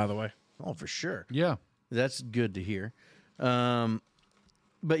program, too, by the way. Oh, for sure. Yeah. That's good to hear.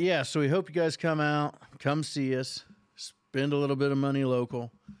 But, yeah, so we hope you guys come out, come see us, spend a little bit of money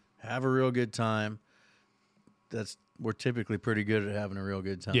local, have a real good time. We're typically pretty good at having a real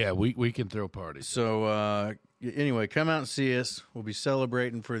good time. Yeah, we can throw parties. So, anyway, come out and see us. We'll be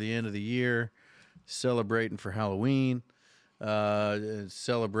celebrating for the end of the year, celebrating for Halloween,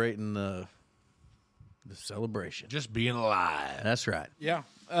 celebrating the celebration. Just being alive. That's right. Yeah.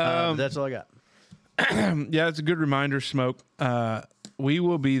 That's all I got. Yeah, it's a good reminder, Smoke. We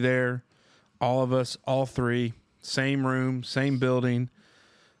will be there, all of us, all three, same room, same building,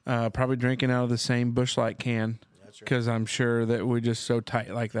 probably drinking out of the same Busch Light can. That's because I'm sure that we're just so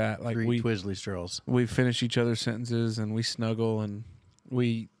tight like that. Like Three Twizzly strolls. we finish each other's sentences and we snuggle and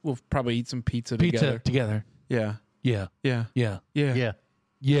we'll probably eat some pizza together. Yeah. Yeah. Yeah. Yeah. Yeah. Yeah.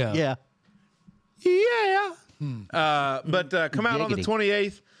 Yeah. Yeah. Yeah. But come out on the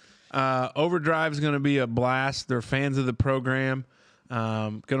Giggity. 28th. Overdrive is going to be a blast. They're fans of the program.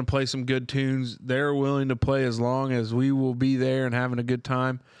 Going to play some good tunes. They're willing to play as long as we will be there and having a good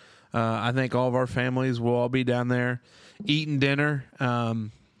time. I think all of our families will all be down there eating dinner.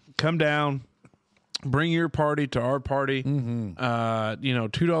 Come down. Bring your party to our party.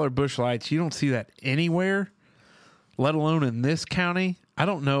 $2 bush lights. You don't see that anywhere, let alone in this county. I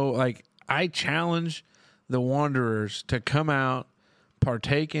don't know. Like, I challenge the Wanderers to come out,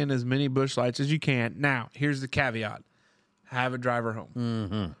 partake in as many bush lights as you can. Now, here's the caveat. Have a driver home.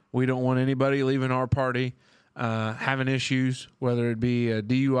 Mm-hmm. We don't want anybody leaving our party having issues, whether it be a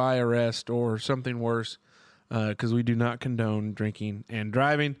DUI arrest or something worse, because we do not condone drinking and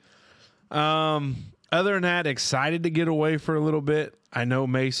driving. Other than that, excited to get away for a little bit. I know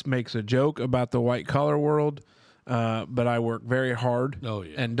Mace makes a joke about the white collar world, but I work very hard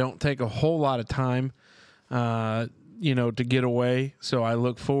and don't take a whole lot of time, to get away. So I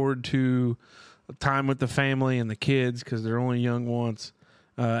look forward to time with the family and the kids because they're only young once,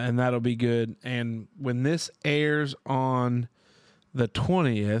 and that'll be good. And when this airs on the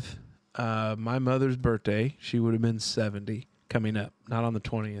 20th, my mother's birthday, she would have been 70 coming up, not on the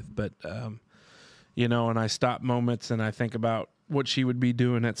 20th, but, and I stop moments and I think about what she would be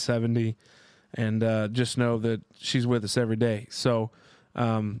doing at 70 and just know that she's with us every day. So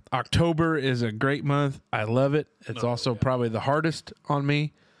October is a great month. I love it. It's also probably the hardest on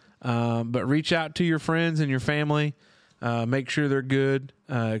me. But reach out to your friends and your family. Make sure they're good,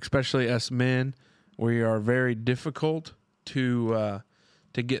 especially us men. We are very difficult to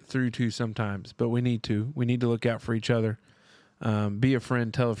get through to sometimes, but we need to. We need to look out for each other. Be a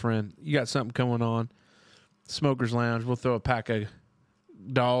friend. Tell a friend. You got something going on. Smokers Lounge. We'll throw a pack of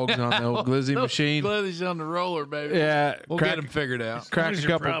dogs on the old glizzy machine. Glizzy's on the roller, baby. Yeah. We'll get them figured out. Crack a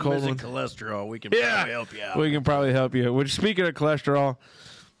couple cold ones. Cholesterol. We can probably help you out. We can probably help you. Which, speaking of cholesterol,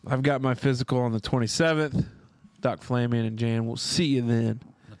 I've got my physical on the 27th. Doc Flamin and Jan, we'll see you then.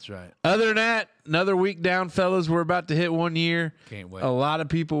 That's right. Other than that, another week down, fellas. We're about to hit 1 year. Can't wait. A lot of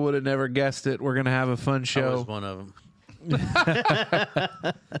people would have never guessed it. We're going to have a fun I show. was one of them.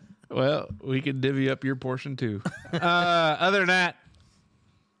 Well, we can divvy up your portion too. Other than that,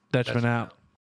 Dutchman out.